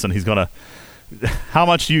listen to this, and he's going to... How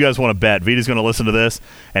much do you guys want to bet Vita's going to listen to this,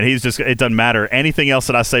 and he's just... It doesn't matter. Anything else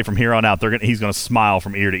that I say from here on out, he's going to smile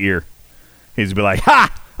from ear to ear. He's going to be like,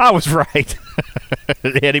 ha! I was right.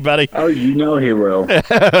 Anybody? Oh, you know he will.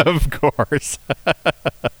 Of course.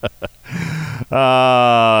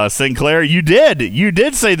 Sinclair, you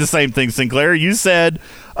did say the same thing, Sinclair. You said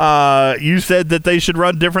that they should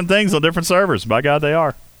run different things on different servers. By God, they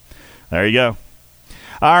are. There you go.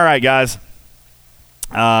 All right, guys.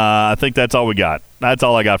 I think that's all we got. That's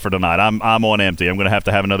all I got for tonight. I'm on empty. I'm going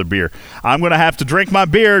to have another beer. I'm going to have to drink my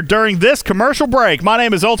beer during this commercial break. My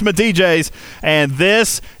name is Ultimate DJs, and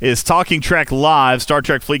this is Talking Trek Live, Star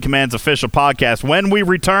Trek Fleet Command's official podcast. When we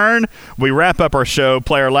return, we wrap up our show,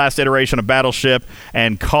 play our last iteration of Battleship,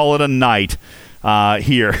 and call it a night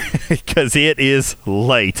here because it is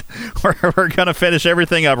late. We're going to finish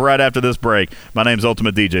everything up right after this break. My name's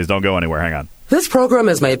Ultimate DJs. Don't go anywhere. Hang on. This program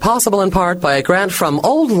is made possible in part by a grant from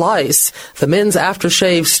Old Lice, the men's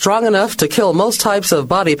aftershave strong enough to kill most types of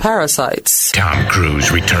body parasites. Tom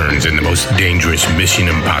Cruise returns in the most dangerous Mission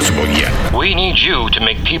Impossible yet. We need you to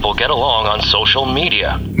make people get along on social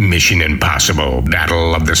media. Mission Impossible,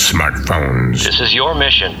 Battle of the Smartphones. This is your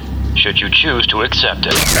mission, should you choose to accept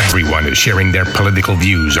it. Everyone is sharing their political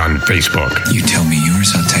views on Facebook. You tell me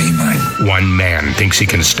yours, I'll tell you mine. One man thinks he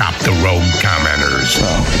can stop the rogue commenters.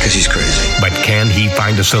 Well, because he's crazy. But can he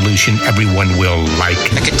find a solution everyone will like?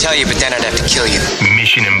 I could tell you, but then I'd have to kill you.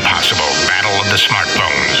 Mission Impossible, Battle of the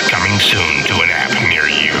Smartphones, coming soon to an app near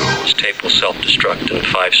you. This tape will self-destruct in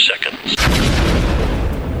 5 seconds.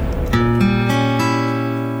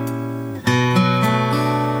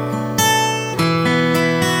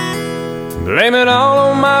 Blame it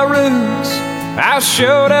all on my roots. I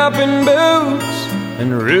showed up in boots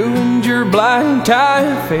and ruined your black tie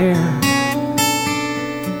affair.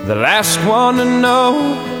 The last one to know,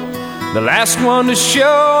 the last one to show,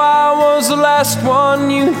 I was the last one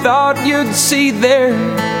you thought you'd see there.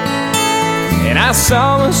 And I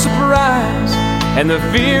saw the surprise and the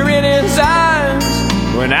fear in his eyes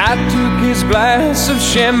when I took his glass of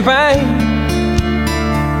champagne.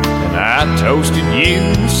 I toasted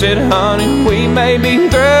you, said, honey, we may be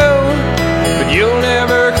through, but you'll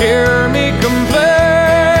never hear me complain.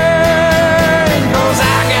 'Cause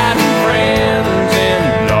I got friends in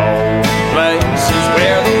low places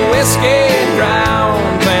where the whiskey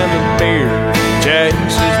drowns and the beer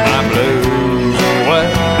chases my blues away.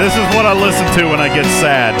 This is what I listen to when I get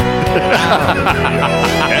sad.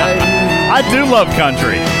 I do love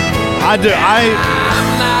country. I do.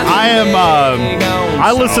 I am.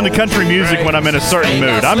 I listen to country music when I'm in a certain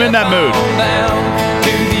mood. I'm in that mood.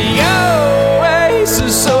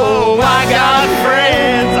 Oh, I got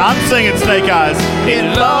friends. I'm singing Snake Eyes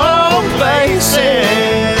in low places.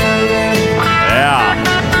 Yeah.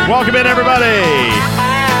 Welcome in, everybody.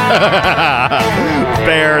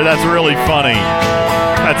 Bear, that's really funny.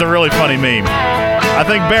 That's a really funny meme. I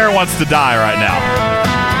think Bear wants to die right now.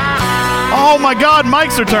 Oh my God,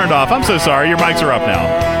 mics are turned off. I'm so sorry. Your mics are up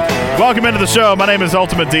now. Welcome into the show. My name is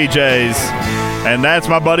Ultimate DJs, and that's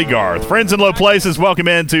my buddy Garth. Friends in Low Places, welcome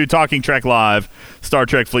into Talking Trek Live, Star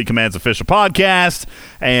Trek Fleet Command's official podcast.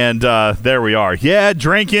 And there we are. Yeah,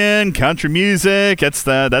 drinking, country music. That's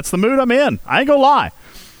the mood I'm in. I ain't gonna lie.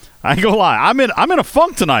 I'm in a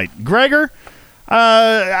funk tonight. Gregor,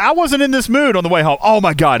 I wasn't in this mood on the way home. Oh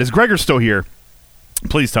my God, is Gregor still here?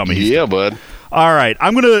 Please tell me. Yeah, bud. All right,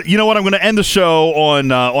 I'm gonna end the show on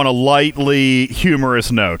a lightly humorous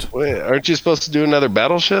note. Wait, aren't you supposed to do another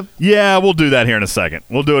battleship? Yeah, we'll do that here in a second.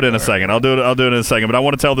 We'll do it in a second. I'll do it in a second. But I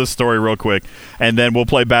want to tell this story real quick, and then we'll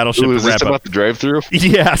play battleship. Ooh, is to wrap this about up. the drive-through?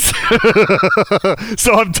 Yes.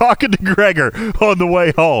 So I'm talking to Gregor on the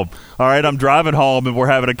way home. All right, I'm driving home, and we're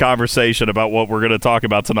having a conversation about what we're going to talk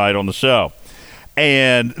about tonight on the show.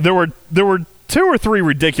 And there were 2 or 3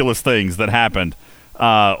 ridiculous things that happened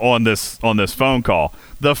on this phone call.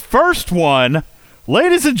 The first one,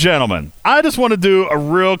 ladies and gentlemen, I just want to do a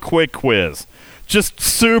real quick quiz, just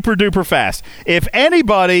super duper fast. If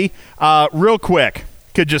anybody, real quick,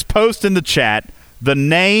 could just post in the chat the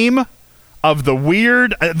name of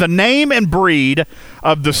the name and breed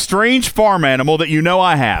of the strange farm animal that you know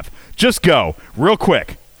I have. Just go real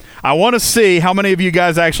quick. I want to see how many of you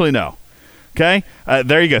guys actually know. Okay,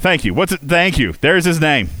 there you go. Thank you. Thank you. There's his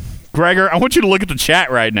name. Gregor, I want you to look at the chat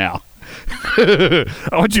right now. I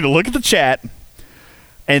want you to look at the chat,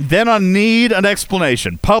 and then I need an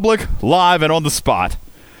explanation, public, live, and on the spot,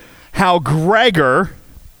 how Gregor,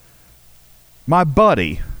 my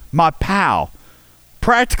buddy, my pal,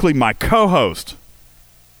 practically my co-host,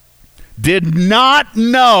 did not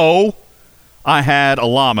know I had a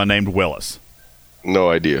llama named Willis. No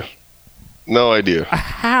idea. No idea.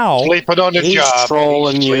 How? Sleeping on the job.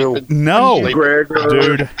 Trolling you. No, Gregor.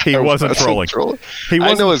 dude, he wasn't trolling.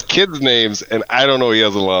 I know his kids' names, and I don't know he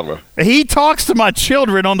has a llama. He talks to my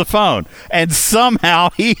children on the phone, and somehow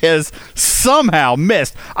he has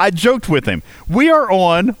missed. I joked with him. We are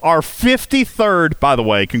on our 53rd, by the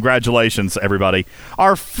way, congratulations, everybody,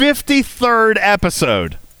 our 53rd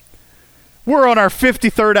episode. We're on our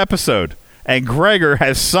 53rd episode, and Gregor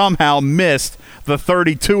has somehow missed the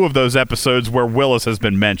 32 of those episodes where Willis has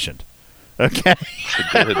been mentioned. Okay?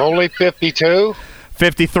 Only 52?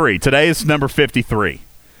 53. Today is number 53.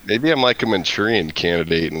 Maybe I'm like a Manchurian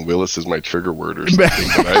candidate, and Willis is my trigger word or something.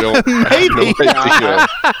 But I have no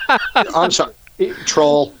idea. I'm sorry.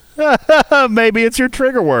 Troll. Maybe it's your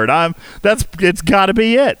trigger word. It's got to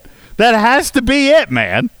be it. That has to be it,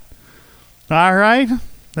 man. All right?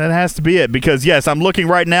 That has to be it. Because, yes, I'm looking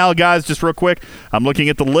right now, guys, just real quick. I'm looking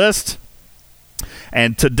at the list.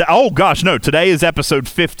 And today, today is episode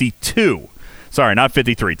 52. Sorry, not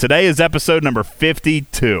 53. Today is episode number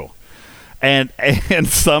 52. And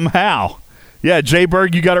somehow, yeah, Jay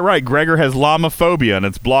Berg, you got it right. Gregor has llama phobia, and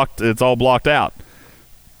it's all blocked out.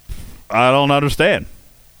 I don't understand.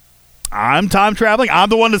 I'm time traveling? I'm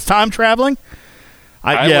the one that's time traveling?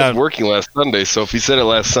 I was working last Sunday, so if he said it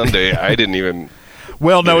last Sunday, I didn't even...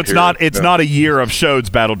 Well, no, it's not. It's not a year of shows,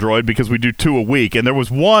 Battle Droid, because we do 2 a week, and there was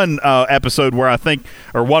one episode where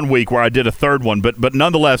 1 week where I did a third one, but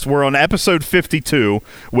nonetheless, we're on episode 52,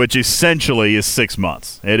 which essentially is 6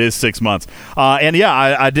 months. It is 6 months, and yeah,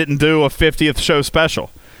 I didn't do a 50th show special.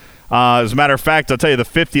 As a matter of fact, I'll tell you, the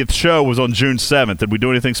 50th show was on June 7th. Did we do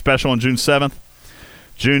anything special on June 7th?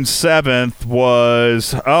 June 7th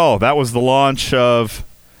was that was the launch of.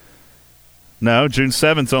 No, June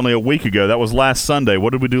 7th's only a week ago. That was last Sunday.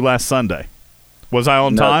 What did we do last Sunday? Was I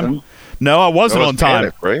on time? No, I wasn't on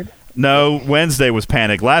time. Panic, right? No, Wednesday was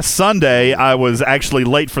Panic. Last Sunday, I was actually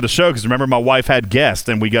late for the show because remember my wife had guests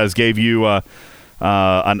and we guys gave you an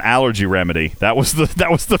allergy remedy. That was the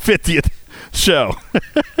 50th show.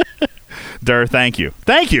 Durr, thank you.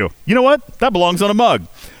 Thank you. You know what? That belongs on a mug.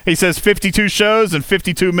 He says 52 shows and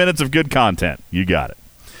 52 minutes of good content. You got it.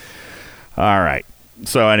 All right.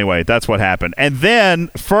 So anyway, that's what happened. And then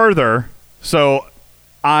further, so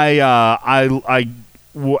I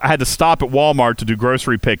had to stop at Walmart to do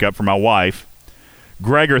grocery pickup for my wife.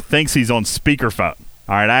 Gregor thinks he's on speakerphone.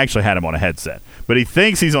 All right, I actually had him on a headset. But he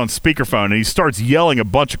thinks he's on speakerphone, and he starts yelling a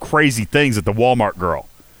bunch of crazy things at the Walmart girl.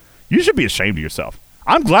 You should be ashamed of yourself.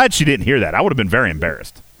 I'm glad she didn't hear that. I would have been very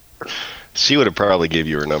embarrassed. She would have probably gave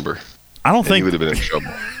you her number. I don't think you would have been in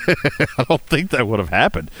trouble. I don't think that would have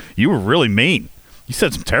happened. You were really mean. You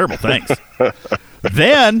said some terrible things.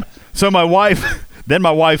 Then my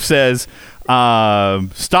wife says,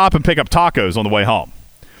 stop and pick up tacos on the way home.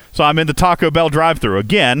 So I'm in the Taco Bell drive-thru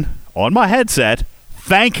again on my headset.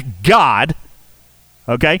 Thank God.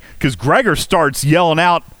 Okay? Because Gregor starts yelling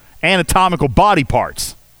out anatomical body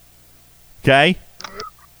parts. Okay?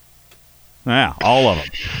 Yeah, all of them.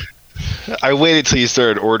 I waited till you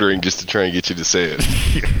started ordering just to try and get you to say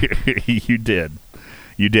it. You did.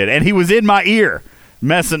 And he was in my ear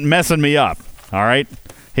messing me up. All right?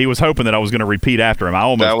 He was hoping that I was going to repeat after him. I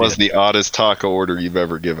almost That was did. the oddest taco order you've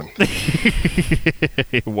ever given.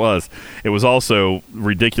 It was. It was also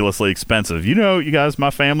ridiculously expensive. You know, you guys, my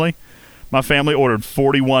family ordered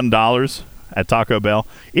 $41 at Taco Bell.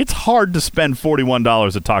 It's hard to spend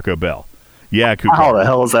 $41 at Taco Bell. Yeah, Cooper. How the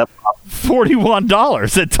hell is that?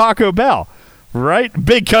 $41 at Taco Bell, right?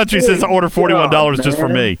 Big Country says I order $41 just for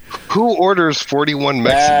me. Who orders 41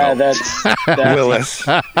 Mexican? That's Willis.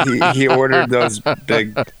 He ordered those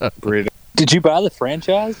big burritos. Did you buy the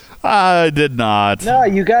franchise? I did not. No,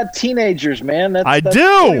 you got teenagers, man. That's do.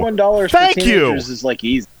 $41 Thank for you. teenagers is like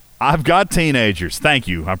easy. I've got teenagers. Thank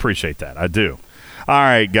you. I appreciate that. I do. All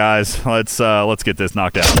right, guys. Let's get this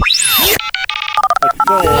knocked out.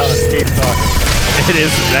 It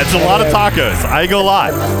is. That's a lot of tacos. I ain't gonna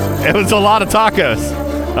lie. It was a lot of tacos.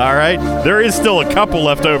 All right. There is still a couple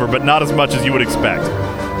left over, but not as much as you would expect.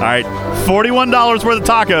 All right. $41 worth of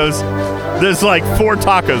tacos. There's like 4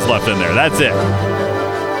 tacos left in there. That's it.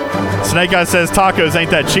 Snake Eye says tacos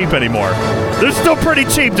ain't that cheap anymore. They're still pretty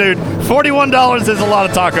cheap, dude. $41 is a lot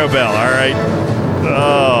of Taco Bell. All right.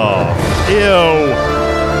 Oh. Ew.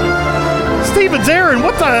 Steven Zarin,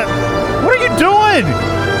 what are you doing?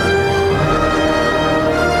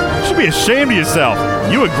 You should be ashamed of yourself.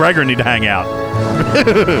 You and Gregor need to hang out.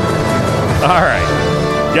 All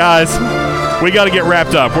right. Guys, we got to get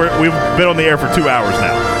wrapped up. We've been on the air for 2 hours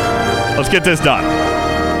now. Let's get this done.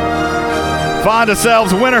 Find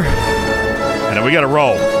ourselves a winner, and then we got to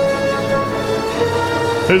roll.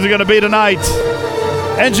 Who's it going to be tonight?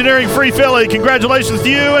 Engineering Free Philly. Congratulations to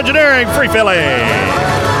you, Engineering Free Philly.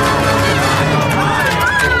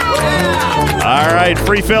 All right,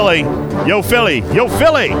 Free Philly. Yo, Philly. Yo,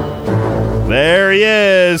 Philly. There he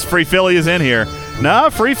is. Free Philly is in here.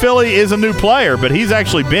 No, Free Philly is a new player, but he's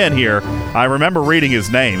actually been here. I remember reading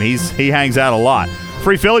his name. He hangs out a lot.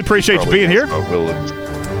 Free Philly, appreciate you being here.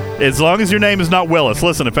 As long as your name is not Willis.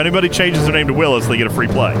 Listen, if anybody changes their name to Willis, they get a free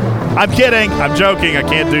play. I'm kidding. I'm joking. I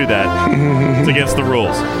can't do that. It's against the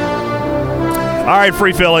rules. All right,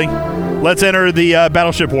 Free Philly. Let's enter the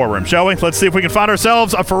Battleship War Room, shall we? Let's see if we can find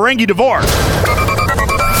ourselves a Ferengi Devore.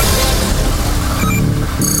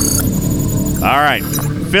 All right.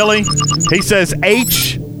 Philly, he says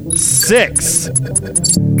H6.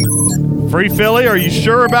 Free Philly, are you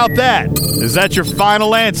sure about that? Is that your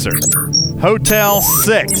final answer? Hotel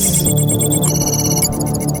 6.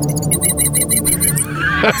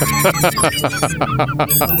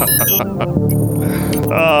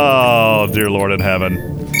 Oh, dear Lord in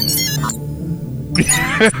heaven.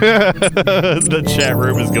 The chat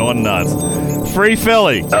room is going nuts. Free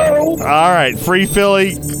Philly. All right, Free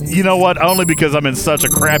Philly. You know what? Only because I'm in such a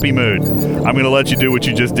crappy mood, I'm going to let you do what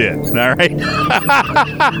you just did. All right?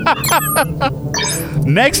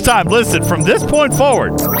 Next time, listen, from this point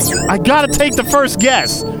forward, I got to take the first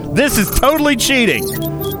guess. This is totally cheating.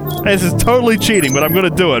 This is totally cheating, but I'm going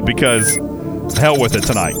to do it because hell with it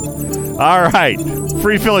tonight. All right.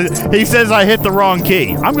 Free Philly. He says I hit the wrong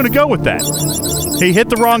key. I'm going to go with that. He hit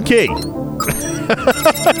the wrong key.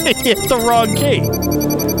 He hit the wrong key.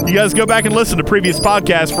 You guys go back and listen to previous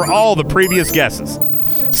podcasts for all the previous guesses.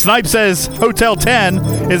 Snipe says Hotel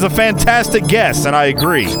 10 is a fantastic guess, and I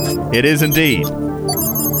agree. It is indeed.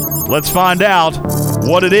 Let's find out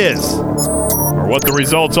what it is or what the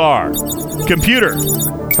results are. Computer,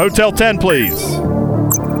 Hotel 10, please.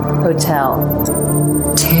 Hotel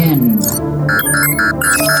 10.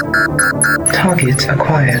 Target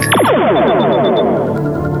acquired.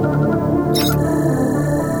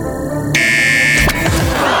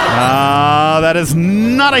 That is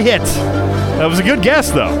not a hit. That was a good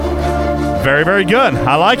guess, though. Very, very good.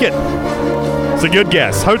 I like it. It's a good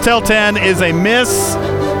guess. Hotel 10 is a miss,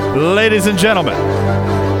 ladies and gentlemen.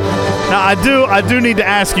 Now, I do need to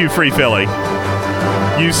ask you, Free Philly.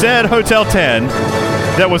 You said Hotel 10.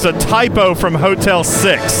 That was a typo from Hotel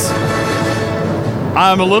 6.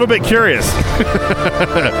 I'm a little bit curious.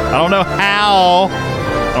 I don't know how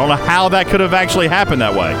that could have actually happened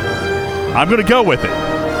that way. I'm going to go with it.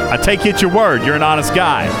 I take it your word. You're an honest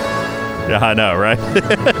guy. Yeah, I know, right?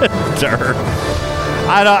 Durr.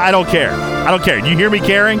 I don't care. I don't care. You hear me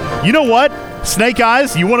caring? You know what? Snake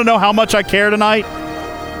Eyes, you want to know how much I care tonight?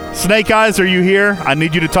 Snake Eyes, are you here? I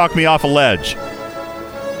need you to talk me off a ledge.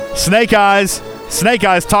 Snake Eyes,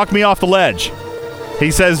 talk me off the ledge.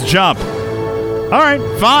 He says jump. All right,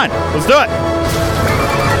 fine. Let's do it.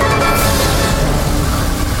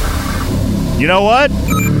 You know what?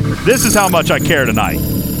 This is how much I care tonight.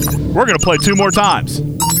 We're going to play 2 more times.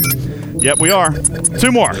 Yep, we are.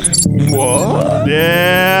 2 more. What?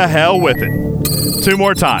 Yeah, hell with it. 2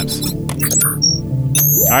 more times.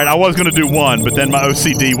 All right, I was going to do 1, but then my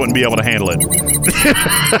OCD wouldn't be able to handle it.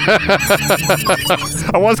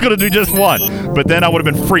 I was going to do just 1, but then I would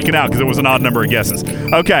have been freaking out because it was an odd number of guesses.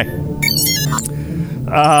 Okay.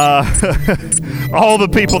 All the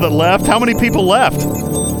people that left. How many people left?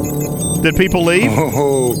 Did people leave?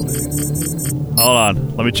 Oh. Hold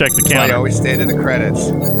on. Let me check the counter. You always stay to the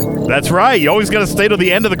credits. That's right. You always got to stay to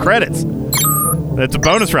the end of the credits. It's a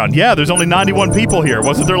bonus round. Yeah, there's only 91 people here.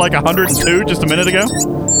 Wasn't there like 102 just a minute ago?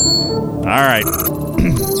 All right.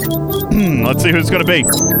 Let's see who's going to be.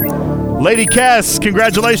 Lady Cass,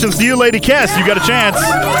 congratulations to you, Lady Cass. You got a chance.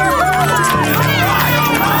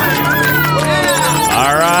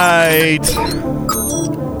 All right.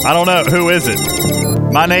 I don't know. Who is it?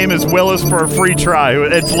 My name is Willis for a free try.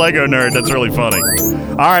 It's Lego Nerd. That's really funny.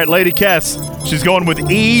 All right, Lady Cass. She's going with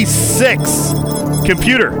E6.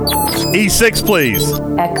 Computer. E6, please.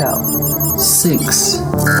 Echo 6.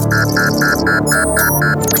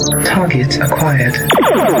 Target acquired.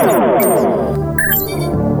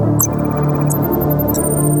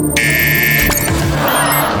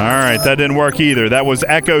 All right, that didn't work either. That was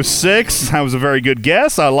Echo 6. That was a very good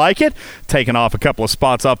guess. I like it. Taking off a couple of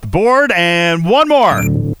spots off the board. And 1 more.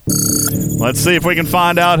 Let's see if we can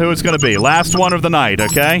find out who it's going to be. Last one of the night,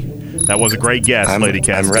 okay? That was a great guess, Lady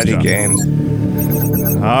Cass. I'm ready, game.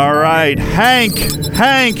 All right, Hank,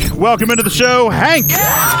 welcome into the show, Hank.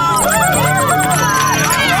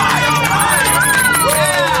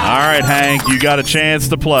 All right, Hank, you got a chance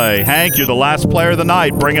to play. Hank, you're the last player of the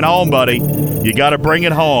night. Bring it home, buddy. You got to bring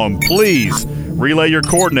it home. Please relay your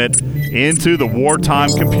coordinate into the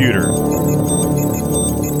wartime computer.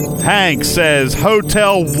 Hank says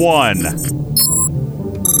Hotel 1.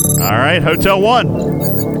 All right, Hotel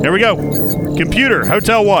 1. Here we go. Computer,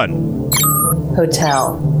 Hotel 1.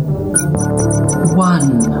 Hotel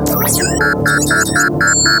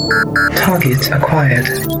 1. Target acquired.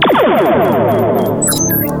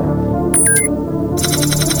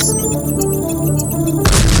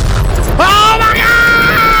 Oh my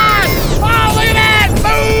God! Oh, look at that!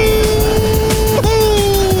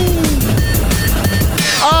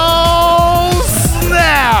 Oh,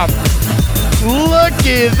 snap!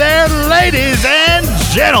 Looky there, ladies and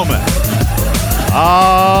gentlemen.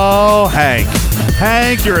 Oh, Hank.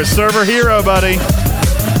 Hank, you're a server hero, buddy.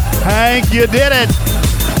 Hank, you did it.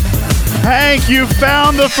 Hank, you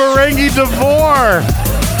found the Ferengi Devore.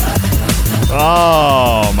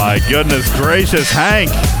 Oh, my goodness gracious,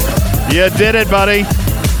 Hank. You did it, buddy.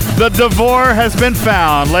 The Devore has been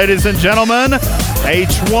found. Ladies and gentlemen,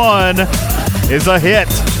 H1 is a hit.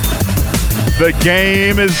 The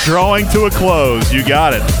game is drawing to a close. You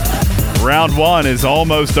got it. Round 1 is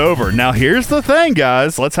almost over. Now, here's the thing,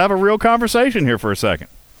 guys. Let's have a real conversation here for a second.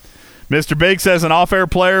 Mr. Big says an off-air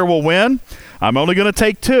player will win. I'm only going to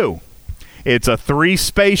take 2. It's a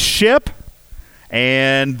 3-space ship,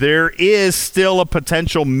 and there is still a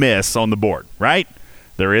potential miss on the board, right?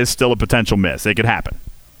 There is still a potential miss. It could happen.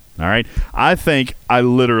 All right? I think I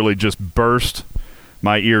literally just burst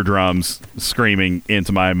my eardrums screaming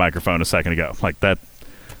into my microphone a second ago. Like,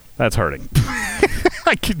 that's hurting.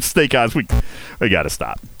 I can Snake Eyes. We got to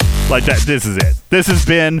stop. Like that. This is it. This has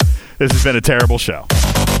been a terrible show.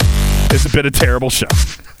 This has been a terrible show.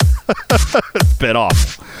 It's been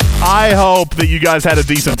awful. I hope that you guys had a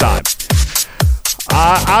decent time.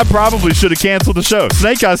 I probably should have canceled the show.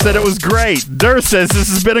 Snake Eyes said it was great. Durr says this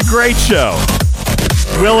has been a great show.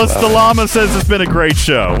 Willis the Llama says it's been a great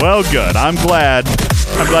show. Well, good. I'm glad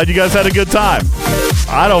you guys had a good time.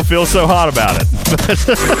 I don't feel so hot about it.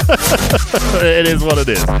 It is what it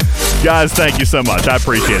is. Guys, thank you so much. I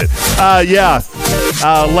appreciate it.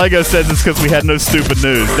 Lego says it's because we had no stupid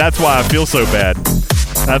news. That's why I feel so bad.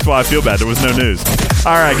 That's why I feel bad. There was no news.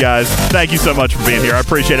 All right, guys. Thank you so much for being here. I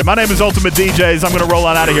appreciate it. My name is Ultimate DJs. I'm going to roll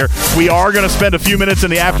on out of here. We are going to spend a few minutes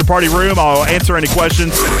in the after party room. I'll answer any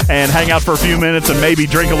questions and hang out for a few minutes and maybe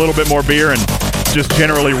drink a little bit more beer and just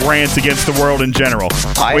generally rant against the world in general.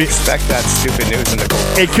 I expect that stupid news in the gold.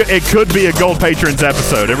 It could be a Gold Patrons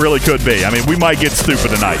episode. It really could be. I mean, we might get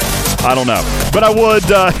stupid tonight. I don't know. But I would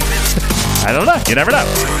I don't know. You never know.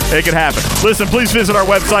 It could happen. Listen, please visit our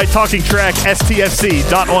website,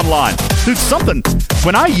 talkingtrackstfc.online. Dude, something.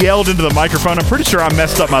 When I yelled into the microphone, I'm pretty sure I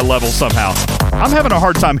messed up my level somehow. I'm having a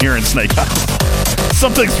hard time hearing Snake Eyes.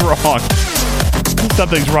 Something's wrong.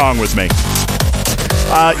 Something's wrong with me.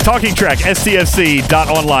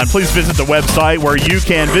 TalkingTrackSTFC.online. Please visit the website where you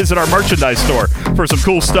can visit our merchandise store for some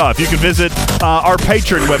cool stuff. You can visit our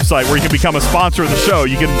Patreon website where you can become a sponsor of the show.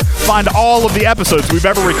 You can find all of the episodes we've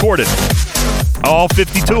ever recorded. All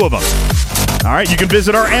 52 of them. All right, you can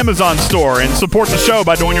visit our Amazon store and support the show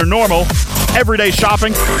by doing your normal, everyday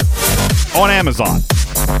shopping on Amazon.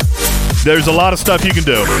 There's a lot of stuff you can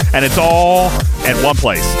do, and it's all at one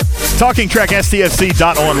place.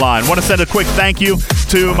 TalkingTrackSTFC.online. Want to send a quick thank you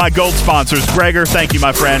to my gold sponsors. Gregor, thank you,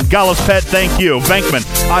 my friend. Gallows Pet, thank you. Venkman,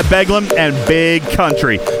 iBeglam, and Big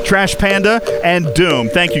Country. Trash Panda and Doom,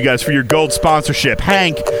 thank you guys for your gold sponsorship.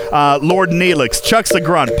 Hank, Lord Neelix, Chucks the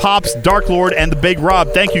Grunt, Pops, Dark Lord, and the Big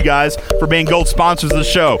Rob, thank you guys for being gold sponsors of the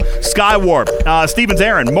show. Skywarp, Stevens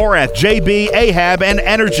Aaron, Morath, JB, Ahab, and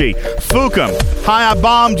Energy. Fukum, Hi, I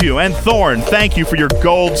Bombed You, and Thorn, thank you for your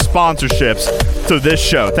gold sponsorships to this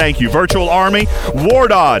show. Thank you. Virtual Army,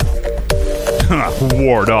 Wardod.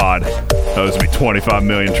 Wardod. Owes me 25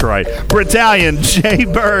 million trite. Battalion, J.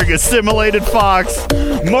 Berg, Assimilated Fox,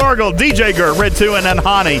 Morgul, DJ Gur, Red 2, and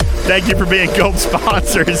Anhani. Thank you for being gold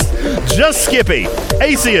sponsors. Just Skippy,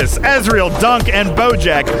 Acius, Ezreal, Dunk, and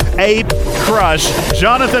Bojack, Ape, Crush,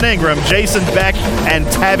 Jonathan Ingram, Jason Beck, and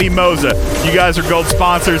Tabby Moza. You guys are gold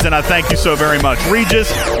sponsors, and I thank you so very much. Regis,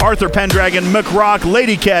 Arthur Pendragon, McRock,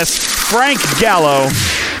 Lady Kess, Frank Gallo,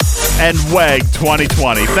 and WEG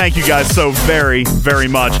 2020. Thank you guys so very, very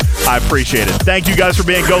much. I appreciate it. Thank you guys for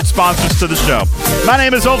being gold sponsors to the show. My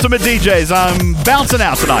name is Ultimate DJs. I'm bouncing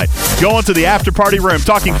out tonight. Going to the after party room.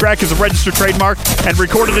 Talking Track is a registered trademark and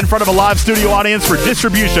recorded in front of a live studio audience for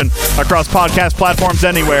distribution across podcast platforms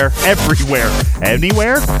anywhere, everywhere.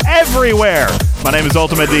 Anywhere? Everywhere. My name is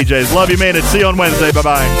Ultimate DJs. Love you, man. See you on Wednesday.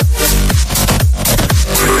 Bye-bye.